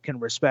they can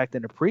respect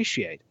and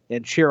appreciate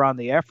and cheer on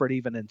the effort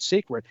even in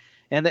secret.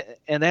 And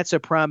that's a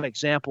prime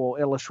example,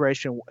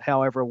 illustration,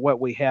 however, what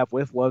we have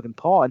with Logan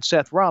Paul and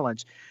Seth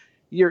Rollins.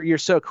 You're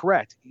so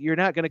correct. You're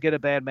not going to get a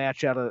bad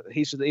match out of.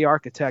 He's the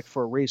architect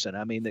for a reason.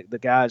 I mean, the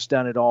guy's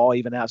done it all,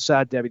 even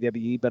outside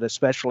WWE, but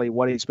especially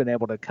what he's been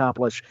able to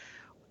accomplish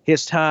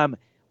his time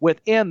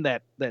within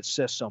that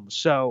system.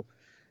 So,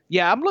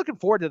 yeah, I'm looking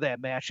forward to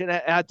that match, and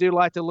I do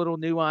like the little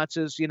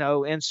nuances,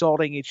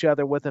 insulting each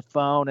other with a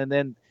phone, and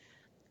then.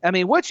 I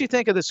mean, what do you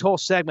think of this whole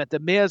segment? The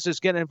Miz is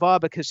getting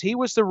involved because he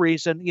was the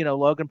reason,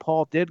 Logan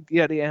Paul did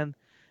get in,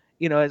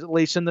 at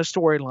least in the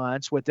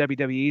storylines with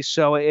WWE.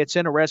 So it's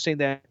interesting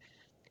that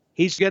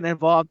he's getting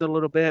involved a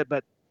little bit,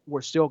 but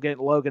we're still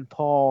getting Logan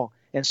Paul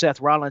and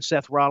Seth Rollins.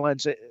 Seth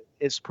Rollins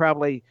is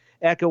probably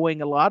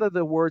echoing a lot of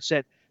the words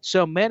that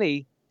so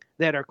many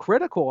that are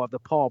critical of the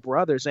Paul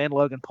brothers and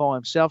Logan Paul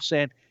himself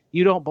saying,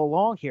 you don't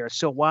belong here.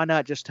 So why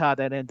not just tie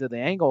that into the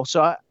angle?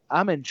 So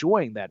I'm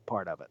enjoying that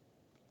part of it.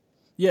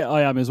 Yeah,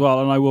 I am as well,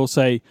 and I will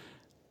say,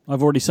 I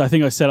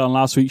think I said it on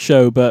last week's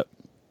show, but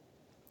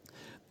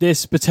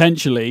this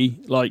potentially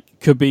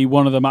could be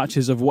one of the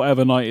matches of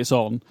whatever night it's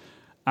on.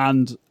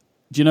 And do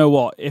you know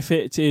what? If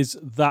it is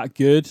that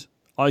good,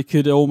 I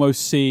could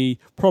almost see,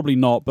 probably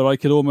not, but I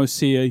could almost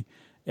see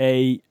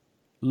a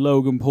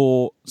Logan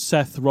Paul,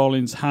 Seth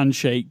Rollins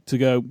handshake to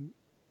go,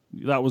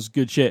 that was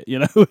good shit,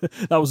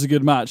 that was a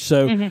good match.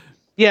 So. Mm-hmm.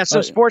 Yeah,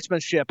 so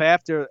sportsmanship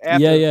after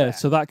yeah. that.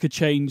 So that could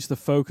change the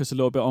focus a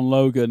little bit on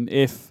Logan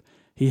if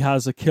he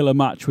has a killer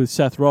match with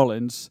Seth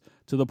Rollins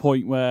to the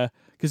point where...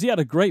 Because he had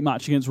a great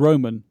match against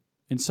Roman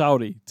in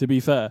Saudi, to be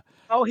fair.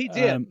 Oh, he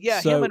did.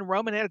 Him and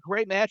Roman had a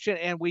great match,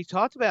 and we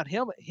talked about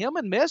him. Him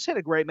and Miz had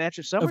a great match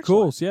at SummerSlam. Of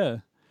course, yeah.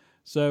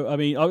 So, I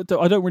mean, I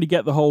don't really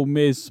get the whole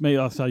Miz... Maybe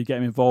that's how you get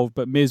him involved,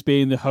 but Miz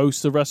being the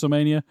host of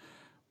WrestleMania,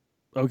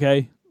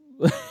 okay...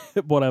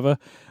 whatever.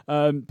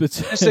 But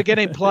just to get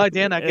him plugged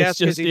in, I guess,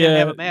 because he didn't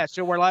have a match.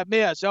 So we're like,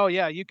 Miz, oh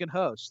yeah, you can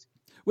host.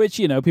 Which,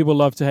 people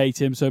love to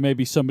hate him, so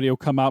maybe somebody will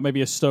come out,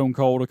 maybe a Stone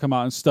Cold will come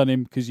out and stun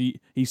him because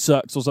he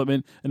sucks or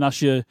something, and that's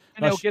your...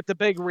 And he'll get the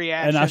big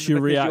reaction. And that's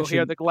your reaction. You'll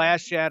hear the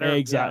glass shatter.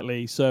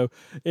 Exactly. Yeah. So,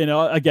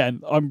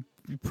 again, I'm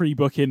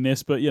pre-booking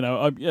this, but,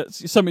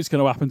 something's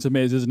going to happen to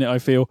Miz, isn't it, I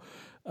feel?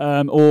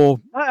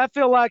 I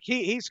feel like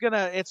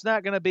it's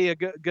not going to be a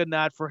good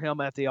night for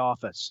him at the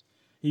office.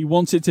 He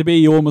wants it to be.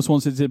 He almost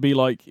wants it to be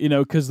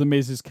because the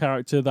Miz's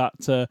character, that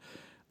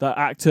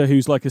actor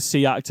who's like a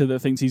C actor that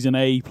thinks he's an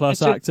A+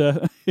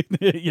 actor,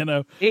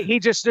 He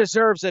just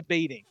deserves a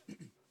beating.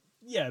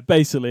 Yeah,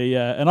 basically,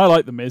 yeah. And I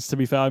like the Miz, to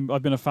be fair.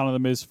 I've been a fan of the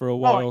Miz for a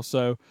while,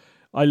 so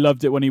I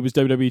loved it when he was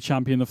WWE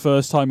champion the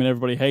first time and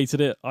everybody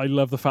hated it. I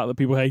love the fact that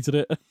people hated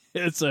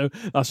it. So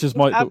that's just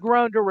I've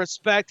grown to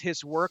respect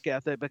his work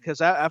ethic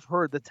because I've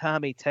heard the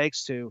time he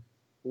takes to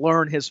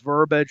learn his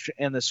verbiage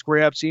and the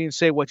scripts. You can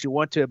say what you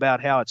want to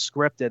about how it's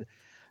scripted.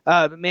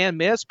 Man,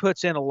 Miz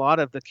puts in a lot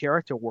of the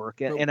character work,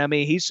 and I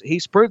mean,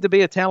 he's proved to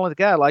be a talented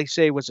guy. Like you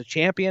say, he was a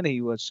champion.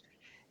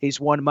 He's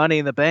won Money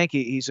in the Bank.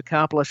 He's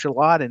accomplished a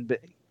lot, and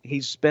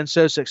he's been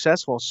so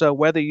successful. So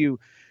whether you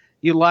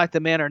like the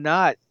man or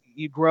not,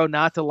 you grow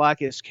not to like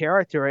his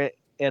character,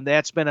 and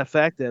that's been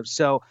effective.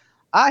 So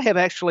I have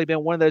actually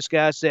been one of those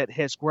guys that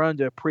has grown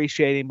to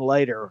appreciate him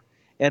later.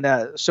 And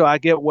so I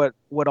get what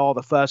all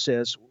the fuss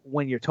is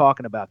when you're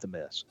talking about The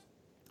Miz.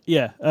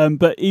 Yeah,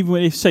 but even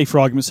if, say, for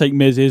argument's sake,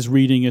 Miz is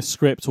reading a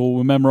script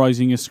or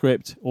memorizing a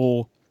script,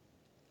 or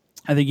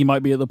I think he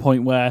might be at the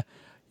point where,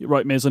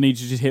 right, Miz, I need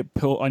you to hit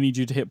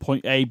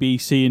point A, B,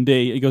 C, and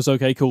D. He goes,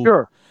 okay, cool.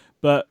 Sure.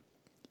 But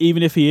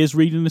even if he is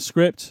reading the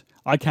script,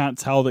 I can't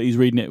tell that he's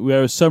reading it.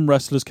 Whereas some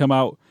wrestlers come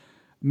out,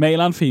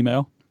 male and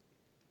female,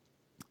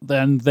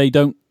 then they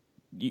don't.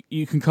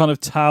 You can kind of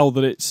tell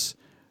that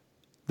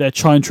they're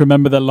trying to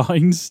remember their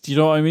lines. Do you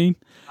know what I mean?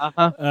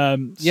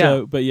 Yeah.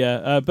 But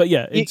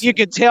yeah, you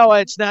can tell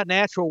it's not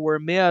natural. Where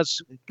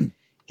Miz,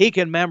 he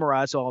can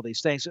memorize all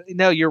these things.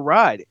 No, you're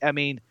right. I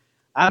mean,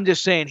 I'm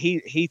just saying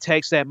he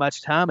takes that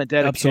much time and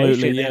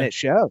dedication, and it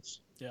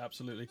shows. Yeah,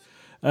 absolutely.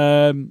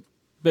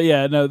 But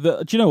yeah, no.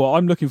 Do you know what?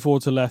 I'm looking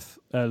forward to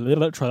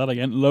try that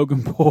again.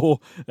 Logan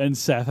Paul and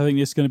Seth. I think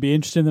it's going to be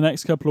interesting the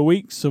next couple of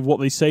weeks of what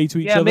they say to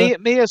each other. Yeah,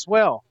 me as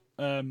well.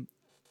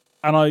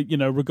 And I,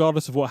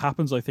 regardless of what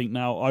happens, I think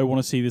now I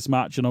want to see this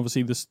match, and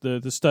obviously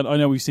the stunt. I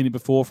know we've seen it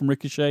before from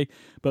Ricochet,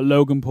 but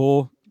Logan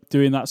Paul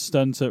doing that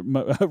stunt at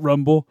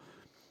Rumble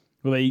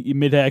with a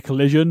mid-air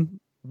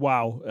collision.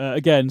 Wow!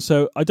 Again,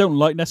 so I don't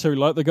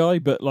necessarily like the guy,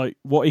 but like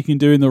what he can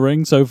do in the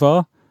ring so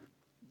far,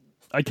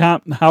 I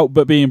can't help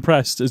but be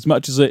impressed. As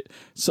much as it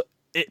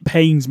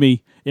pains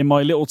me in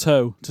my little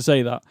toe to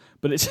say that,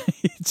 but it's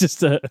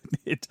just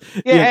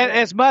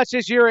as much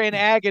as you're in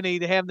agony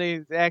to have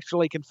to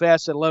actually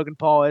confess that Logan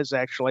Paul is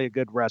actually a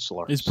good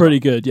wrestler. It's pretty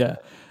good, yeah.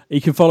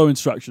 He can follow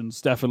instructions,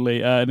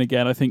 definitely. And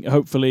again, I think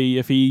hopefully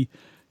if he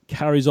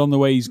carries on the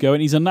way he's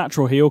going, he's a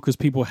natural heel because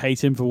people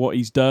hate him for what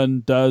he's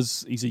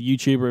does. He's a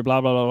YouTuber,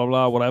 blah, blah, blah, blah,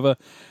 blah, whatever.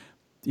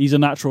 He's a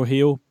natural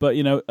heel. But,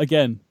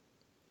 again,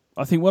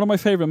 I think one of my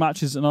favorite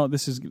matches, and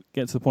this is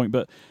getting to the point,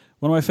 but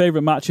one of my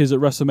favorite matches at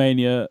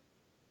WrestleMania,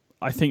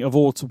 I think I'm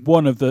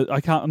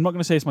not going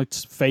to say it's my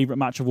favorite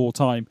match of all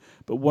time,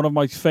 but one of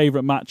my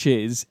favorite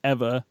matches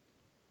ever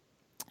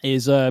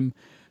is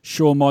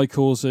Shawn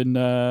Michaels and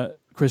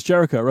Chris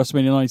Jericho at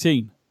WrestleMania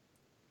 19.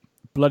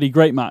 Bloody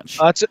great match.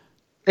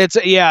 It's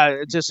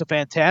just a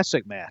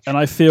fantastic match. And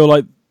I feel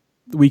like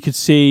we could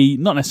see,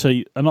 not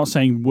necessarily, I'm not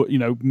saying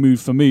move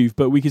for move,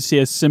 but we could see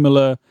a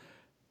similar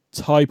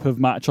type of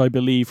match, I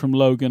believe, from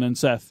Logan and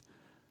Seth.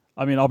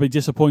 I mean, I'll be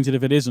disappointed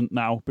if it isn't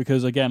now,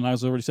 because again,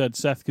 as I already said,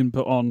 Seth can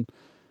put on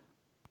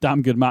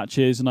damn good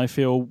matches, and I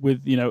feel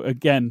with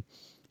again,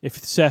 if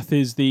Seth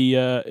is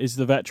the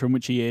veteran,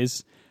 which he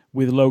is,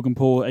 with Logan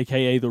Paul,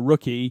 aka the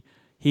rookie,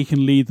 he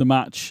can lead the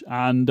match,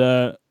 and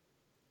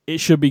it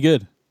should be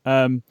good.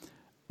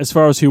 As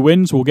far as who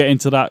wins, we'll get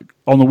into that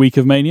on the week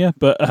of Mania,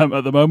 but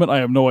at the moment, I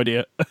have no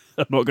idea.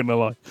 I'm not going to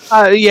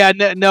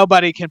lie.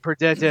 Nobody can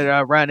predict it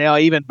right now.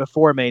 Even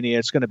before Mania,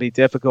 it's going to be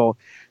difficult.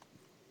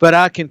 But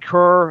I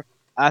concur.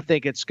 I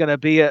think it's going to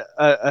be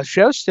a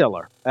show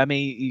stealer. I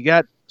mean, you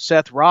got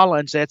Seth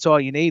Rollins. That's all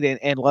you need.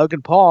 And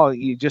Logan Paul,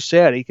 you just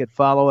said, he could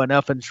follow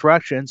enough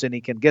instructions and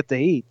he can get the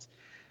heat.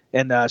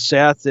 And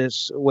Seth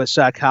is, with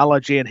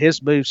psychology and his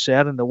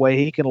moveset and the way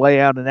he can lay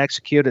out and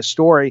execute a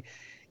story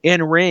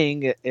in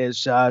ring,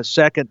 is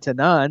second to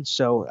none.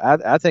 So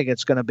I think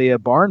it's going to be a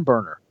barn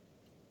burner.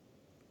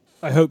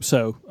 I hope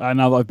so.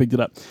 Now that I've picked it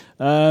up.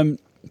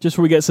 Just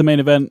before we get to the main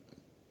event,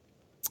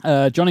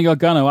 Johnny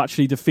Gargano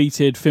actually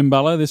defeated Finn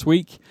Balor this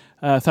week,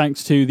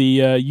 thanks to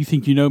the You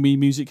Think You Know Me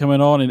music coming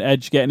on and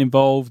Edge getting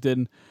involved.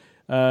 And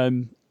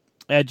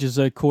Edge has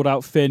called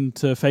out Finn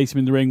to face him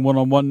in the ring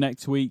one-on-one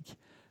next week.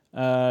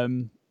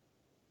 And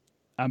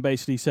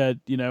basically said,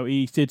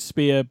 he did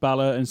spear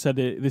Balor and said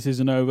this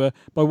isn't over.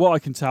 By what I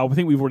can tell, I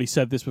think we've already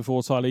said this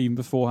before, Tyler, even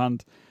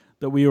beforehand,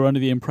 that we were under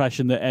the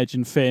impression that Edge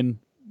and Finn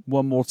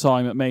one more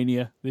time at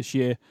Mania this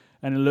year.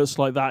 And it looks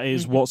like that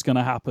is what's going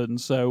to happen.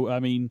 So,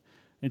 I mean,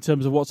 in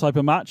terms of what type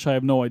of match, I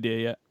have no idea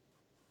yet.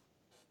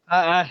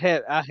 I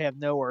have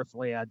no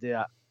earthly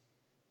idea.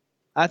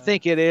 I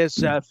think it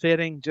is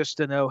fitting just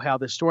to know how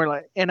the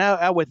storyline, and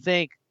I would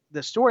think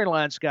the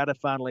storyline's got to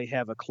finally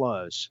have a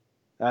close.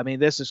 I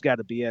mean, this has got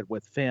to be it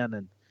with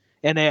Finn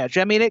and Edge.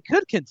 I mean, it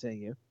could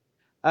continue.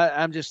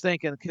 I'm just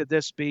thinking, could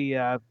this be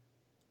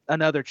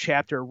another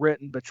chapter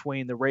written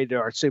between the Rated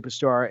R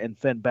Superstar and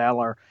Finn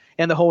Balor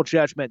and the whole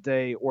Judgment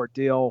Day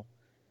ordeal?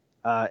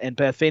 And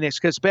Beth Phoenix,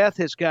 because Beth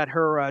has got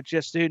her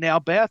just due. Now,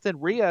 Beth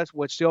and Rhea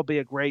would still be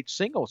a great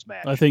singles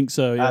match. I think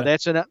so,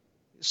 yeah.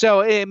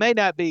 So it may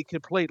not be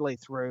completely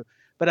through,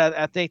 but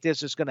I think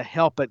this is going to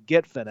help it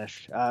get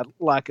finished,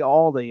 like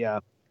all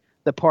the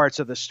parts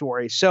of the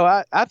story. So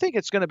I think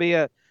it's going to be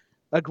a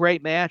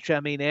great match. I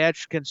mean,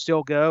 Edge can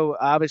still go,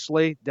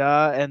 obviously,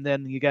 and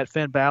then you got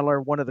Finn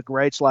Balor, one of the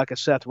greats like a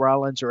Seth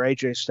Rollins or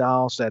AJ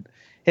Styles that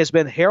has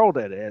been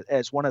heralded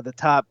as one of the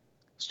top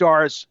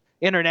stars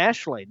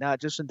internationally, not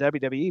just in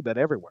WWE, but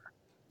everywhere.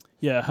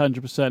 Yeah,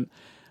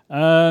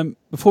 100%.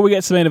 Before we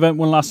get to the main event,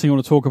 one last thing I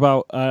want to talk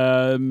about.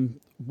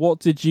 What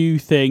did you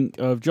think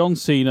of John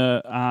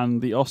Cena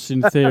and the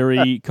Austin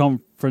Theory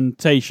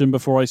confrontation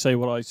before I say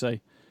what I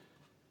say?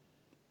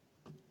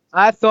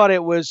 I thought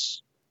it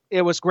was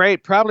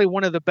great. Probably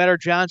one of the better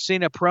John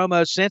Cena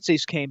promos since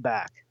he's came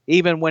back,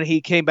 even when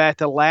he came back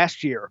to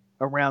last year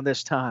around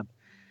this time.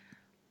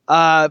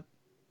 Uh,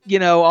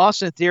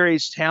 Austin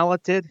Theory's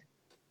talented.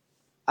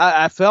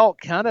 I felt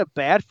kind of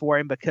bad for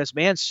him because,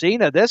 man,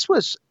 Cena, this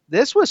was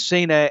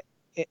Cena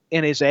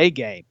in his A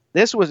game.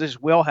 This was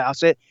his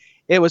wheelhouse. It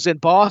was in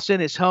Boston,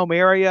 his home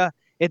area.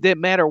 It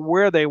didn't matter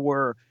where they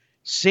were.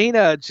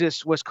 Cena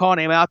just was calling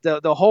him out.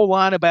 The whole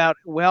line about,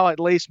 well, at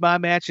least my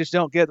matches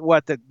don't get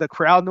the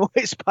crowd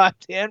noise by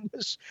 10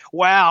 was,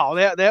 wow,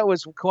 that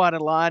was quite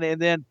a line.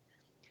 And then,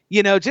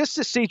 just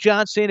to see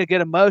John Cena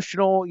get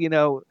emotional,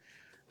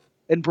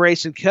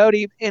 embracing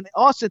Cody and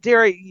Austin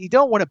Theory, you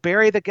don't want to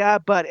bury the guy,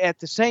 but at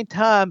the same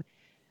time,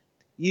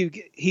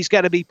 he's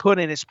got to be put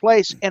in his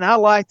place. And I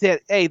like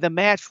that. Hey, the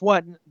match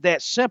wasn't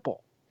that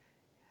simple.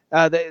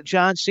 That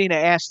John Cena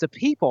asked the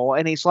people,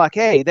 and he's like,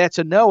 "Hey, that's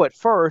a no at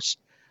first,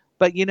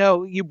 but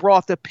you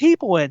brought the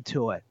people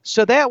into it,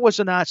 so that was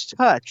a nice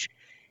touch."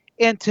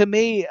 And to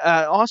me,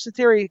 Austin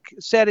Theory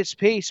said his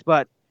piece,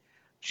 but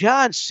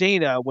John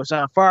Cena was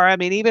on fire. I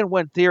mean, even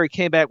when Theory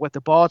came back with the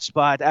bald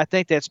spot, I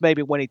think that's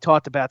maybe when he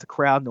talked about the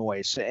crowd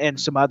noise and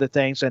some other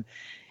things.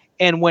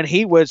 And when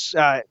he was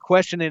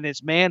questioning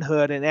his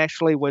manhood and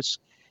actually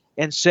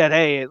said,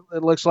 "Hey,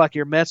 it looks like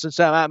you're missing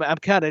something." I'm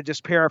kind of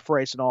just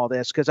paraphrasing all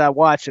this because I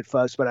watched it,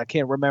 folks, but I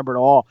can't remember it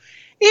all.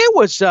 It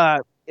was,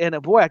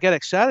 and boy, I got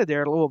excited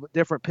there, a little bit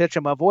different pitch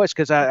in my voice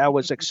because I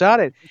was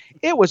excited.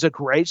 It was a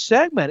great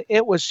segment.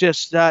 It was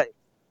just,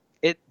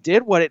 it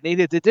did what it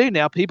needed to do.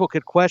 Now, people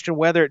could question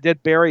whether it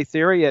did bury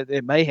Theory.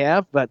 It may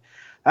have, but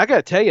I got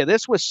to tell you,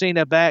 this was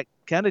Cena back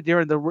kind of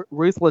during the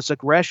ruthless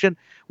aggression.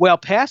 Well,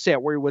 past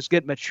that, where he was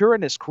getting mature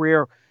in his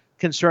career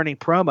concerning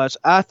promos.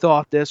 I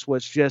thought this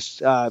was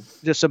just a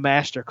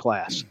master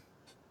class.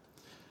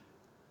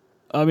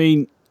 I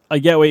mean, I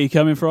get where you're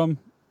coming from.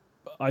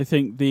 I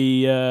think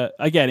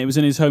again, it was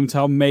in his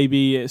hometown.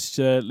 Maybe it's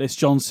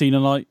John Cena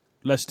night.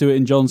 Let's do it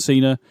in John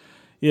Cena.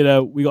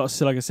 We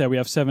got, like I said, we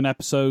have 7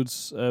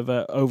 episodes of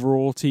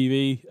overall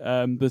TV.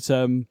 But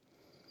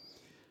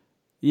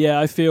yeah,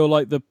 I feel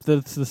like the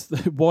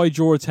why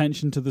draw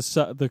attention to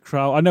the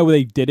crowd? I know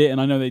they did it, and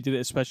I know they did it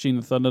especially in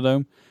the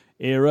Thunderdome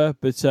era.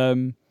 But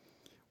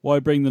why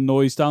bring the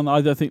noise down?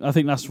 I think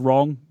that's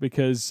wrong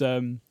because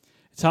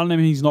telling him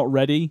he's not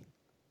ready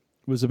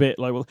was a bit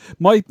like, well,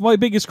 my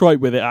biggest gripe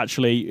with it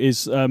actually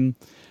is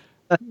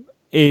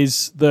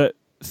that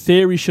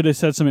Theory should have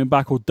said something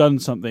back or done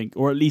something,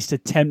 or at least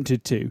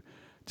attempted to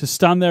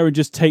stand there and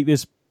just take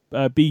this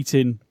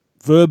beating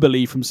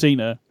verbally from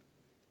Cena.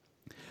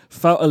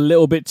 Felt a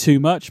little bit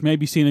too much.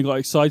 Maybe Cena got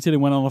excited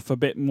and went on off a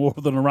bit more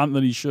than a rant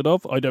than he should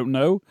have. I don't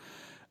know.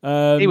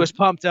 He was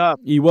pumped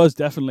up. He was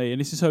definitely, and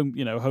this is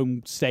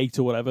home state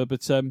or whatever. But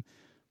the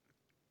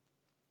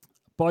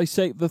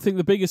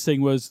biggest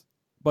thing was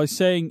by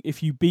saying,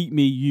 if you beat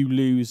me, you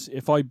lose.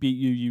 If I beat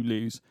you, you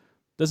lose.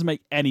 Doesn't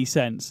make any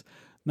sense.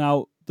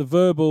 Now, the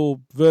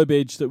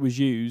verbiage that was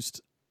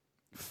used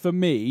for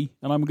me,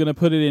 and I'm going to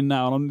put it in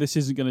now, and this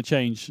isn't going to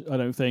change, I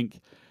don't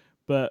think.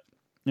 But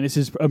and this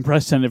is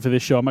unprecedented for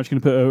this show. I'm actually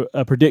going to put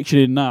a prediction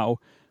in now.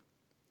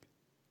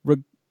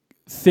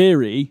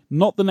 Theory,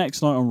 not the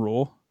next night on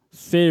Raw.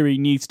 Theory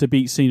needs to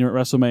beat Cena at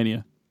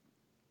WrestleMania.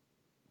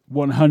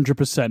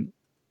 100%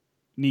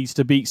 needs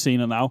to beat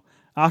Cena now.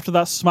 After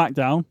that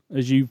SmackDown,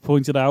 as you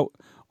pointed out,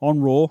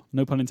 on Raw,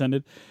 no pun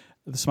intended,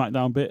 the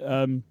SmackDown bit,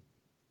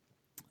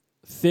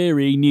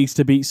 Theory needs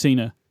to beat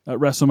Cena at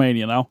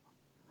WrestleMania now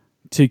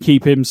to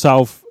keep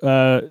himself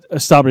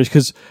established,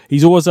 because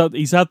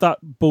he's had that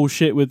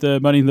bullshit with the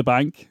Money in the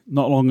Bank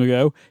not long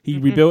ago. He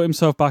rebuilt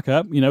himself back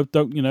up.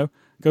 Don't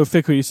go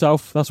fickle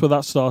yourself. That's where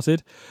that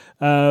started.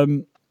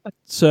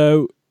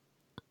 So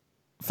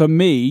for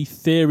me,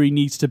 Theory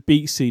needs to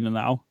beat Cena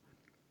now.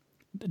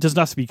 It doesn't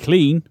have to be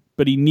clean,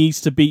 but he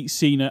needs to beat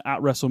Cena at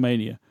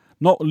WrestleMania.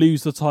 Not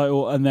lose the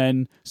title and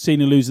then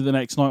Cena lose it the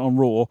next night on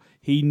Raw.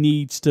 He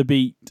needs to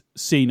beat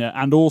Cena.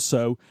 And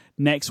also,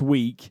 next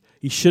week,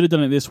 he should have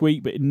done it this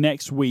week, but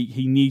next week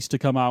he needs to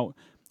come out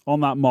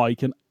on that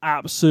mic and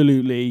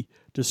absolutely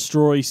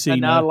destroy Cena.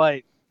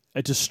 Annihilate.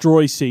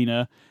 Destroy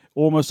Cena.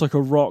 Almost like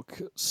a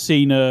Rock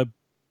Cena,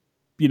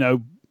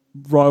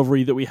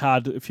 rivalry that we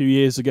had a few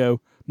years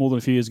ago, more than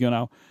a few years ago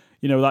now.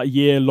 That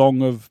year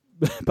long of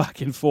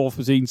back and forth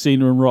between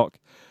Cena and Rock.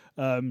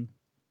 That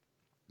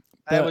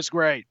was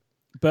great.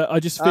 But I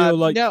just feel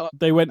like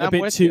they went a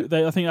bit too.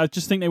 I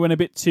just think they went a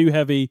bit too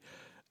heavy,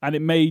 and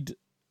it made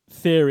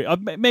Theory.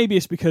 Maybe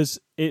it's because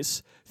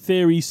it's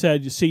Theory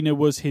said Cena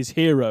was his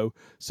hero,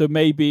 so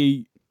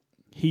maybe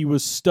he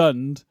was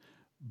stunned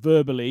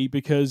verbally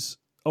because,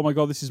 oh my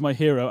god, this is my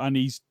hero, and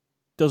he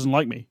doesn't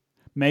like me.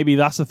 Maybe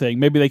that's the thing.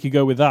 Maybe they could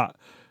go with that.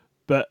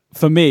 But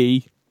for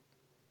me,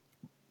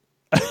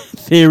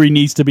 Theory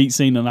needs to beat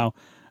Cena now,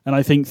 and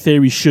I think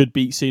Theory should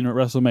beat Cena at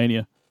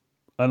WrestleMania.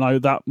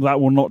 And that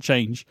will not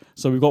change.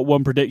 So we've got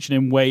one prediction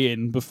in way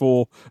in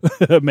before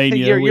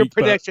Mania your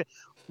prediction.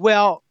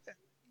 Well,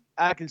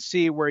 I can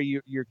see where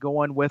you're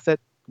going with it,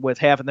 with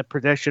having the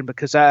prediction,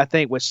 because I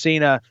think with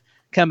Cena,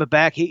 coming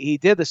back. He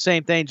did the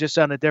same thing, just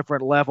on a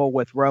different level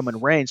with Roman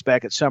Reigns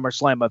back at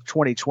SummerSlam of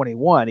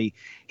 2021.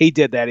 He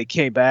did that. He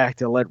came back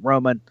to let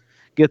Roman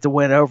get the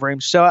win over him.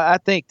 So I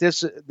think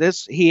this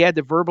he had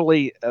to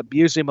verbally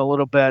abuse him a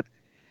little bit,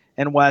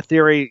 and why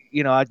Theory,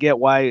 I get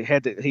why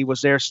he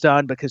was there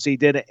stunned, because he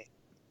did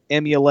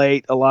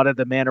emulate a lot of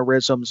the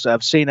mannerisms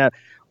of Cena.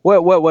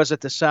 What was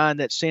it, the sign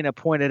that Cena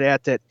pointed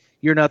at, that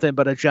you're nothing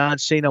but a John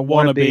Cena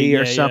wannabe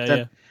or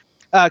something?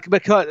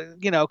 Because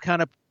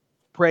kind of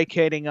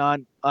placating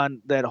on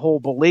that whole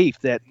belief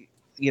that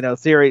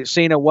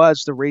Cena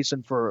was the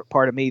reason for,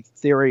 pardon me,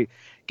 Theory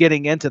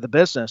getting into the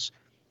business.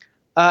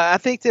 I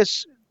think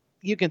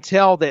you can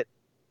tell that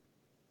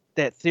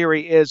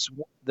Theory is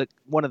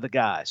one of the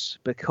guys,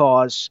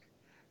 because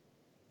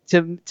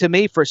to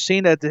me, for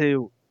Cena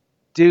to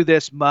do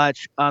this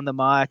much on the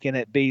mic and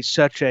it be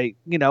such a,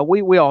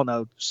 we all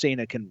know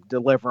Cena can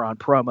deliver on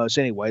promos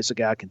anyways. The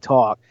guy can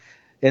talk,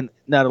 and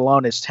not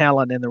alone his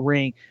talent in the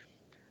ring.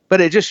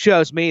 But it just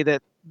shows me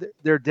that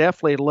they're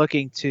definitely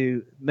looking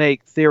to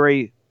make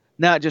Theory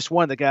not just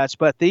one of the guys,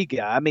 but the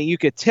guy. I mean, you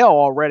could tell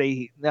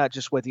already, not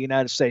just with the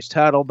United States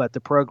title, but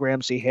the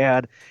programs he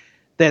had,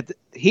 that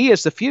he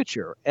is the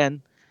future.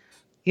 And,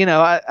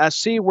 I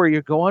see where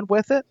you're going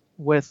with it,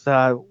 with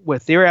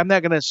Theory. I'm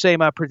not going to say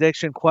my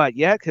prediction quite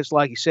yet, because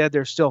like you said,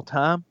 there's still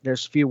time.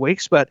 There's a few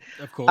weeks, but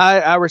of course.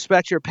 I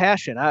respect your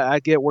passion. I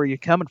get where you're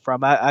coming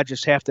from. I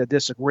just have to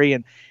disagree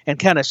and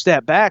kind of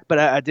step back, but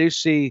I do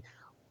see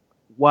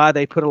why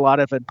they put a lot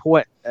of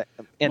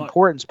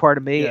importance,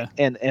 pardon me,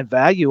 and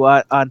value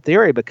on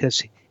Theory,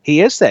 because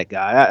he is that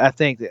guy. I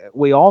think that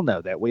we all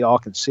know that. We all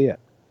can see it.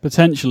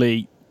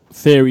 Potentially,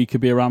 Theory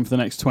could be around for the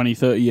next 20,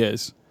 30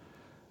 years.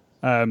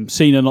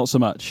 Cena, not so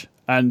much.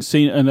 And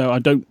Cena, no, I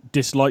don't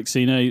dislike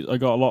Cena. I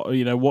got a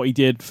lot, what he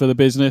did for the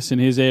business in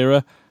his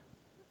era.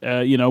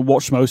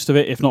 Watched most of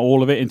it, if not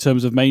all of it, in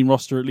terms of main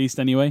roster at least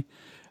anyway.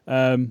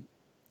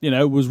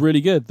 Was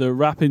really good. The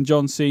wrapping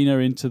John Cena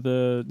into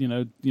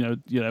the,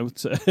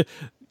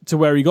 to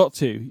where he got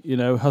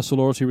to, hustle,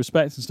 loyalty,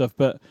 respect and stuff.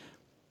 But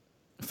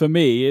for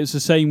me, it's the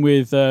same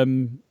with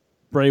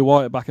Bray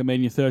Wyatt back at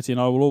Mania 30,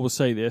 and I will always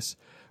say this: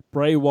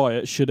 Bray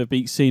Wyatt should have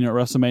beat Cena at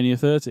WrestleMania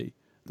 30.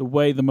 The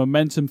way the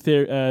momentum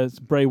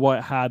Bray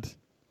Wyatt had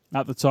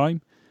at the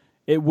time,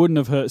 it wouldn't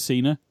have hurt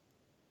Cena.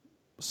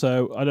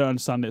 So I don't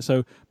understand it.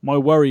 So my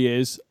worry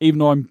is, even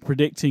though I'm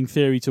predicting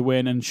Theory to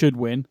win and should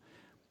win,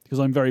 because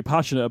I'm very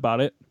passionate about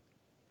it,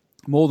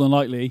 more than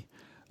likely,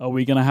 are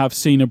we going to have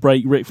Cena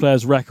break Ric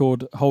Flair's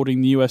record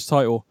holding the US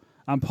title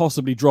and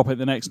possibly drop it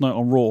the next night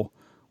on Raw?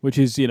 Which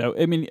is,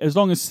 as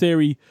long as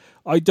Theory,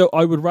 I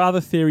would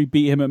rather Theory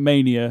beat him at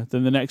Mania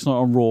than the next night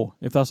on Raw,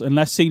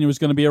 unless Cena is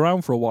going to be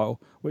around for a while,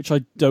 which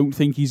I don't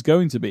think he's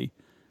going to be.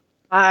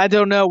 I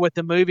don't know, with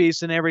the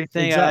movies and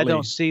everything. Exactly. I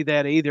don't see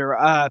that either.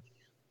 I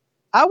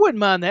wouldn't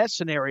mind that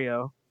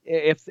scenario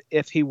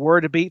if he were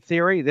to beat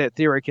Theory, that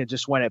Theory can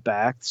just win it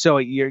back. So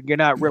you're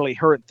not really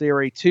hurting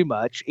Theory too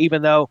much,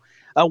 even though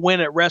a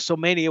win at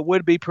WrestleMania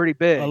would be pretty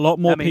big. A lot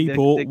more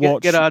people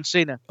get on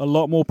Cena. A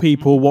lot more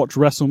people watch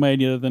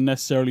WrestleMania than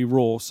necessarily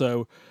Raw.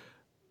 So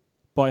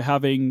by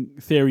having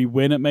Theory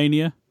win at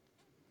Mania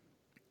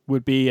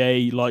would be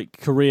a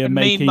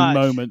career-making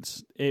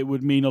moment. It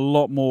would mean a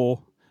lot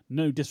more.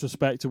 No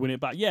disrespect to win it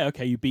back. Yeah,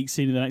 okay, you beat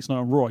Cena the next night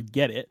on Raw. I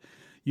get it.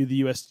 You're the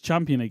US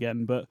champion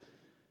again, but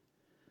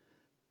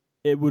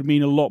it would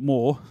mean a lot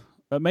more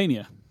at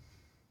Mania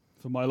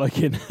for my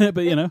liking. But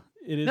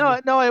it is.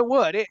 No, it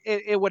would.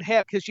 It would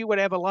have, because you would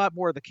have a lot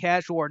more of the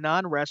casual or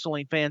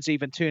non-wrestling fans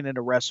even tune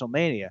into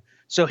WrestleMania.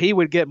 So he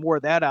would get more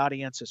of that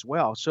audience as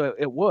well. So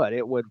it would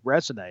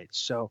resonate.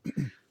 So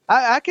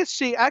I could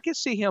see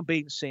him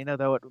beating Cena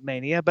though at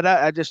Mania, but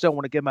I just don't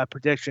want to give my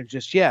prediction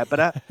just yet.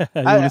 But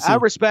I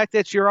respect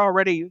that you're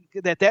already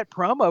that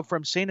promo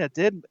from Cena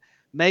did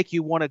make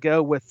you want to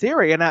go with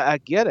Theory, and I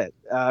get it,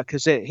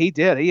 because he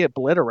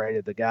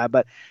obliterated the guy.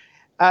 But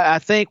I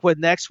think with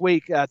next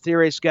week,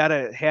 Theory's got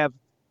to have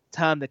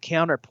time to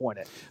counterpoint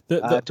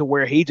it to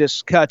where he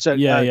just cuts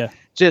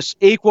just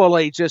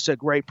equally just a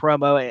great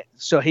promo,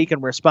 so he can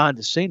respond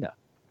to Cena.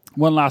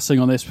 One last thing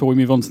on this before we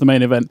move on to the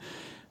main event.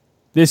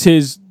 This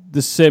is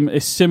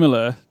is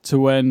similar to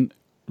when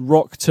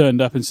Rock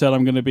turned up and said,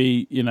 "I'm going to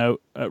be, I'm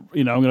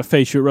going to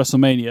face you at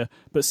WrestleMania."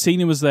 But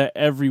Cena was there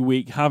every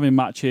week having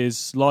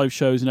matches, live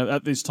shows,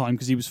 at this time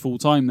because he was full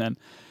time then.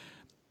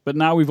 But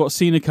now we've got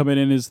Cena coming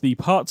in as the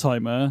part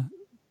timer,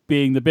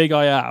 being the big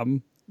I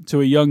am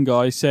to a young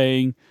guy,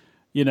 saying,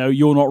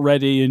 you're not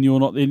ready, and you're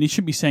not. And he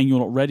shouldn't be saying you're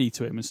not ready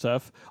to him and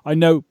stuff. I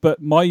know,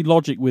 but my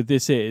logic with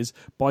this is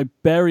by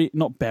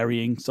not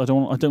burying. So I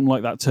don't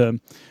like that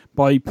term.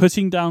 By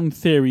putting down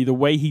Theory the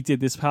way he did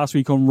this past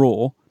week on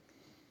Raw.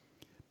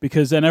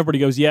 Because then everybody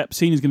goes, yep,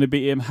 Cena's going to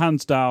beat him,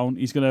 hands down.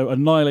 He's going to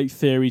annihilate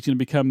Theory. He's going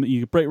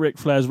to break Ric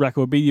Flair's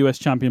record, be US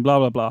champion, blah,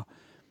 blah, blah.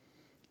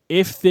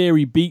 If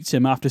Theory beats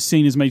him after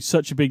Cena's made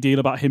such a big deal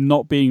about him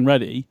not being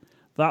ready,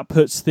 that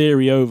puts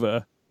Theory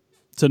over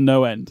to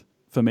no end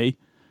for me.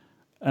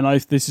 And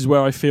this is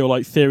where I feel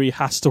like Theory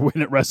has to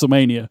win at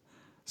WrestleMania.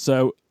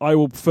 So I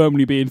will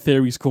firmly be in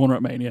Theory's corner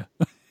at Mania.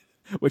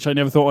 which I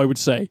never thought I would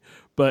say,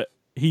 but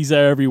he's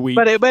there every week.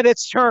 But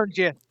it's turned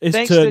you. It's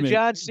Thanks turned to me.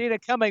 John Cena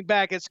coming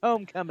back, it's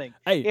homecoming.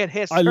 Hey, it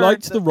has I turned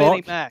liked to The Benny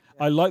Rock. Mac.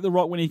 I liked The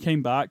Rock when he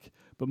came back,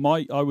 but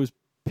I was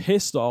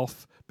pissed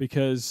off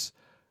because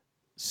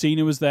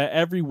Cena was there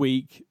every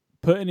week,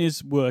 putting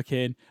his work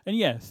in. And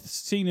yeah,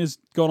 Cena's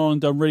gone on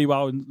and done really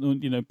well,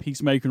 and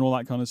Peacemaker and all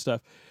that kind of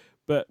stuff.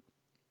 But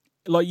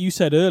like you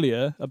said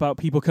earlier about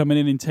people coming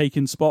in and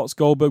taking spots,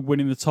 Goldberg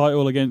winning the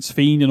title against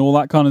Fiend and all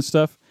that kind of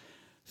stuff.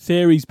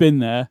 Theory's been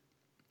there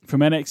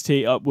from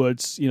NXT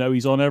upwards.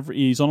 He's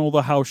on all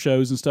the house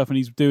shows and stuff, and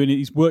he's doing it.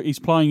 He's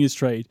plying his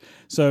trade.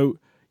 So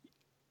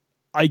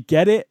I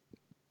get it,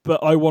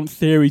 but I want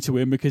Theory to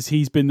win because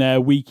he's been there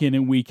week in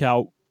and week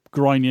out,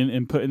 grinding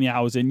and putting the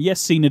hours in.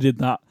 Yes, Cena did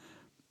that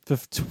for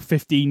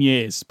 15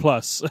 years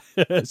plus,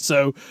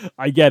 so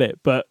I get it.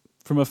 But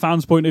from a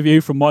fan's point of view,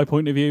 from my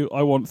point of view,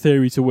 I want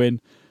Theory to win.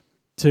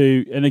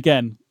 And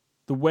again,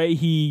 the way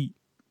he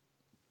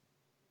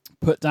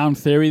put down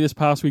Theory this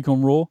past week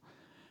on Raw,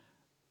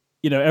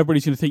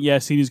 everybody's going to think, yeah,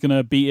 Cena's going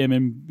to beat him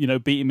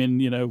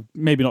in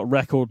maybe not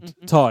record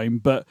time,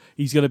 but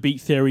he's going to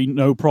beat Theory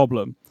no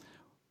problem.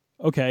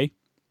 Okay,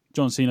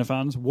 John Cena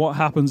fans, what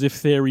happens if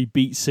Theory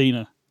beats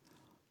Cena?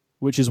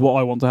 Which is what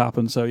I want to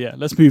happen. So yeah,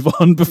 let's move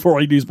on before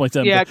I lose my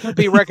temper. Yeah, it could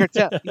be record.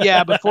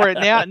 Before it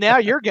now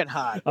you're getting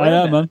hot. I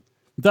am, man.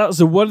 That's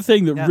the one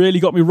thing that really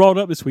got me rolled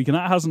up this week, and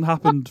that hasn't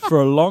happened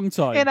for a long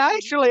time. And I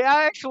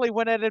actually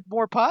went at it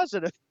more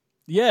positive.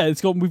 Yeah,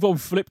 we've all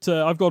flipped.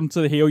 I've gone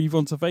to the heel, you've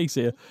gone to face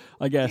here,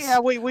 I guess. Yeah,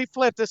 we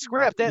flipped the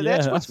script.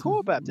 That's what's cool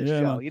about this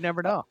show. Man. You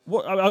never know.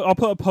 I'll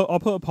put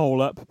a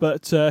poll up,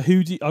 but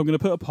I'm going to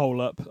put a poll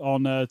up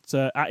on at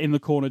In the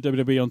Corner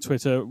WWE on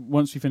Twitter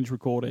once we finish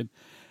recording,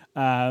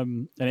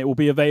 and it will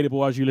be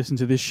available as you listen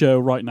to this show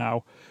right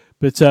now.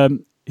 But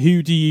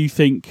who do you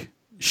think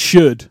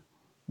should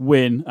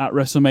win at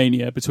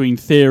WrestleMania between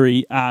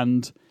Theory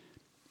and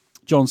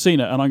John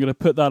Cena? And I'm going to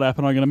put that up,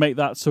 and I'm going to make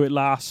that so it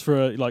lasts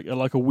for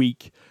like a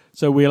week.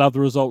 So we'll have the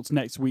results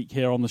next week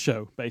here on the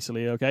show,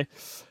 basically. Okay,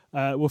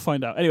 we'll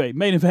find out. Anyway,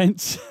 main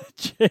event: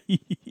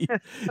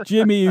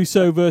 Jimmy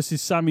Uso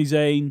versus Sami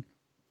Zayn.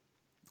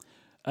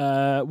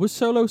 Was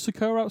Solo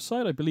Sikoa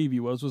outside? I believe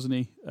he was, wasn't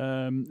he?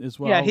 As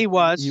well. Yeah, he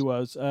was. He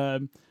was.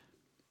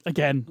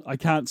 Again, I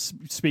can't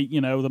speak.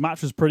 The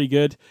match was pretty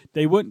good.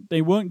 They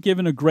weren't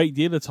given a great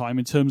deal of time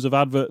in terms of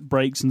advert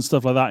breaks and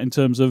stuff like that. In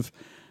terms of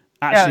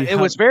actually, it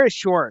was very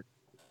short.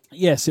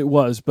 Yes, it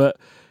was, but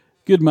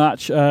good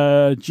match.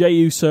 Jey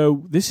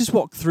Uso. This is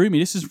what threw me.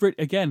 This is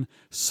again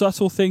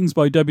subtle things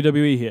by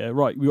WWE here.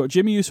 Right, we got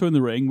Jimmy Uso in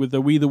the ring with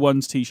the We the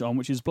Ones t-shirt on,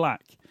 which is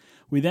black.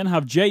 We then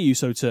have Jey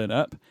Uso turn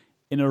up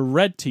in a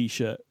red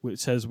t-shirt which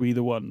says We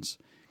the Ones.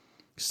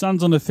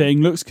 Stands on the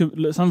thing,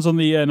 stands on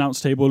the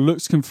announce table,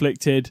 looks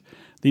conflicted.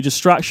 The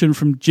distraction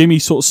from Jimmy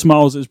sort of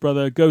smiles at his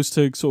brother, goes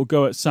to sort of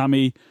go at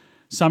Sammy.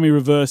 Sammy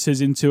reverses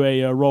into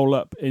a roll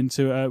up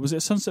into was it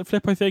a sunset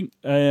flip? I think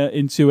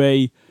into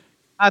a.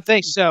 I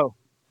think so.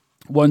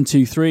 1,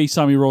 2, 3.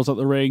 Sammy rolls up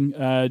the ring.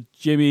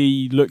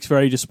 Jimmy looks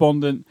very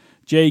despondent.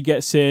 Jay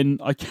gets in.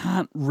 I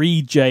can't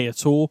read Jay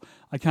at all.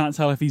 I can't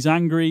tell if he's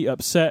angry,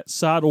 upset,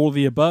 sad, all of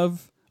the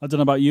above. I don't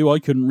know about you. I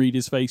couldn't read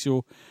his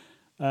facial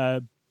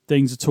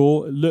things at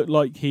all. It looked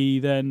like he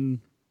then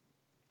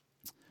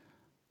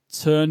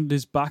turned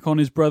his back on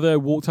his brother,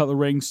 walked out the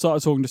ring,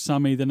 started talking to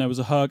Sammy. Then there was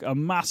a hug, a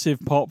massive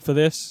pop for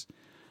this.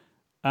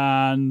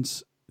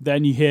 And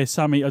then you hear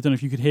Sammy, I don't know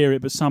if you could hear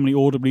it, but Sammy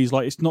audibly is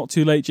like, "It's not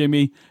too late,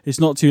 Jimmy. It's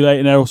not too late."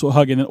 And they're all sort of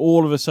hugging. And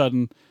all of a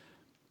sudden,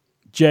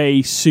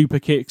 Jay super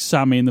kicks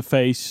Sammy in the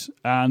face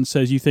and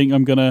says, "You think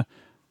I'm going to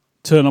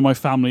turn on my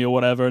family or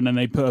whatever?" And then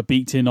they put a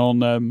beating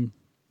on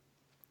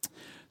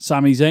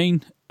Sami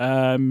Zayn.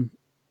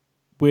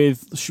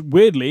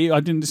 Weirdly, I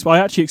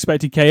actually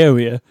expected KO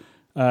here,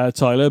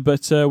 Tyler,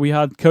 but we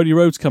had Cody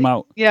Rhodes come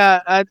out.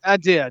 Yeah, I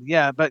did.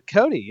 Yeah, but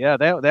Cody,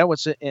 that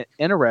was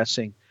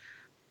interesting.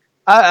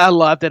 I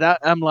loved it.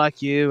 I'm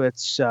like you.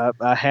 It's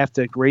I have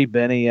to agree,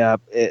 Benny.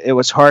 It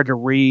was hard to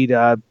read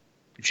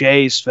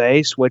Jay's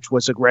face, which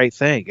was a great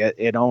thing.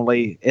 It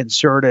only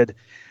inserted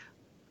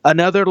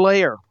another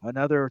layer,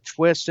 another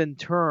twist and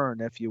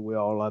turn, if you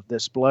will, of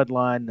this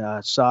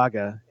bloodline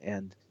saga.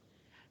 And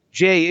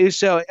Jey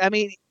Uso, I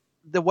mean,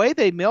 the way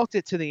they milked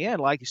it to the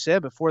end, like you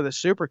said, before the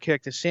super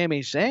kick to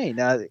Sami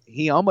Zayn,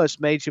 he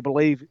almost made you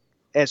believe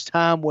as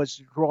time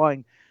was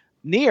drawing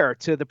near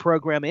to the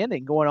program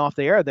ending, going off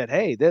the air, that,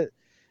 hey,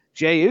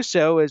 Jey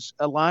Uso is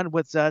aligned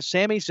with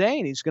Sami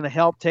Zayn. He's going to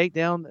help take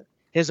down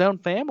his own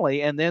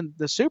family. And then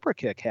the super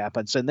kick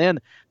happens. And then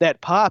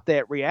that pop,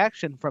 that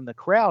reaction from the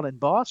crowd in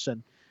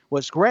Boston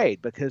was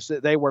great, because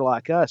they were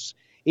like us.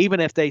 Even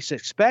if they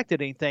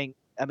suspected anything,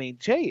 I mean,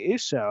 Jey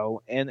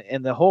Uso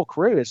and the whole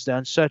crew has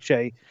done such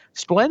a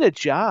splendid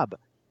job.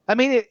 I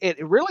mean,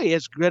 it really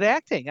is good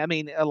acting. I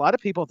mean, a lot of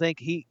people think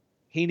he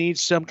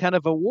needs some kind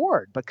of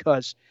award,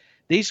 because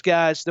these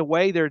guys, the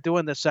way they're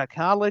doing the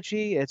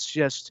psychology,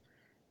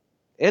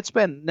 it's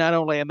been not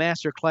only a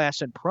master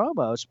class in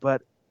promos,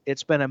 but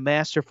it's been a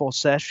masterful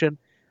session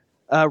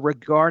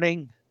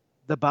regarding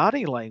the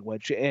body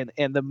language and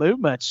the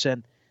movements,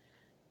 and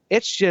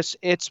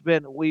it's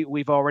been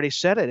we've already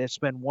said it. It's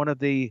been one of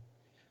the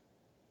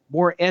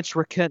more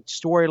intricate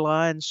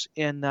storylines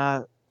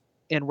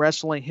in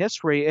wrestling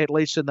history, at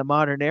least in the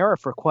modern era,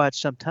 for quite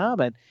some time,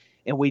 and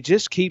we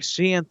just keep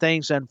seeing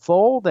things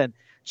unfold, and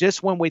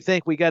just when we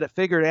think we got it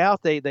figured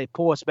out, they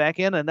pull us back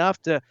in enough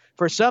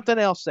for something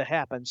else to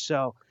happen.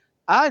 So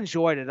I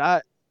enjoyed it.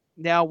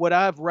 Now would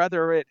I've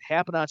rather it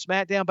happen on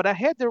SmackDown, but I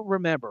had to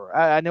remember.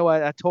 I know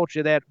I told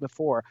you that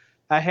before.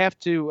 I have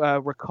to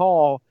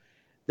recall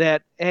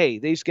that, hey,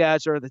 these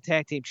guys are the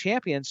tag team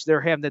champions. They're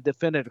having to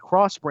defend it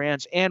across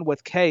brands. And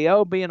with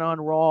KO being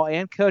on Raw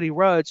and Cody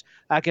Rhodes,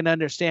 I can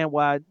understand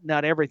why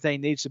not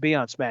everything needs to be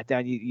on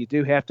SmackDown. You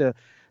do have to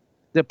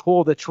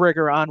pull the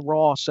trigger on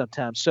Raw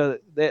sometimes. So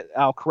that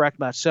I'll correct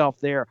myself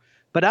there.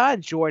 But I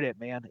enjoyed it,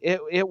 man.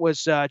 It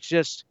was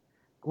just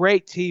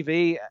great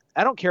TV.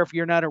 I don't care if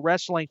you're not a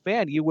wrestling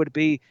fan. You would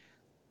be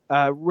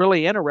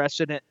really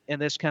interested in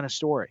this kind of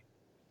story.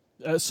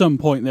 At some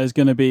point, there's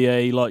going to be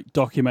a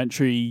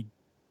documentary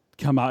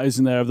come out,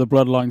 isn't there, of the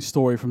Bloodline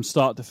story from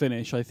start to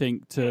finish? I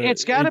think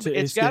it's got to be.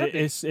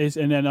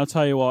 And then I'll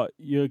tell you what,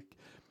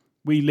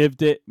 we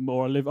lived it,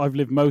 or I've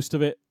lived most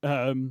of it.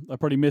 I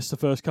probably missed the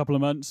first couple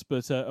of months,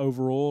 but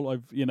overall,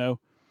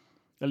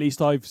 at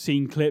least I've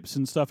seen clips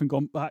and stuff and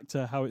gone back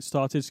to how it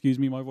started. Excuse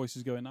me, my voice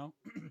is going now.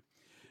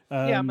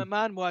 Yeah,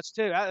 mine was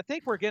too. I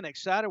think we're getting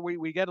excited.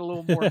 We get a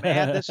little more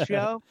mad this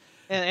show,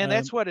 and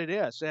that's what it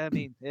is. I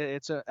mean,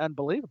 it's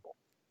unbelievable.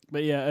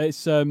 But yeah,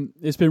 it's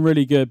been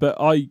really good. But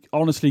I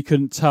honestly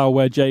couldn't tell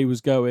where Jay was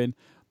going.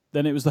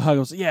 Then it was the hug. I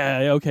was like,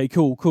 yeah, okay,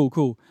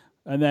 cool.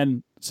 And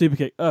then super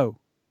kick. Oh,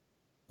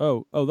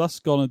 that's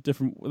gone a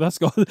different. That's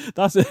gone a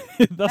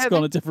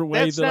different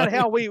way. That's not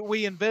how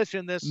we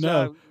envision this.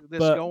 This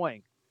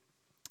going.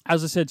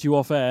 As I said to you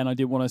off air, and I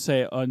didn't want to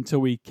say it until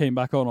we came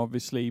back on,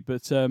 obviously.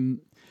 But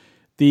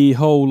the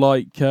whole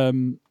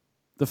the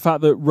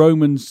fact that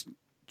Roman's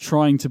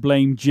trying to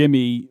blame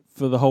Jimmy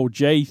for the whole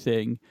Jay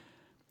thing.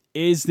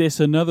 Is this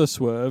another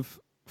swerve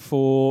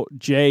for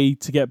Jay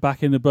to get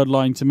back in the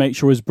bloodline to make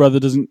sure his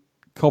brother doesn't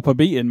cop a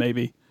beating,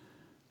 maybe?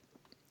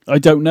 I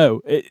don't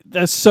know.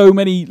 There's so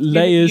many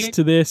layers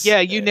to this.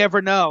 Yeah, you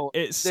never know.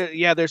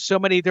 There's so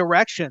many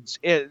directions.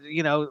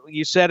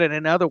 You said it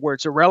in other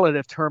words, a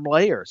relative term,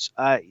 layers.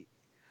 I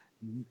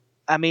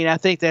mean, I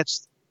think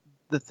that's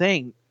the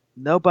thing.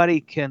 Nobody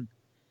can,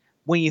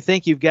 when you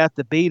think you've got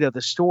the beat of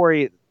the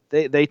story,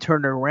 they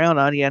turn it around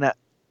on you, and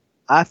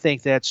I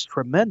think that's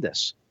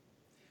tremendous.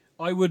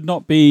 I would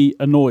not be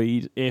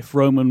annoyed if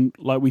Roman,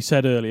 like we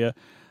said earlier,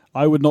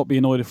 I would not be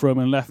annoyed if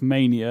Roman left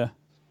Mania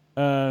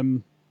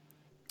with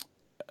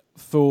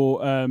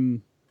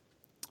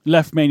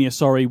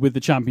the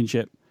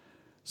championship.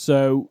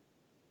 So,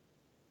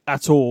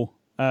 at all.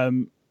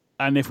 And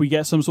if we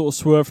get some sort of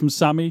swerve from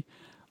Sami,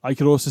 I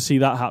could also see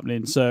that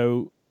happening.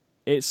 So,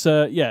 it's,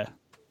 I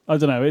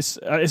don't know. It's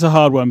a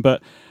hard one,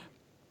 but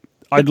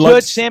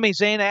could Sami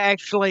Zayn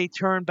actually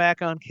turn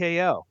back on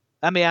KO?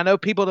 I mean, I know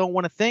people don't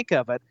want to think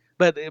of it,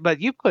 but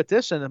you put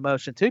this into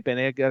motion too,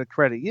 Benny. I got to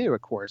credit you,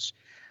 of course.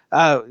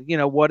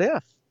 What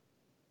if?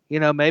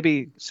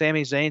 Maybe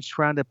Sami Zayn's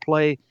trying to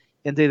play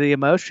into the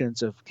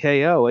emotions of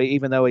KO,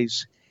 even though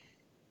he's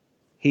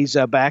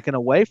backing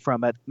away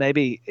from it.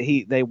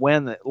 Maybe they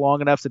win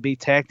long enough to be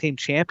tag team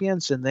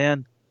champions, and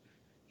then,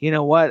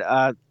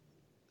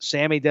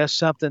 Sami does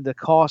something to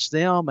cost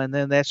them, and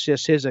then that's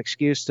just his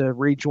excuse to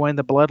rejoin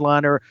the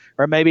bloodline, or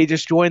maybe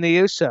just join the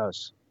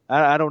Usos.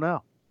 I don't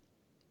know.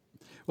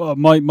 Well,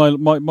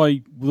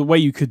 the way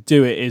you could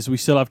do it is we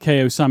still have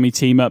KO Sami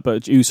team up,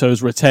 but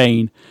Usos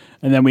retain,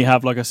 and then we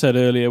have, like I said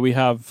earlier, we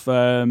have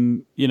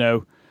KO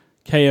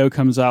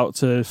comes out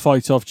to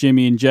fight off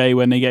Jimmy and Jay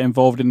when they get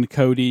involved in the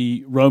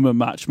Cody Roman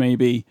match,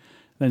 maybe.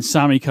 Then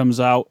Sami comes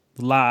out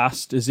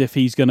last as if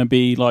he's going to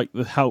be like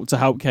the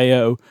help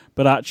KO,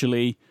 but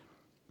actually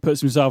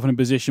puts himself in a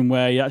position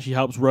where he actually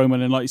helps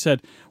Roman. And like you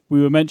said,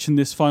 we were mentioning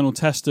this final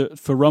test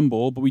for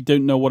Rumble, but we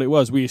don't know what it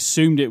was. We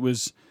assumed it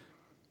was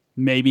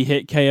maybe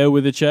hit KO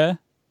with a chair,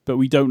 but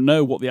we don't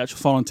know what the actual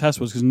final test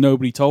was because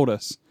nobody told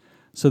us.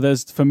 So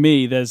there's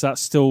that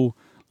still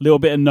little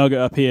bit of nugget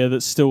up here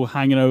that's still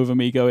hanging over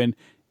me going,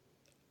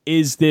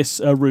 is this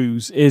a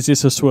ruse? Is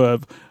this a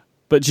swerve?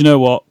 But you know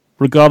what?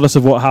 Regardless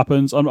of what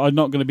happens, I'm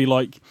not going to be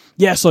like,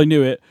 yes, I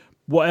knew it.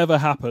 Whatever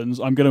happens,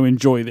 I'm going to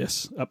enjoy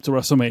this up to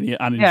WrestleMania.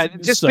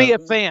 And just be a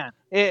fan.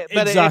 But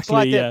exactly, it's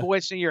like that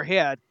voice in your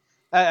head.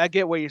 I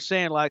get what you're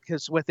saying,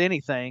 because with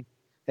anything,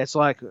 it's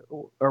like,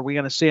 are we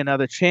going to see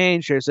another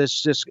change, or is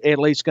this just at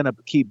least going to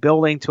keep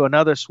building to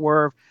another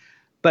swerve?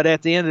 But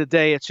at the end of the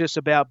day, it's just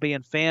about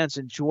being fans,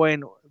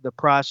 enjoying the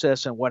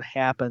process and what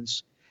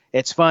happens.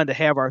 It's fun to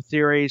have our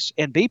theories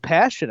and be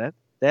passionate.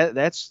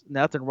 That's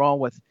nothing wrong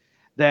with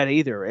that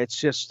either. It's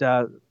just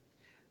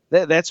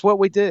that's what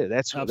we do.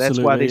 That's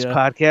why these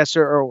podcasts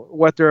are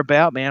what they're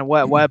about, man.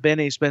 Why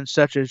Benny's been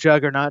such a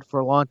juggernaut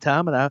for a long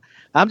time, and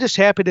I'm just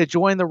happy to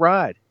join the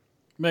ride.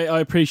 Mate, I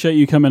appreciate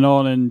you coming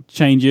on and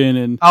changing,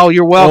 and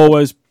you're welcome.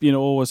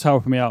 Always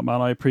helping me out,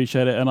 man. I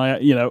appreciate it, and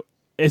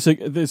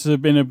This has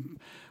been an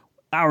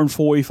hour and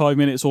 45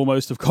 minutes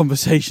almost of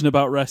conversation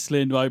about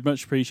wrestling. I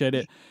much appreciate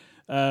it.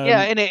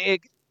 And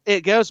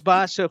it goes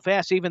by so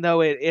fast, even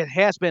though it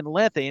has been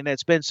lengthy and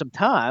it's been some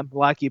time,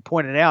 like you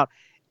pointed out.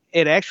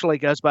 It actually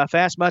goes by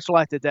fast, much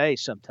like the day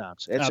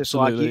sometimes. It's just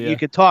like you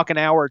could talk an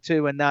hour or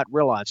two and not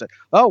realize it.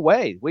 Oh,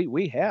 wait,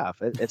 we have.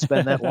 It's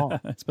been that long.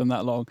 It's been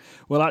that long.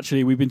 Well,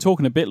 actually, we've been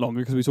talking a bit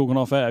longer because we're talking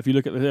off air. If you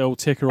look at the old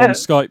ticker on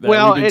Skype there,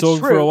 well, we've been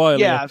talking for a while.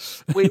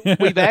 Yes,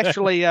 we've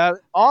actually,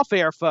 off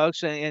air,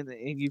 folks, and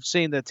you've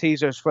seen the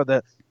teasers for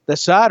the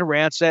side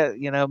rants that,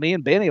 me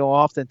and Benny will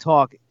often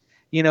talk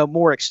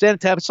more extended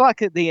time. It's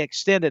like the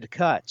extended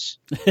cuts.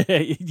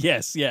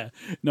 Yes, yeah.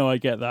 No, I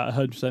get that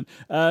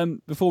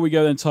 100%. Before we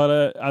go then,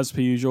 Tyler, as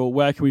per usual,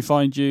 where can we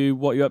find you,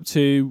 what you're up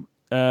to,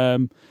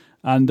 and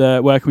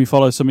where can we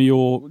follow some of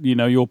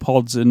your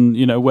pods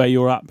and, where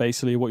you're at,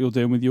 basically, what you're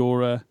doing with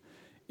your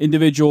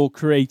individual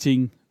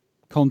creating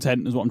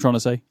content is what I'm trying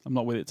to say. I'm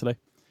not with it today.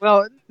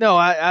 Well, no,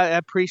 I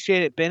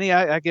appreciate it, Benny.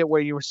 I get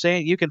what you were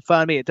saying. You can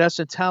find me at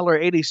Dustin Tyler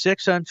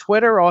 86 on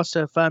Twitter.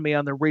 Also find me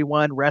on the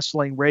Rewind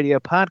Wrestling Radio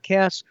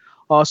podcast.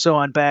 Also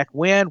on Back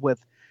When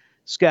with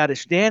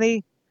Scottish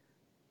Danny.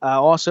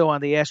 Also on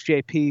the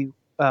SJP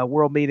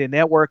World Media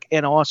Network,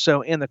 and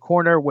also In the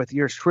Corner with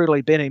yours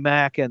truly, Benny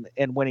Mack. And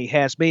when he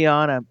has me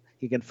on,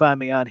 you can find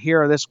me on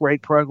here, this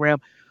great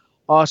program.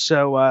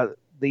 Also,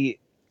 the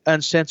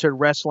Uncensored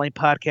Wrestling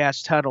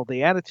podcast titled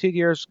The Attitude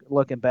Years,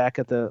 looking back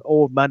at the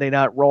old Monday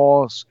Night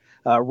Raws,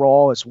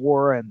 Raw as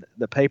War, and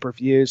the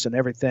pay-per-views and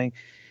everything,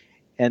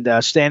 and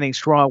Standing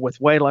Strong with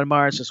Waylon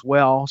Myers as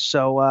well.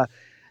 So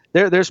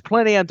there's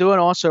plenty I'm doing.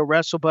 Also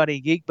Wrestle Buddy,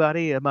 Geek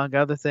Buddy, among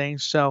other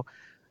things. So,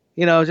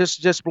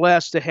 just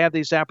blessed to have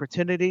these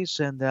opportunities,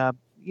 and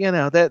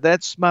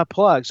that's my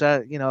plugs.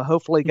 I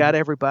hopefully got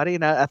everybody,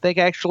 and I think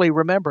I actually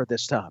remember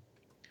this time.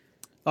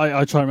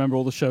 I try and remember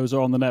all the shows are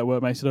on the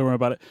network, mate, so don't worry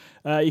about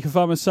it. You can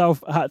find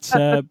myself at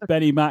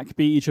Benny Mac,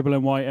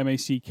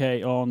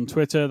 BENNYMACK on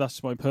Twitter.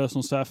 That's my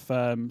personal stuff.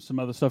 Some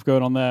other stuff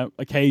going on there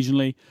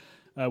occasionally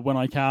when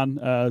I can.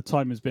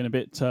 Time has been a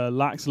bit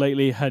lax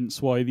lately,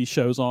 hence why these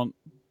shows aren't,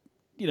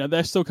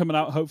 they're still coming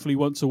out hopefully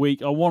once a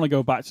week. I want to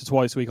go back to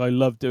twice a week. I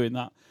love doing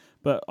that,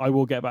 but I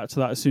will get back to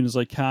that as soon as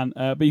I can.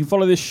 But you can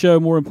follow this show,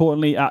 more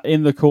importantly, at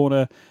In the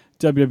Corner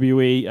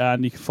WWE,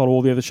 and you can follow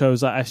all the other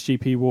shows at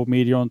SGP World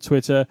Media on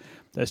Twitter.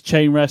 There's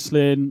Chain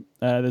Wrestling.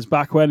 There's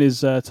Back When,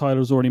 as Tyler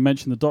has already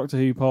mentioned, the Doctor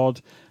Who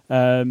pod,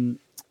 the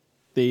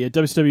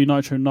WCW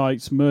Nitro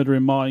Nights, Murder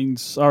in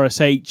Minds,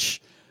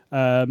 RSH,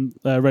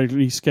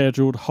 regularly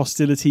scheduled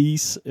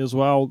Hostilities as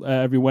well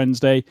every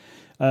Wednesday.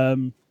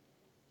 And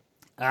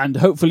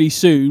hopefully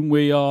soon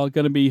we are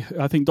going to be,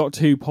 I think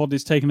Doctor Who pod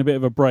is taking a bit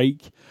of a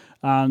break,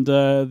 and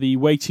the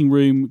Waiting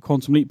Room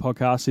Quantum Leap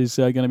podcast is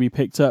going to be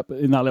picked up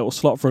in that little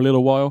slot for a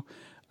little while.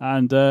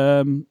 And,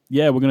 we're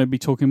going to be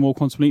talking more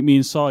Quantum Leap, me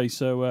and Si.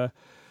 So,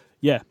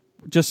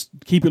 just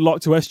keep it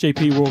locked to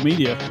SJP World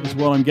Media is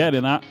what I'm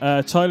getting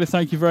at. Tyler,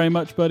 thank you very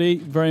much, buddy.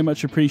 Very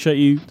much appreciate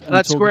you.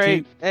 That's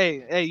great.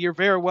 Hey, you're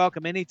very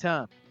welcome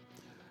anytime.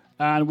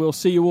 And we'll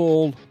see you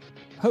all.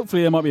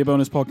 Hopefully there might be a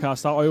bonus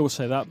podcast out. I always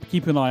say that.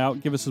 Keep an eye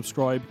out. Give a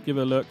subscribe. Give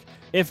it a look.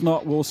 If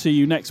not, we'll see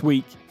you next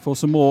week for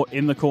some more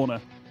In the Corner.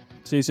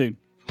 See you soon.